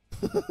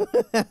 Did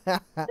I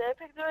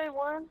pick the right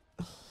one?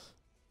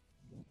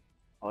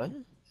 What?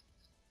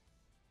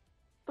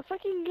 The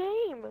fucking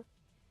game.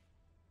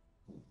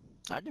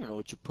 I don't know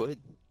what you put.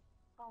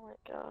 Oh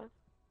my god.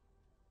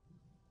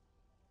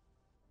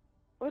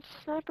 Which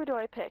sniper do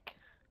I pick?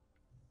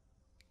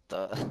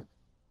 The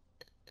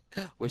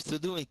We're still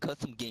doing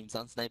custom games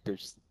on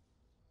snipers.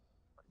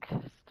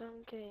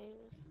 Custom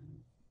games.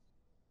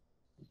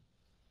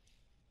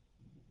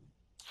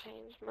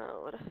 Change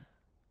mode.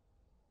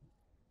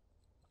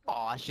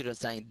 Oh, I should have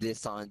sang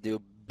this song,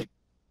 dude.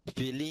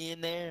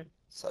 Billionaire.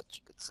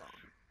 Such a good song.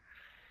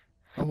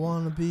 I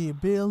wanna be a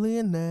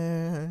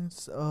billionaire.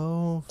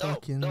 So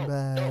fucking no,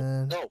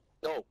 bad.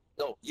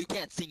 No. You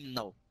can't sing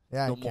no.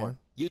 Yeah, no I can. more.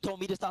 You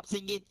told me to stop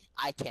singing.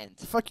 I can't.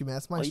 Fuck you, man.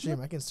 It's my Oh, you stream.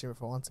 can? I can stream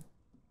if I want to.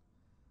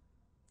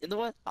 You know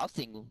what? I'll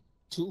sing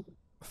too.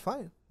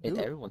 Fine. In Do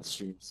it. everyone's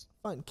streams.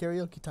 Fine.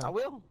 Karaoke I time.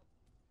 will.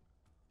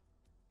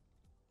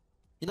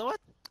 You know what?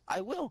 I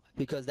will,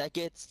 because that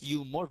gets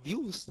you more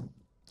views.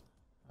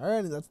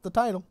 Alrighty, that's the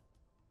title.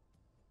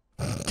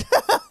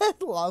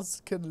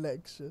 Lost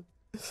connection.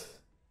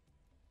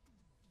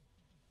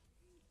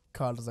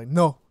 Carlos like,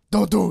 no,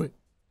 don't do it.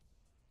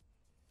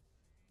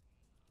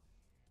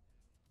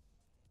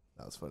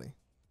 That was funny.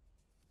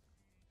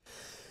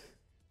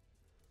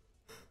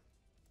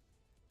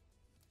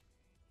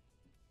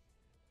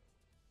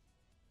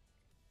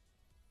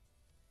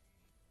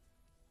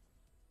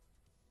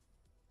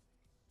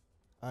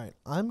 Alright,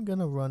 I'm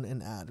gonna run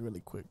an ad really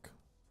quick.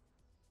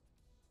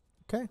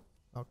 Okay?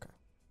 Okay.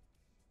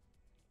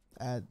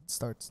 Ad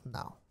starts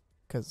now.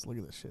 Because look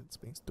at this shit, it's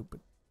being stupid.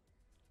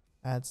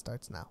 Ad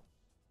starts now.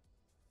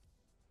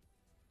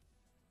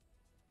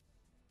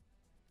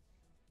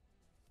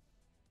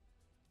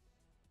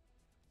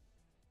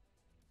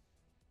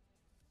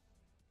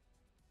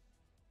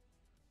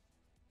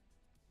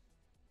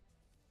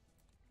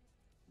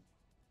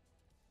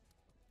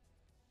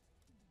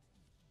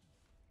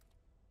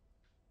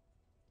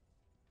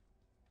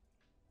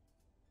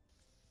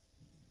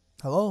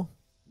 Hello?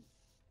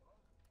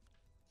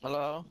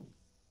 Hello?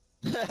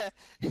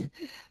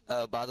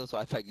 Bado's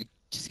Wi-Fi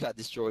just got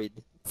destroyed.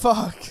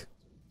 Fuck!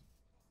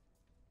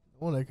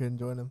 No wonder I couldn't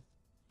join him.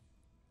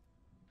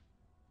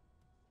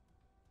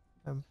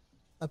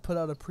 I put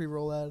out a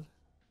pre-roll ad.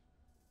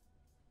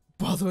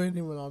 By the way, ain't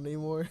even on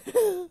anymore.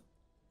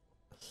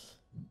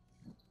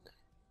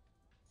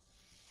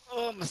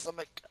 Oh, my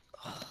stomach.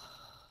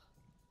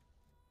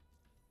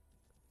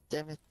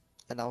 Damn it.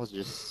 And I was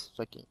just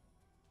fucking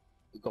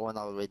going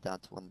all the way down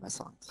to one of my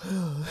songs.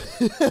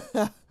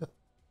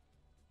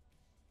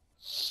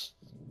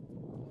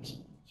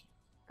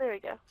 There we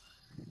go.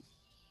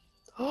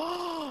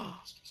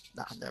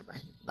 Nah, never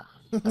mind. Nah.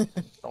 Don't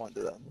want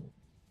to do that.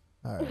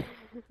 Alright.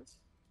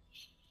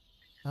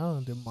 I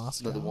don't do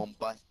Moscow. Another one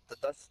bites the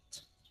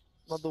dust.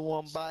 Another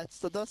one bites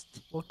the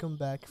dust. Welcome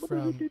back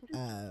from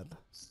ad.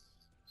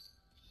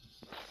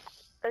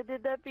 I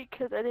did that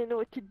because I didn't know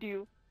what to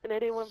do, and I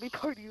didn't want to be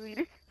party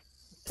leader.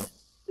 It's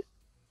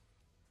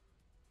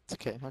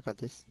okay, I got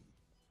this.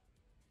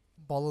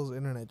 Bolo's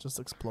internet just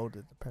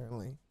exploded,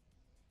 apparently.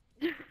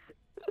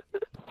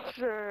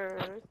 Sure.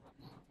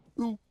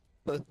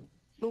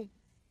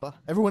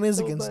 Everyone is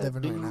So against bad.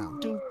 Devon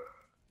right now.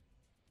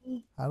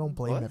 I don't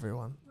blame What?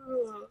 everyone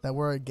that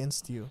we're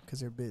against you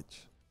because you're a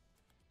bitch.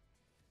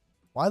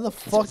 Why the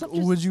So fuck I'm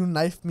just- would you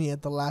knife me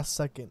at the last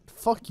second?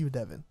 Fuck you,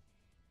 Devon.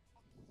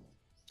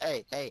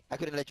 Hey, I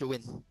couldn't let you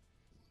win.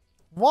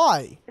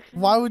 Why?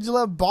 Why would you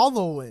let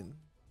Bolo win?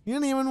 You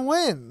didn't even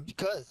win.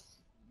 Because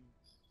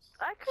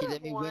I he could let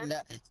have me won. win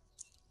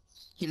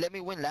he let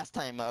me win last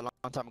time, a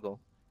long time ago.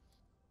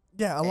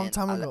 Yeah, a long And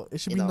time I ago. It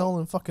should you be know- null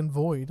and fucking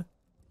void.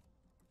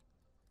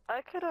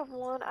 I could have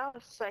won out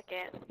a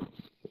second.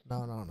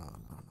 No.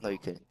 No, you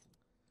couldn't.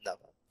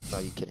 No,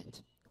 you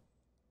couldn't.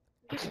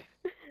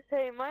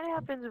 Hey, mine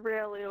happens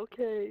rarely,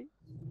 okay?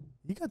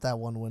 You got that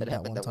one win It that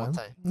happened one that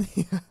time. one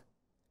Yeah.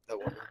 No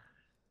one.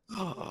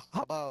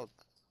 How about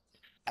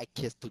I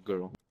kissed a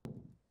girl?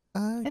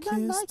 I I kissed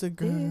liked a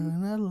girl it.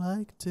 and I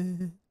liked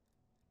it.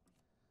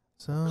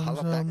 Some,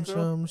 Holla back,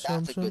 girl.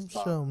 That's a good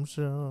song.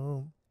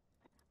 some.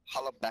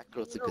 Holla back,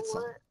 girl's a You know good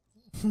song. what?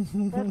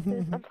 That's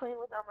this. I'm playing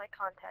without my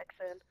contacts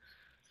in.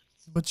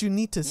 But you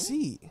need to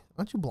see.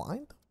 Aren't you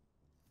blind?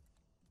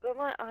 But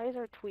my eyes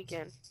are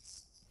tweaking.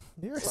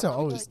 You're So so I'm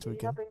always like getting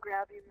tweaking. up and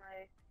grabbing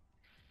my...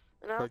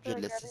 And I'm Heard your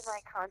grabbing lists. my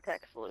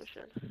contact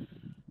solution.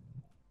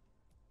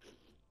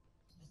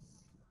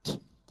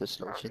 the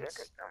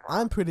solutions.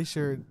 I'm pretty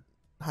sure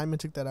Hyman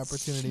took that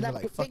opportunity to be Snap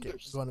like, your fuck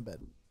fingers. it, going to bed.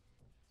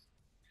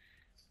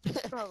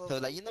 So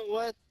like, you know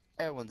what?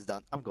 Everyone's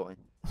done. I'm going.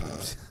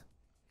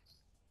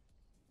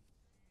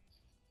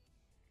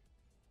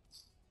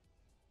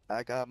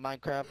 I got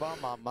Minecraft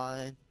on my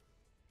mind.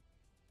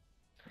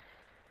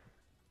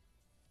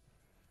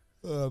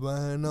 I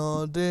mine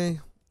all day,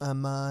 I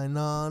mine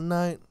all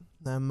night.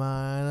 I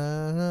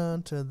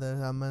mine till the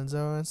diamonds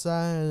are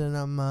inside, and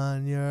I'm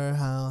on your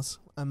house.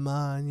 I'm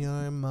on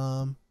your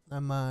mom. I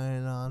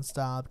mine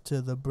non-stop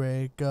to the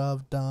break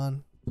of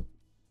dawn.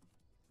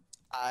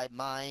 I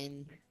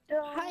mine.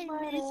 Hi,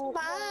 Miss Mom. Mom.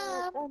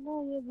 I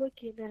know you're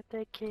looking at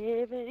the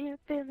cave and you're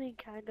feeling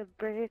kind of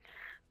brave.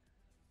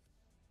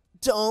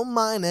 Don't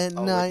mind at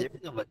Oh, we're night.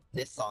 different about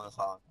this song.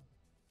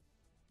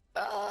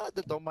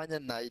 The Don't Mind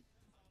at Night.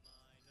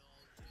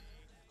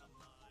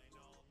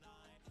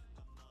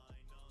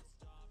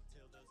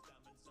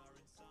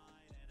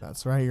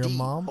 That's right, your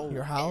mom,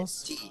 your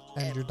house,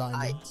 and your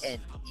diamonds.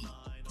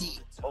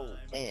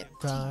 D-O-M-D-O-M.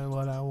 Try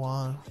what I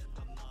want.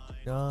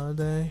 All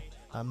day,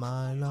 I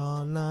mine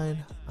all night.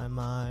 I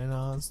mine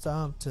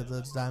non-stop till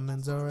the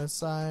diamonds are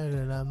inside,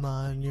 and I'm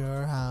on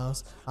your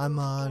house. I'm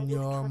on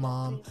your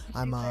mom.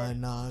 I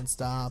mine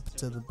non-stop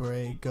till the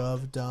break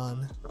of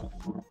dawn.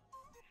 You're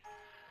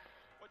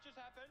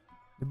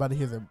about to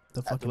hear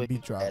the fucking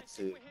beat drop.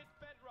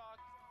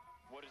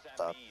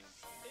 Stop.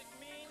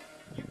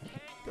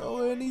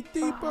 Go any Oh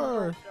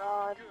deeper. my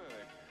god.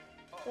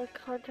 The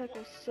contact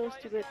is so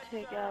stupid to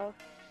take out.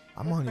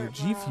 I'm on your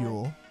G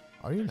Fuel.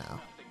 Are you now?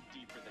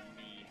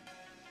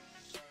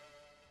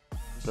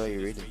 Bro,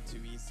 you reading?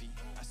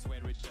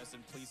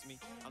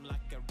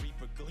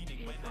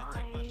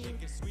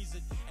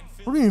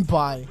 What do you mean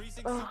by?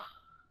 Ugh.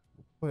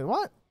 Wait,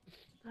 what?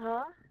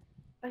 Huh?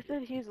 I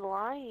said he's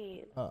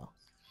lying. Oh.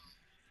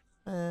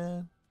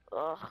 Man.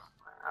 Ugh,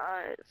 my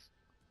eyes.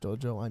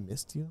 Jojo, I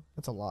missed you.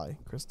 That's a lie,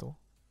 Crystal.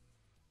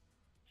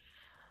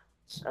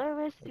 I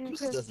missed you,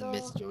 Crystal doesn't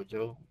miss Crystal.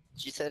 JoJo.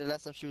 She said it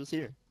last time she was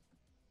here.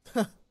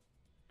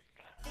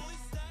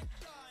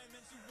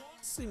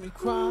 See me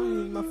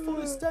crying, my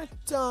fully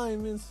stacked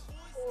diamonds.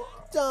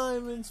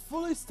 Diamonds,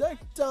 fully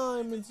stacked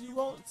diamonds. You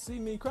won't see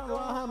me cry while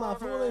I have my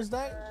fully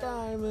stacked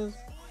diamonds.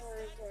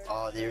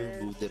 Oh, they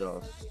removed it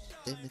off.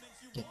 Damn it.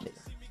 Can't play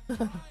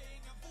that.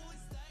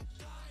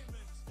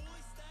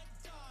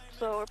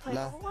 So we're playing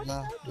La, Overwatch la,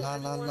 now? la,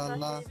 la, la,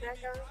 la.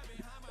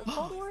 The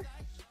Cold War?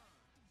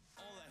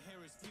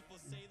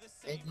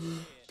 And you...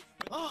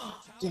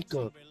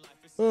 Jacob.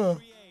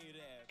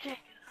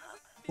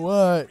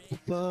 What?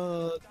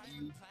 Fuck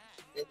you.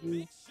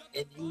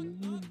 And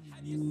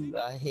you.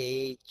 I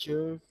hate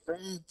your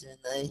friends and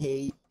I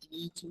hate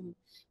you too.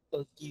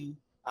 Fuck you.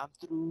 I'm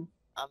through.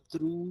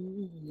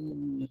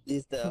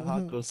 This the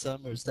hardcore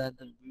summer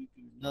anthem.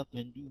 Up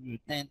and do your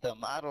anthem.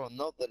 I don't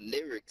know the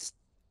lyrics.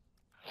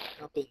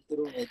 Up and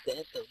through the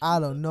anthem. I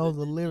don't know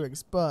the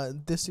lyrics,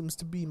 but this seems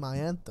to be my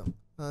anthem.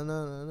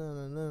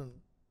 No.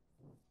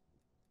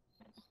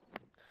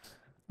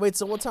 Wait,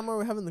 so what time are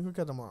we having the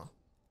cookout tomorrow?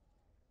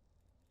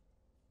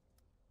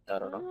 I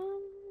don't know.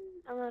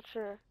 I'm not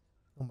sure.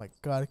 Oh my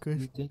god,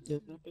 Chris.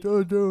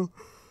 Jojo.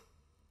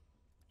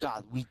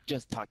 God, we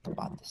just talked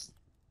about this.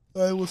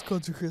 I was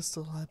called to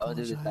Crystal. I Oh,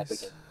 this is back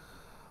apologize. again.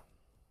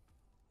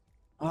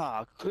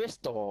 Ah,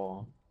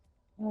 Crystal.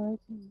 And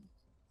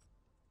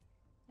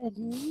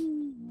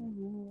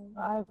you,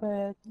 I've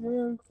had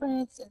your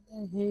friends and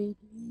they hate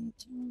me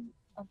too.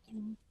 I'm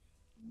through.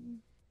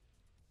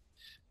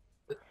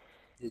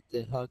 Did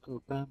the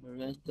hardcore bomber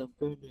anthem,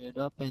 burn it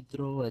up and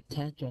throw a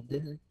tantrum,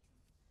 didn't?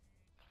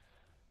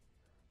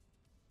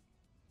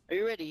 Are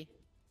you ready?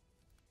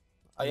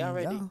 Are y'all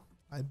ready? Yeah,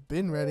 I've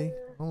been ready.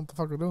 I don't know what the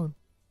fuck we're doing.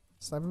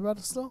 Sniper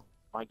battle still?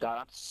 My God,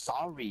 I'm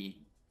sorry.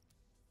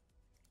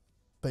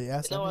 But yeah, You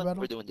know sniper what?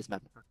 battle. We're doing this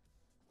map.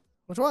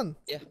 Which one?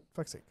 Yeah.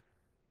 Fuck's sake.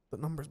 The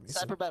numbers missing.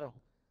 Sniper battle.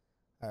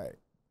 Alright.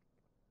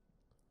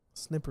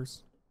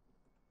 Snippers.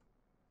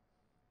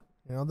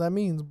 You know what that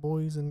means,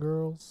 boys and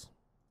girls.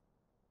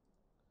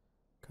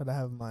 Gotta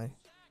have my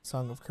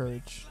song of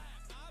courage.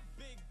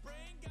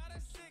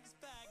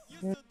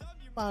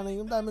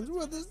 Finding diamonds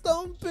with a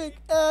stone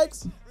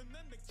pickaxe.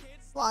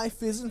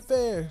 Life isn't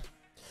fair.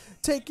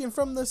 Taken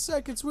from the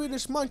second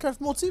Swedish Minecraft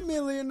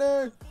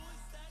multimillionaire.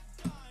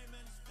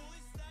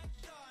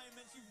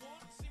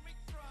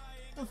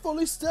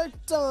 Fully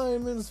stacked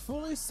diamonds,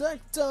 fully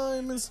stacked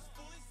diamonds.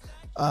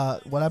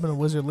 What happened to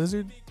Wizard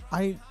Lizard?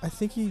 I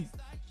think he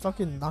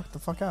fucking knocked the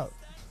fuck out.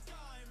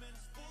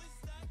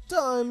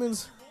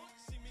 Diamonds.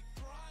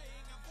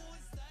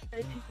 I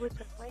think with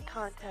my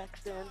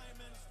contacts in.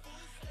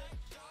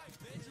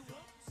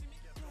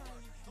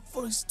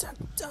 Fully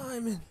stacked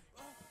diamond.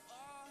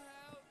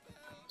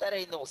 That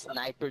ain't no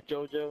sniper,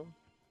 JoJo.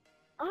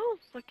 I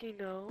don't fucking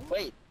know.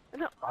 Wait.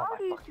 No, Oh all my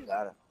these fucking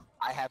God.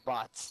 I have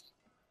bots.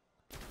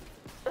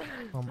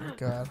 Oh my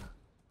god.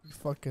 You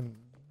fucking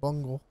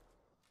bungle.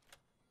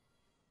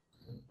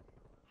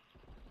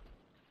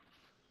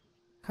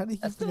 How do you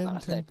That's forget still to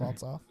not turn sniper.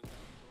 bots off?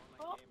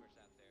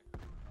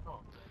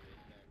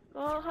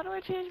 Well, how do I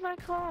change my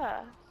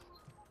class?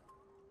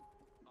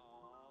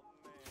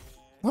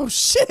 Oh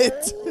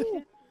shit!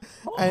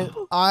 And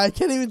I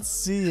can't even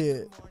see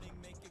it.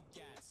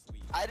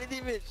 I didn't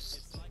even.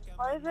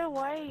 Why is it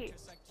white?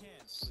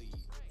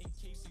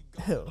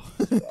 Ew.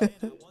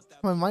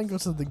 My mind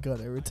goes to the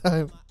gun every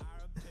time.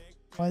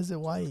 Why is it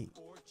white?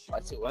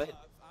 What's it white?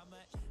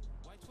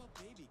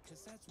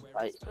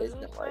 White Is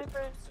isn't it white.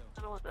 sniper?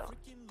 I don't know.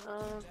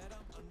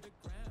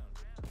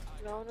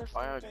 No, the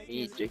Why aren't sniper.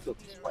 me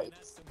Jacob's white?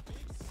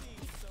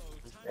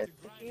 I can't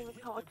even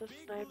tell what's a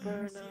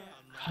sniper now.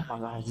 Oh my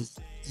god, this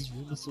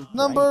room is so bright.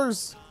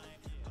 Numbers!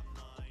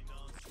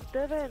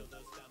 Devon!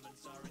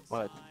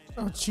 What?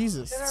 Oh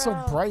Jesus, it's so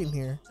bright in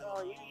here.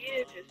 Oh, you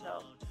yeeted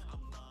yourself.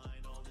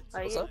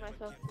 I What's yeeted up?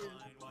 myself too.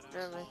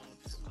 Never mind.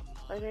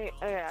 I think,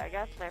 okay, I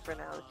got sniper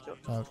now, let's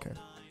go. Okay.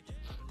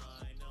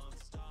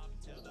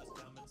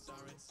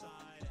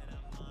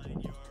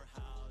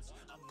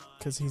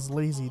 Cause he's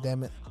lazy,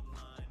 damn it.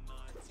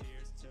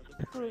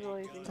 Who's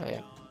lazy? Oh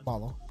yeah.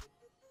 Follow.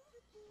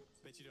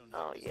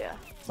 Oh, yeah.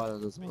 Mother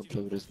doesn't want to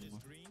play with us anymore.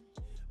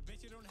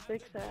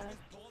 Big sad.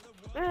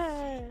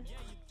 Ah.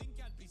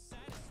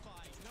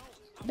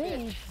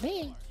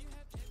 Me.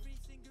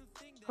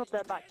 Hope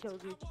that bot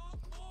killed you.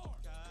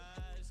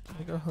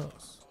 Make a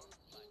host.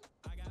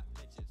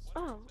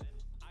 Oh.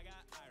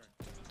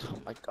 Oh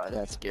my god,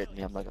 that scared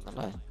me. I'm not gonna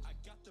lie.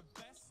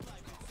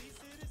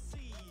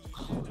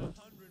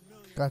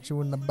 Got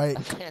you in the bait.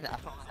 Man, I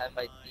don't have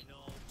my.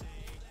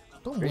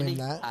 Don't blame Really?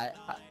 that.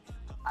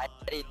 I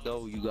didn't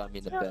know you got me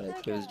in the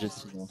back. It was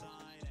just, you know.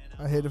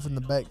 I hit it from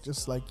the back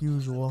just like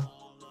usual.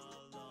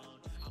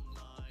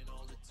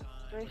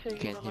 Make sure You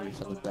can't know hear me my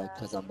from the phone back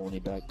because I'm only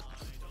back.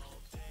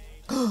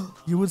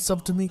 You would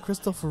sub to me,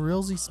 Crystal, for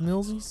realsies,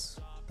 smilsies?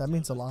 That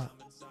means a lot.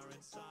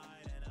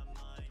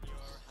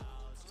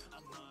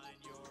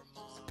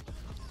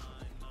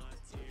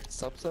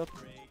 Subs up?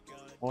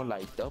 More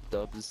like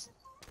dubs.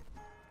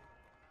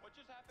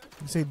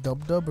 You say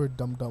dub dub or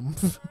dum dum?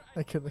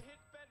 I could.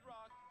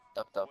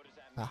 Dub.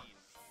 Ah.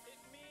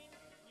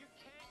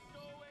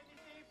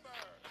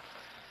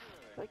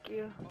 Fuck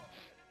you.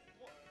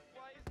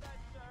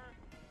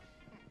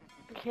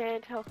 I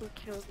can't tell who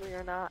kills me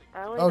or not.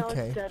 I only know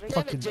Okay. it's Devon.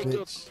 Fucking Damn it,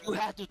 Jacob, bitch. you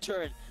had to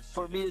turn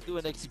for me to do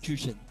an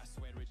execution.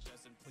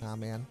 Nah,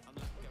 man.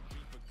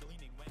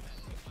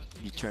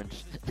 You turned.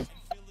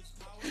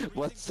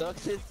 What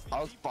sucks is I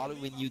was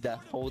following you that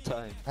whole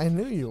time. I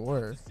knew you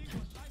were.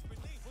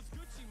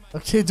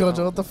 Okay,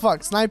 Jojo, what the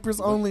fuck? Snipers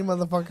only,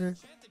 motherfucker.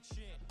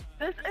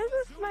 This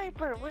is a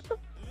sniper. What the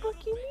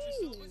fuck you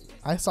mean?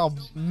 I saw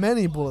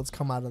many bullets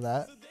come out of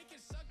that.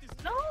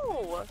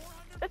 No!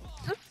 It's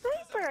a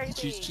sniper, I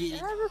She's think. cheating.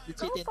 It has a She's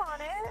scope cheating.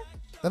 on it.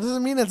 That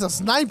doesn't mean it's a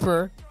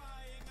sniper.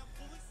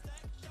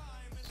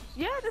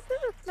 Yeah, this is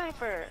a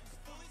sniper.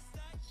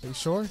 Are you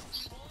sure?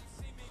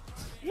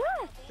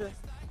 Yes!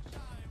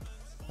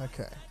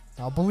 Okay.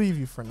 I'll believe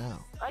you for now.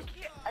 I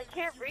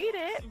can't read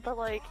it, but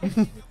like, if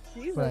you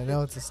see But I what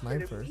know it's a it's gonna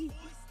sniper. be.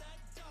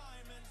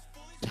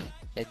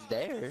 It's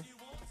there.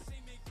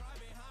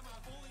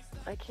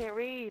 I can't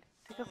read.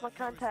 Take off my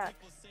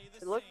contacts.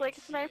 It looked like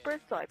a sniper,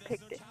 so I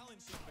picked it.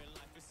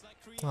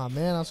 Aw,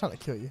 man, I was trying to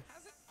kill you.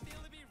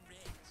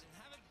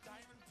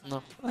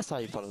 No, I saw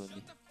you following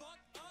me.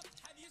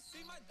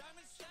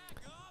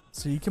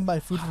 So you can buy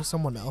food for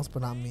someone else,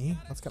 but not me?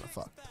 That's kind of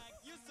fucked.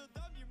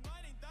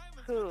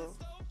 Who?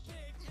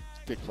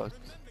 Good fuck.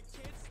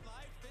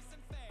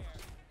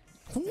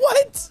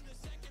 What?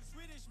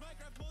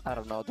 I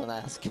don't know, don't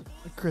ask.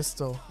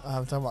 Crystal.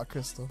 I'm talking about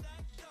Crystal.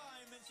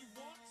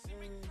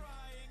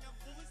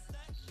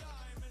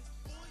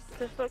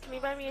 Crystal, can you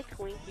buy me a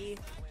Twinkie?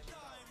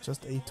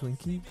 Just a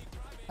Twinkie?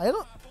 I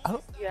don't.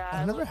 Yeah,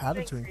 I've never I've had a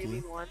been Twinkie.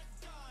 craving one.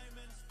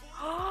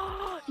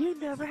 You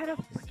never had a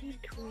fucking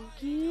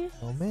Twinkie?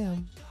 Oh,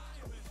 ma'am.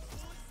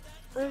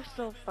 They're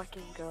so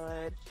fucking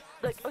good.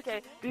 Like,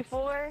 okay,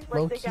 before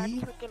Low like they got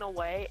key? taken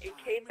away and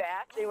came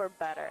back, they were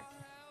better.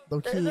 Low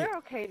key, They're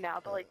okay now,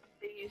 but like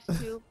they used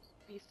to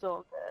be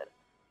so good.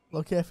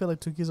 low key, I feel like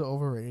Twinkies are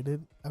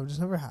overrated. I've just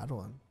never had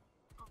one.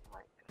 Oh my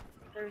god,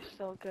 they're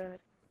so good.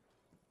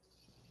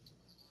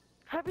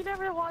 Have you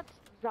never watched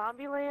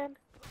Zombieland?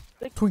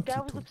 The guy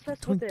was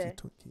obsessed with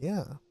it. Yeah.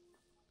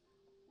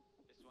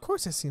 Of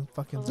course I seen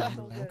fucking Oh, that's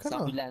so Zombieland. good.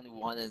 Come on. Zombieland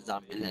 1 and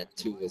Zombieland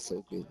 2 was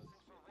so good.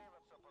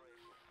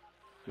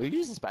 Were you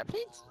using spy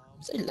planes?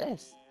 Say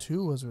less.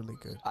 2 was really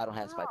good. I don't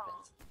have spy No.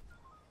 planes.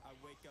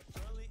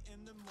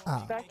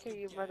 Ah, Back here,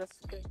 you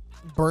motherfucker.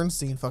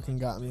 Bernstein fucking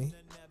got me.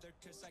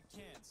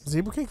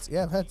 Zebra cakes?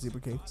 Yeah, I've had zebra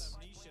cakes.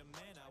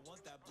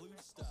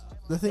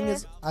 The thing Yeah,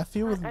 is, I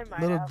feel with I might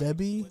Little have.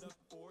 Debbie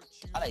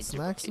I like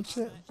zebra snacks and cakes.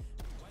 shit.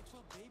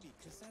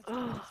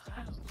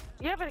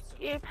 Yeah, but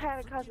you've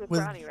had a cosmic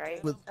With- brownie,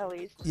 right? with- At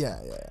least. Yeah,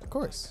 of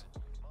course.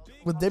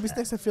 With Debbie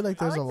snacks, I feel like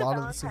there's I a like the lot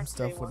of the same Valentine's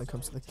stuff Day when one. it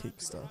comes to the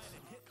cake stuff.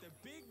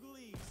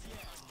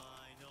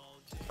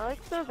 I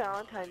like the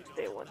Valentine's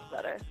Day ones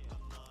better.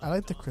 I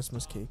like the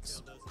Christmas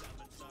cakes.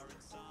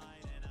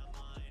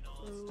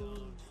 Ooh.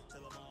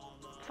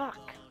 Fuck.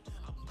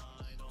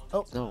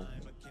 No.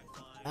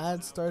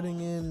 Ad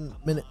starting in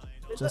minute.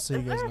 Just so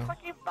you guys Is there know. a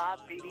fucking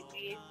bot beating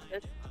me?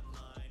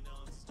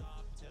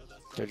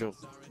 Jojo,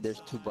 there's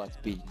 2 bots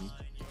beating me.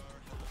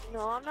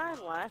 No, I'm not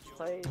in last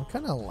place. I'm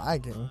kind of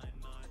lagging.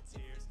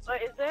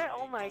 But is there?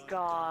 Oh my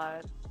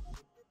god.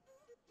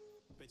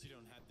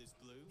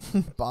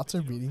 Bots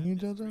are beating you,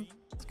 Jojo?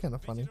 It's kind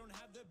of funny.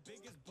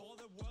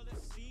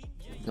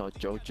 No,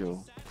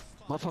 Jojo.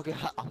 Motherfucker,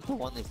 I'm the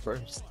one in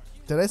first.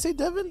 Did I say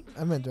Devon?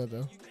 I meant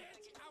Jojo.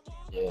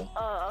 Yeah.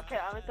 Oh, okay.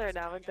 I'm in third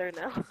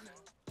now.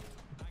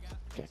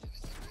 Okay.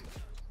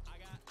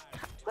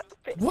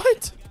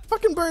 What?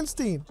 Fucking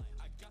Bernstein.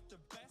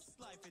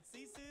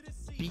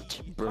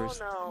 Beach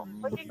burst. Oh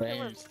no. Fucking kill him.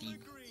 Bernstein.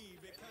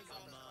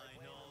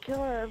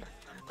 Kill him.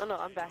 Oh no,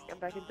 I'm back. I'm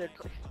back in third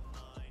place.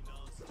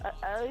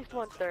 At least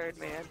 1/3,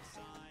 man.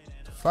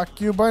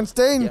 Fuck you,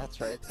 Bernstein. Yeah, that's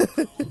right.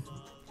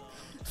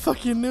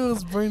 Fucking knew it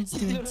was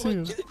Bernstein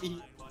too. Try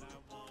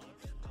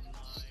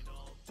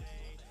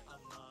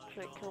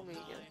to kill me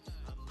again.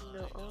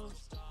 No.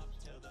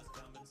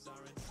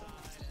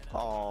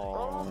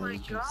 Oh my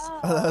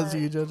god. Oh, that was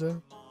you,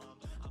 Jojo.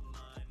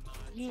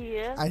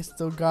 Yeah. I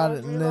still got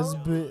it in this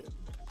bit.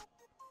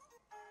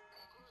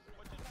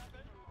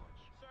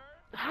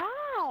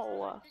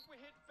 How?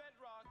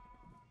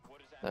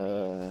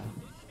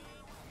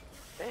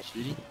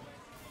 Shitty.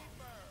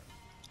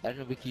 I don't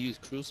know if we can use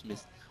cruise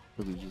miss.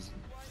 What are we using?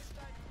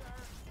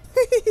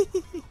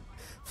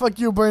 Fuck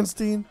you,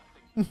 Bernstein.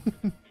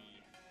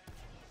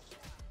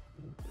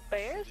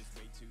 Bears?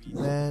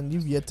 Man,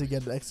 you've yet to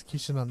get an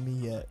execution on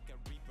me yet.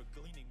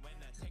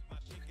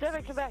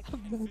 Devon, come back.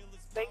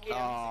 Thank you.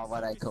 Oh,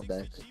 why'd I come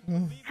back?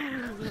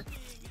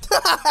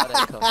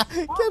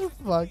 Get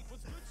fucked.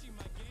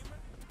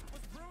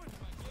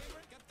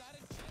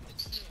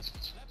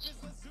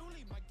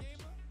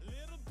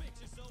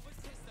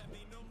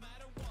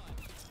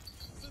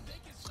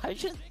 I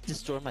shouldn't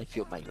destroy my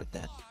field mic like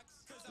that.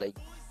 Like,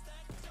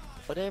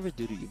 what did I ever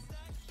do to you?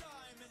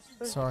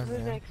 Sorry, Who's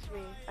man. next to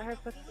me? I heard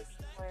footsteps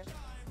somewhere.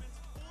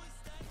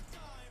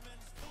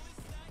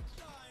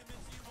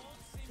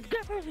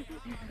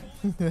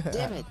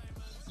 Damn it!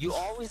 You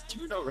always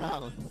turn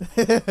around.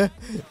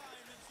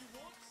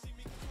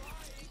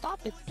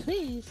 Stop it,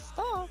 please.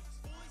 Stop.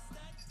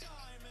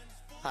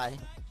 Hi.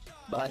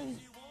 Bye.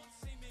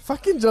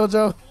 Fucking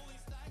Jojo.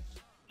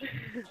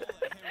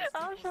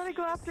 I was trying to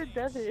go after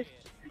Devon.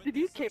 Did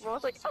you came? I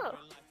was like, oh.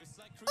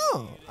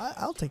 Oh,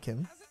 I'll take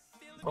him.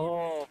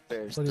 Oh, What do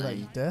you Bernstein.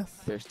 like,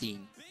 death?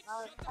 Bernstein.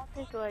 I'll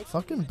take like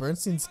Fucking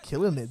Bernstein's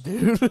killing it,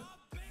 dude.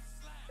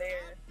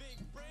 Bear.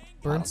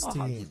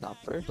 Bernstein. He's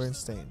not first.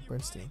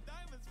 Bernstein.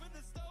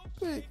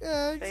 Big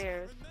eggs.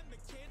 Bears.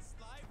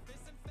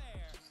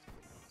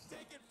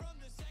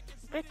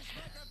 Bitch.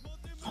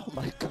 Oh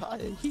my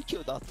god, he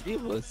killed all 3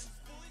 of us.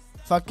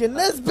 Fucking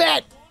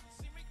Nisbet.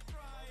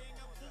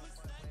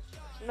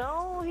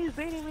 No, he's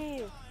beating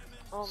me.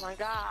 Oh my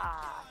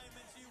god.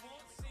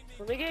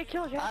 Let me get a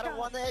kill, I don't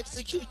want to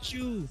execute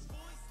you.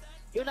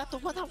 You're not the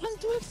one I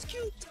wanted to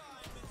execute.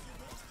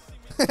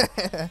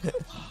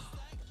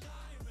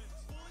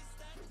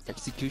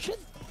 Execution?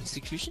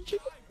 Execution,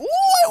 chicken? Ooh,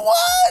 I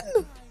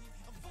won!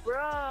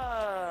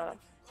 Bruh.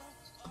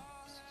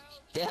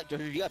 Damn,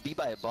 George, you got beat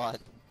by a bot.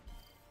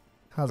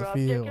 How's it Bro,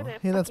 you're feel? gonna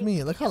Hey, that's fucking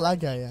me. Look how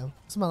laggy I am.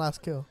 This is my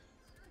last kill.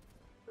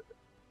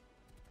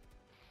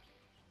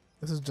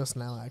 This is just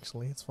now,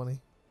 actually. It's funny.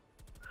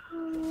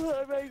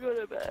 I might go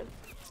to bed.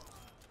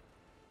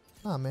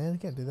 Nah, man, you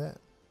can't do that.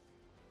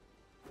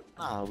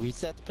 Ah, we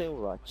set to play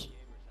Overwatch.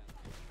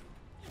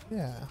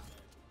 Yeah.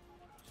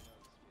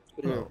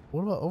 What are- Bro,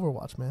 what about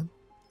Overwatch, man?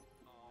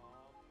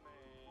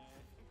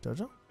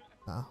 Jojo?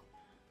 Nah.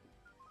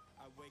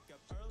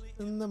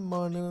 In the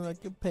morning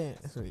like a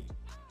pants.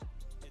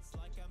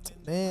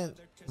 Man,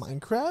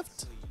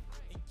 Minecraft?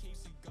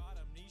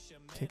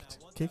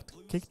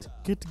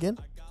 Kicked again?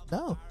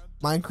 No.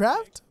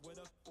 Minecraft?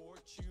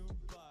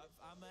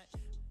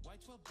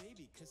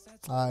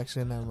 Oh,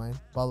 actually, never mind.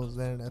 Baldur's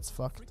internet's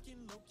fucked.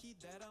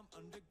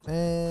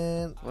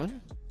 And What?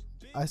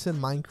 I said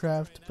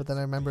Minecraft, but then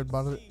I remembered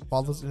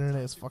Baldur's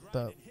internet is fucked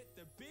up.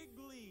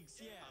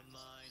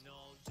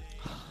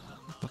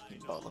 Fucking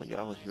ball,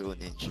 I was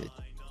ruining shit.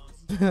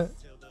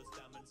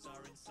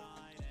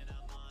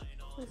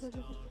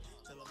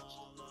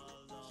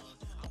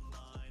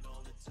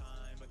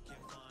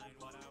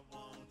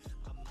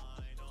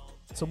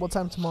 So what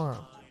time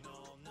tomorrow?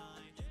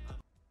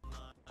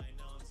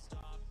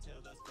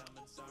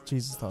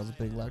 Jesus, that was a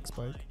big lag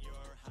spike.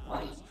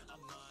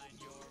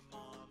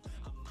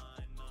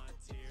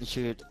 You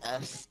should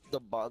ask the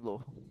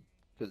bottle.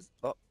 Cause,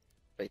 oh,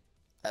 wait,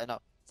 I know.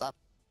 Stop.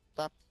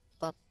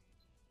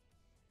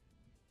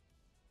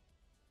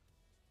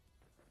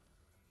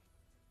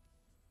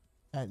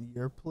 At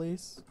your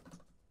place?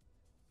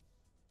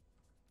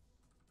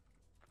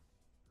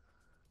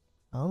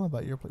 I don't know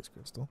about your place,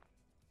 Crystal.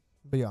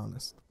 Be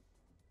honest.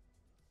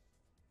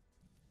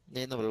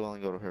 Ain't nobody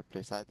wanna go to her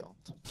place, I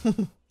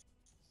don't.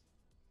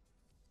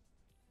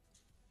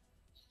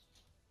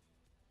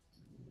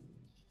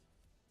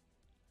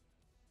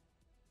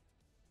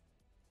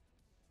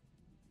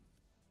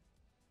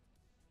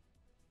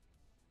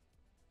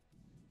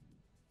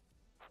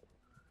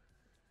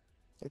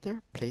 I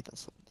never played on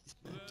some of these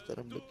maps that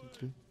I'm looking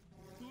through.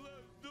 Let's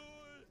do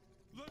it!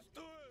 Let's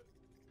do it!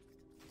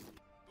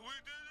 We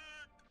did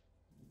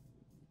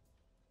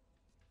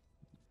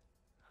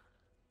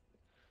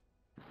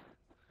it!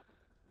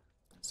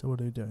 So what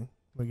are we doing?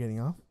 We're getting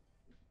off?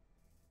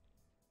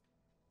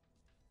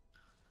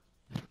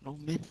 No,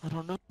 man, I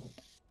don't know.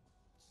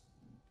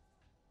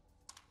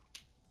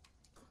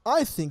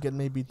 I think it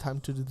may be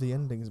time to do the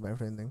endings, my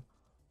friend.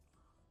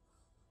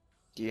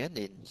 The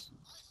endings.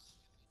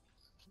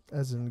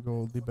 As in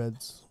Goldie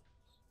Beds.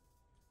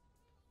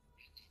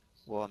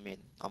 Well, I mean,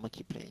 I'm gonna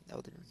keep playing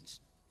Elden Rings.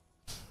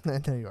 I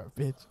know you are,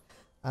 bitch.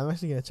 I'm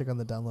actually gonna check on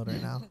the download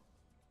right now.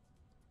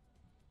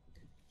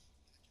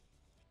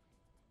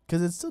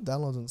 Cause it still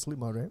downloads in sleep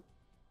mode, right?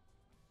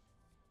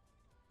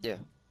 Yeah. You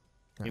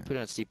Alright. put it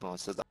on sleep mode,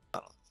 so that.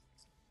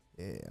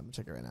 Yeah, I'm gonna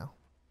check it right now.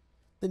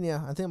 Then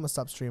yeah, I think I'm gonna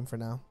stop stream for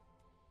now.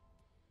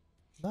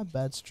 Not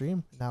bad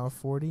stream. An hour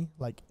 40,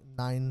 like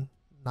 9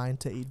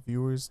 to 8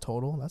 viewers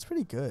total. That's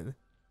pretty good.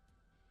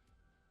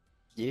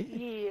 Yeah.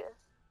 Yeah.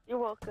 You're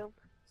welcome.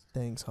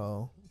 Thanks,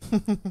 ho.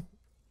 You're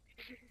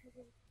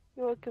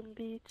welcome,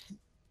 Beach.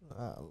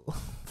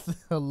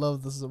 I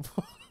love the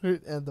support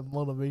and the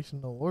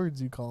motivational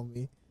words you call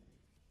me.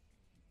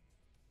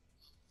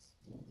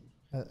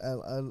 I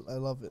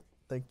love it.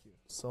 Thank you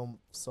so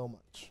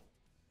much.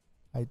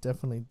 I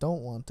definitely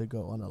don't want to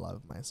go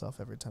unalive myself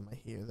every time I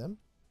hear them.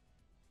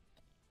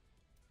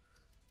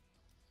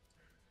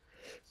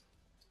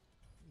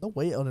 No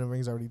way Elden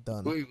Ring's already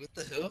done. Wait, what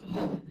the hell?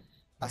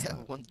 I That's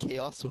have not-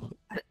 1K also.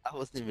 I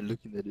wasn't even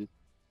looking at it.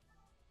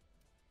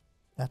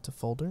 Add to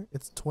folder.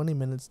 It's 20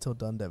 minutes till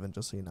done, Devon,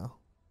 just so you know.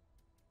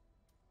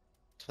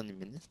 20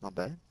 minutes, not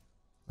bad.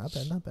 Not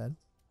bad, not bad.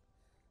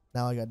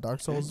 Now I got Dark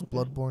Souls,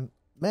 Bloodborne.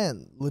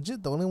 Man,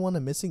 legit, the only one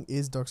I'm missing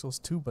is Dark Souls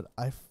 2, but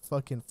I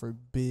fucking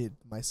forbid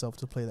myself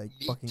to play that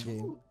Me fucking too.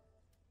 game.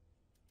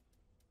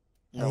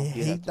 No, I you have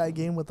hate to. that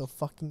game with a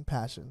fucking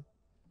passion.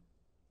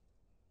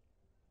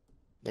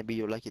 Maybe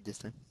you'll like it this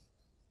time.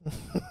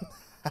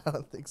 I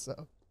don't think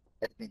so.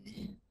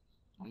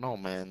 No,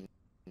 man.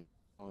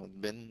 Oh,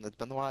 it's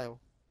been a while.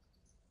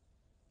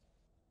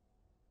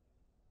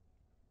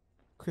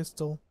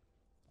 Crystal,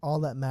 all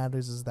that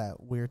matters is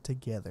that we're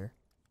together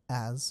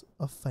as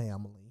a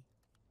family.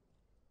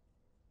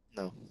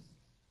 No.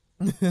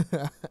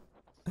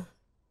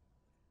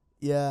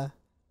 Yeah.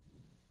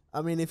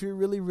 I mean, if you're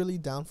really, really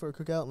down for a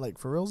cookout, like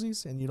for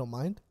realsies, and you don't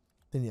mind,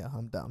 then yeah,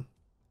 I'm down.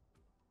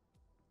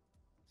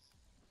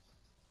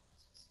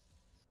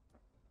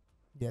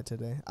 Yeah,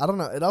 today. I don't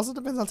know. It also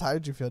depends how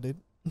tired you feel,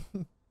 dude.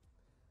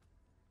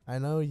 I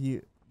know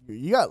you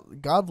got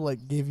God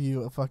like gave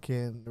you a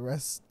fucking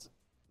rest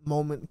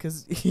moment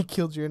because he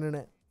killed your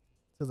internet.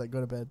 So like go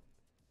to bed.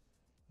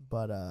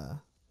 But yeah,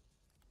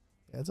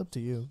 it's up to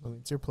you. I mean,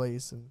 it's your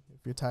place, and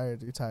if you're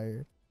tired, you're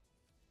tired.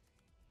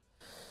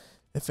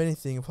 If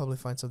anything, you'll probably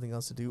find something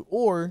else to do,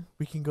 or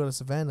we can go to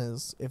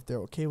Savannah's if they're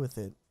okay with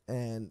it,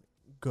 and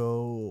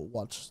go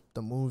watch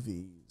the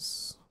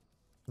movies.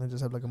 And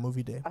just have like a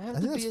movie day. I have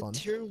think to that's be a fun.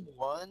 tier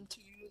 1 to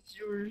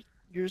use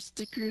your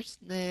stickers?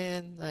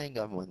 Man, I ain't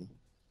got money.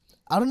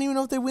 I don't even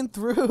know if they went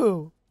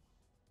through.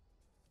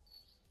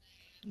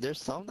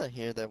 There's some that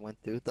here that went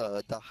through.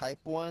 The hype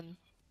one,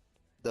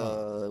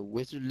 the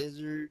Wizard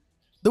Lizard.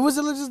 The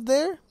Wizard is just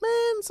there? Man,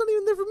 it's not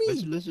even there for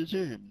Wizard me. Lizard's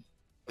here.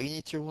 But you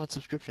need tier 1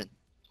 subscription.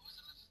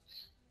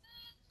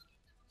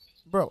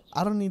 Bro,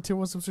 I don't need tier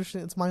 1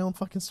 subscription. It's my own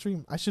fucking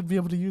stream. I should be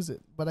able to use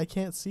it, but I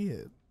can't see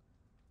it.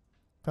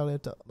 Probably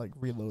have to like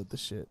reload the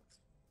shit.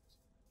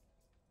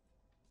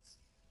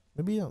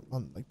 Maybe on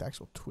like the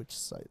actual Twitch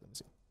site. Let me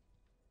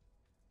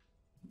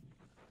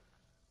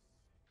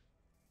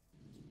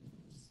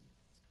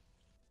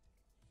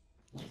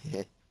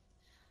see.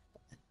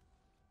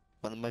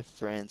 One of my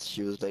friends,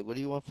 she was like, "What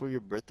do you want for your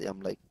birthday?"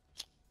 I'm like,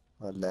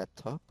 "A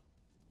laptop."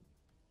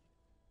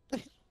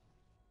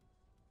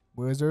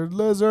 Wizard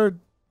Lizard.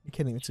 You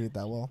can't even see it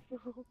that well.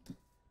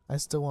 I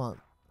still want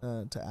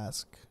to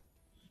ask.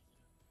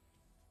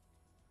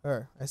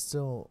 Or I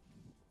still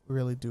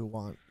really do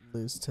want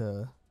Liz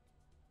to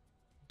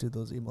do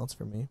those emotes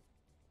for me.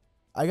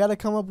 I gotta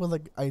come up with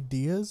like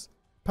ideas.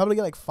 Probably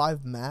get like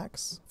 5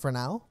 max for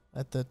now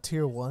at the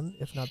tier 1,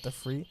 if not the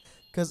free.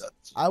 Because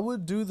I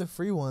would do the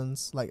free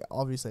ones, like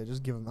obviously I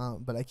just give them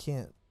out, but I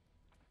can't.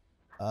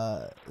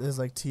 There's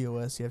like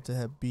TOS, you have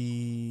to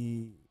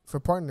be for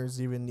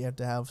partners even, you have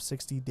to have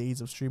 60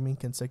 days of streaming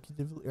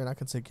consecutively, or not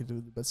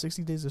consecutively, but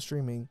 60 days of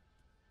streaming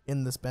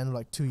in the span of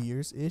like 2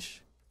 years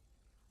ish,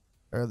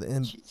 or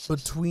in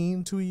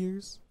between 2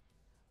 years.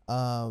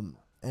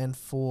 And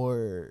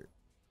for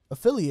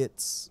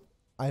affiliates,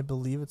 I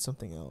believe it's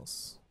something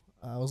else.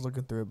 I was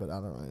looking through it, but I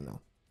don't really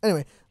know.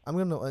 Anyway, I'm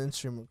gonna end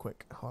stream real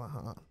quick. Hold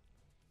on.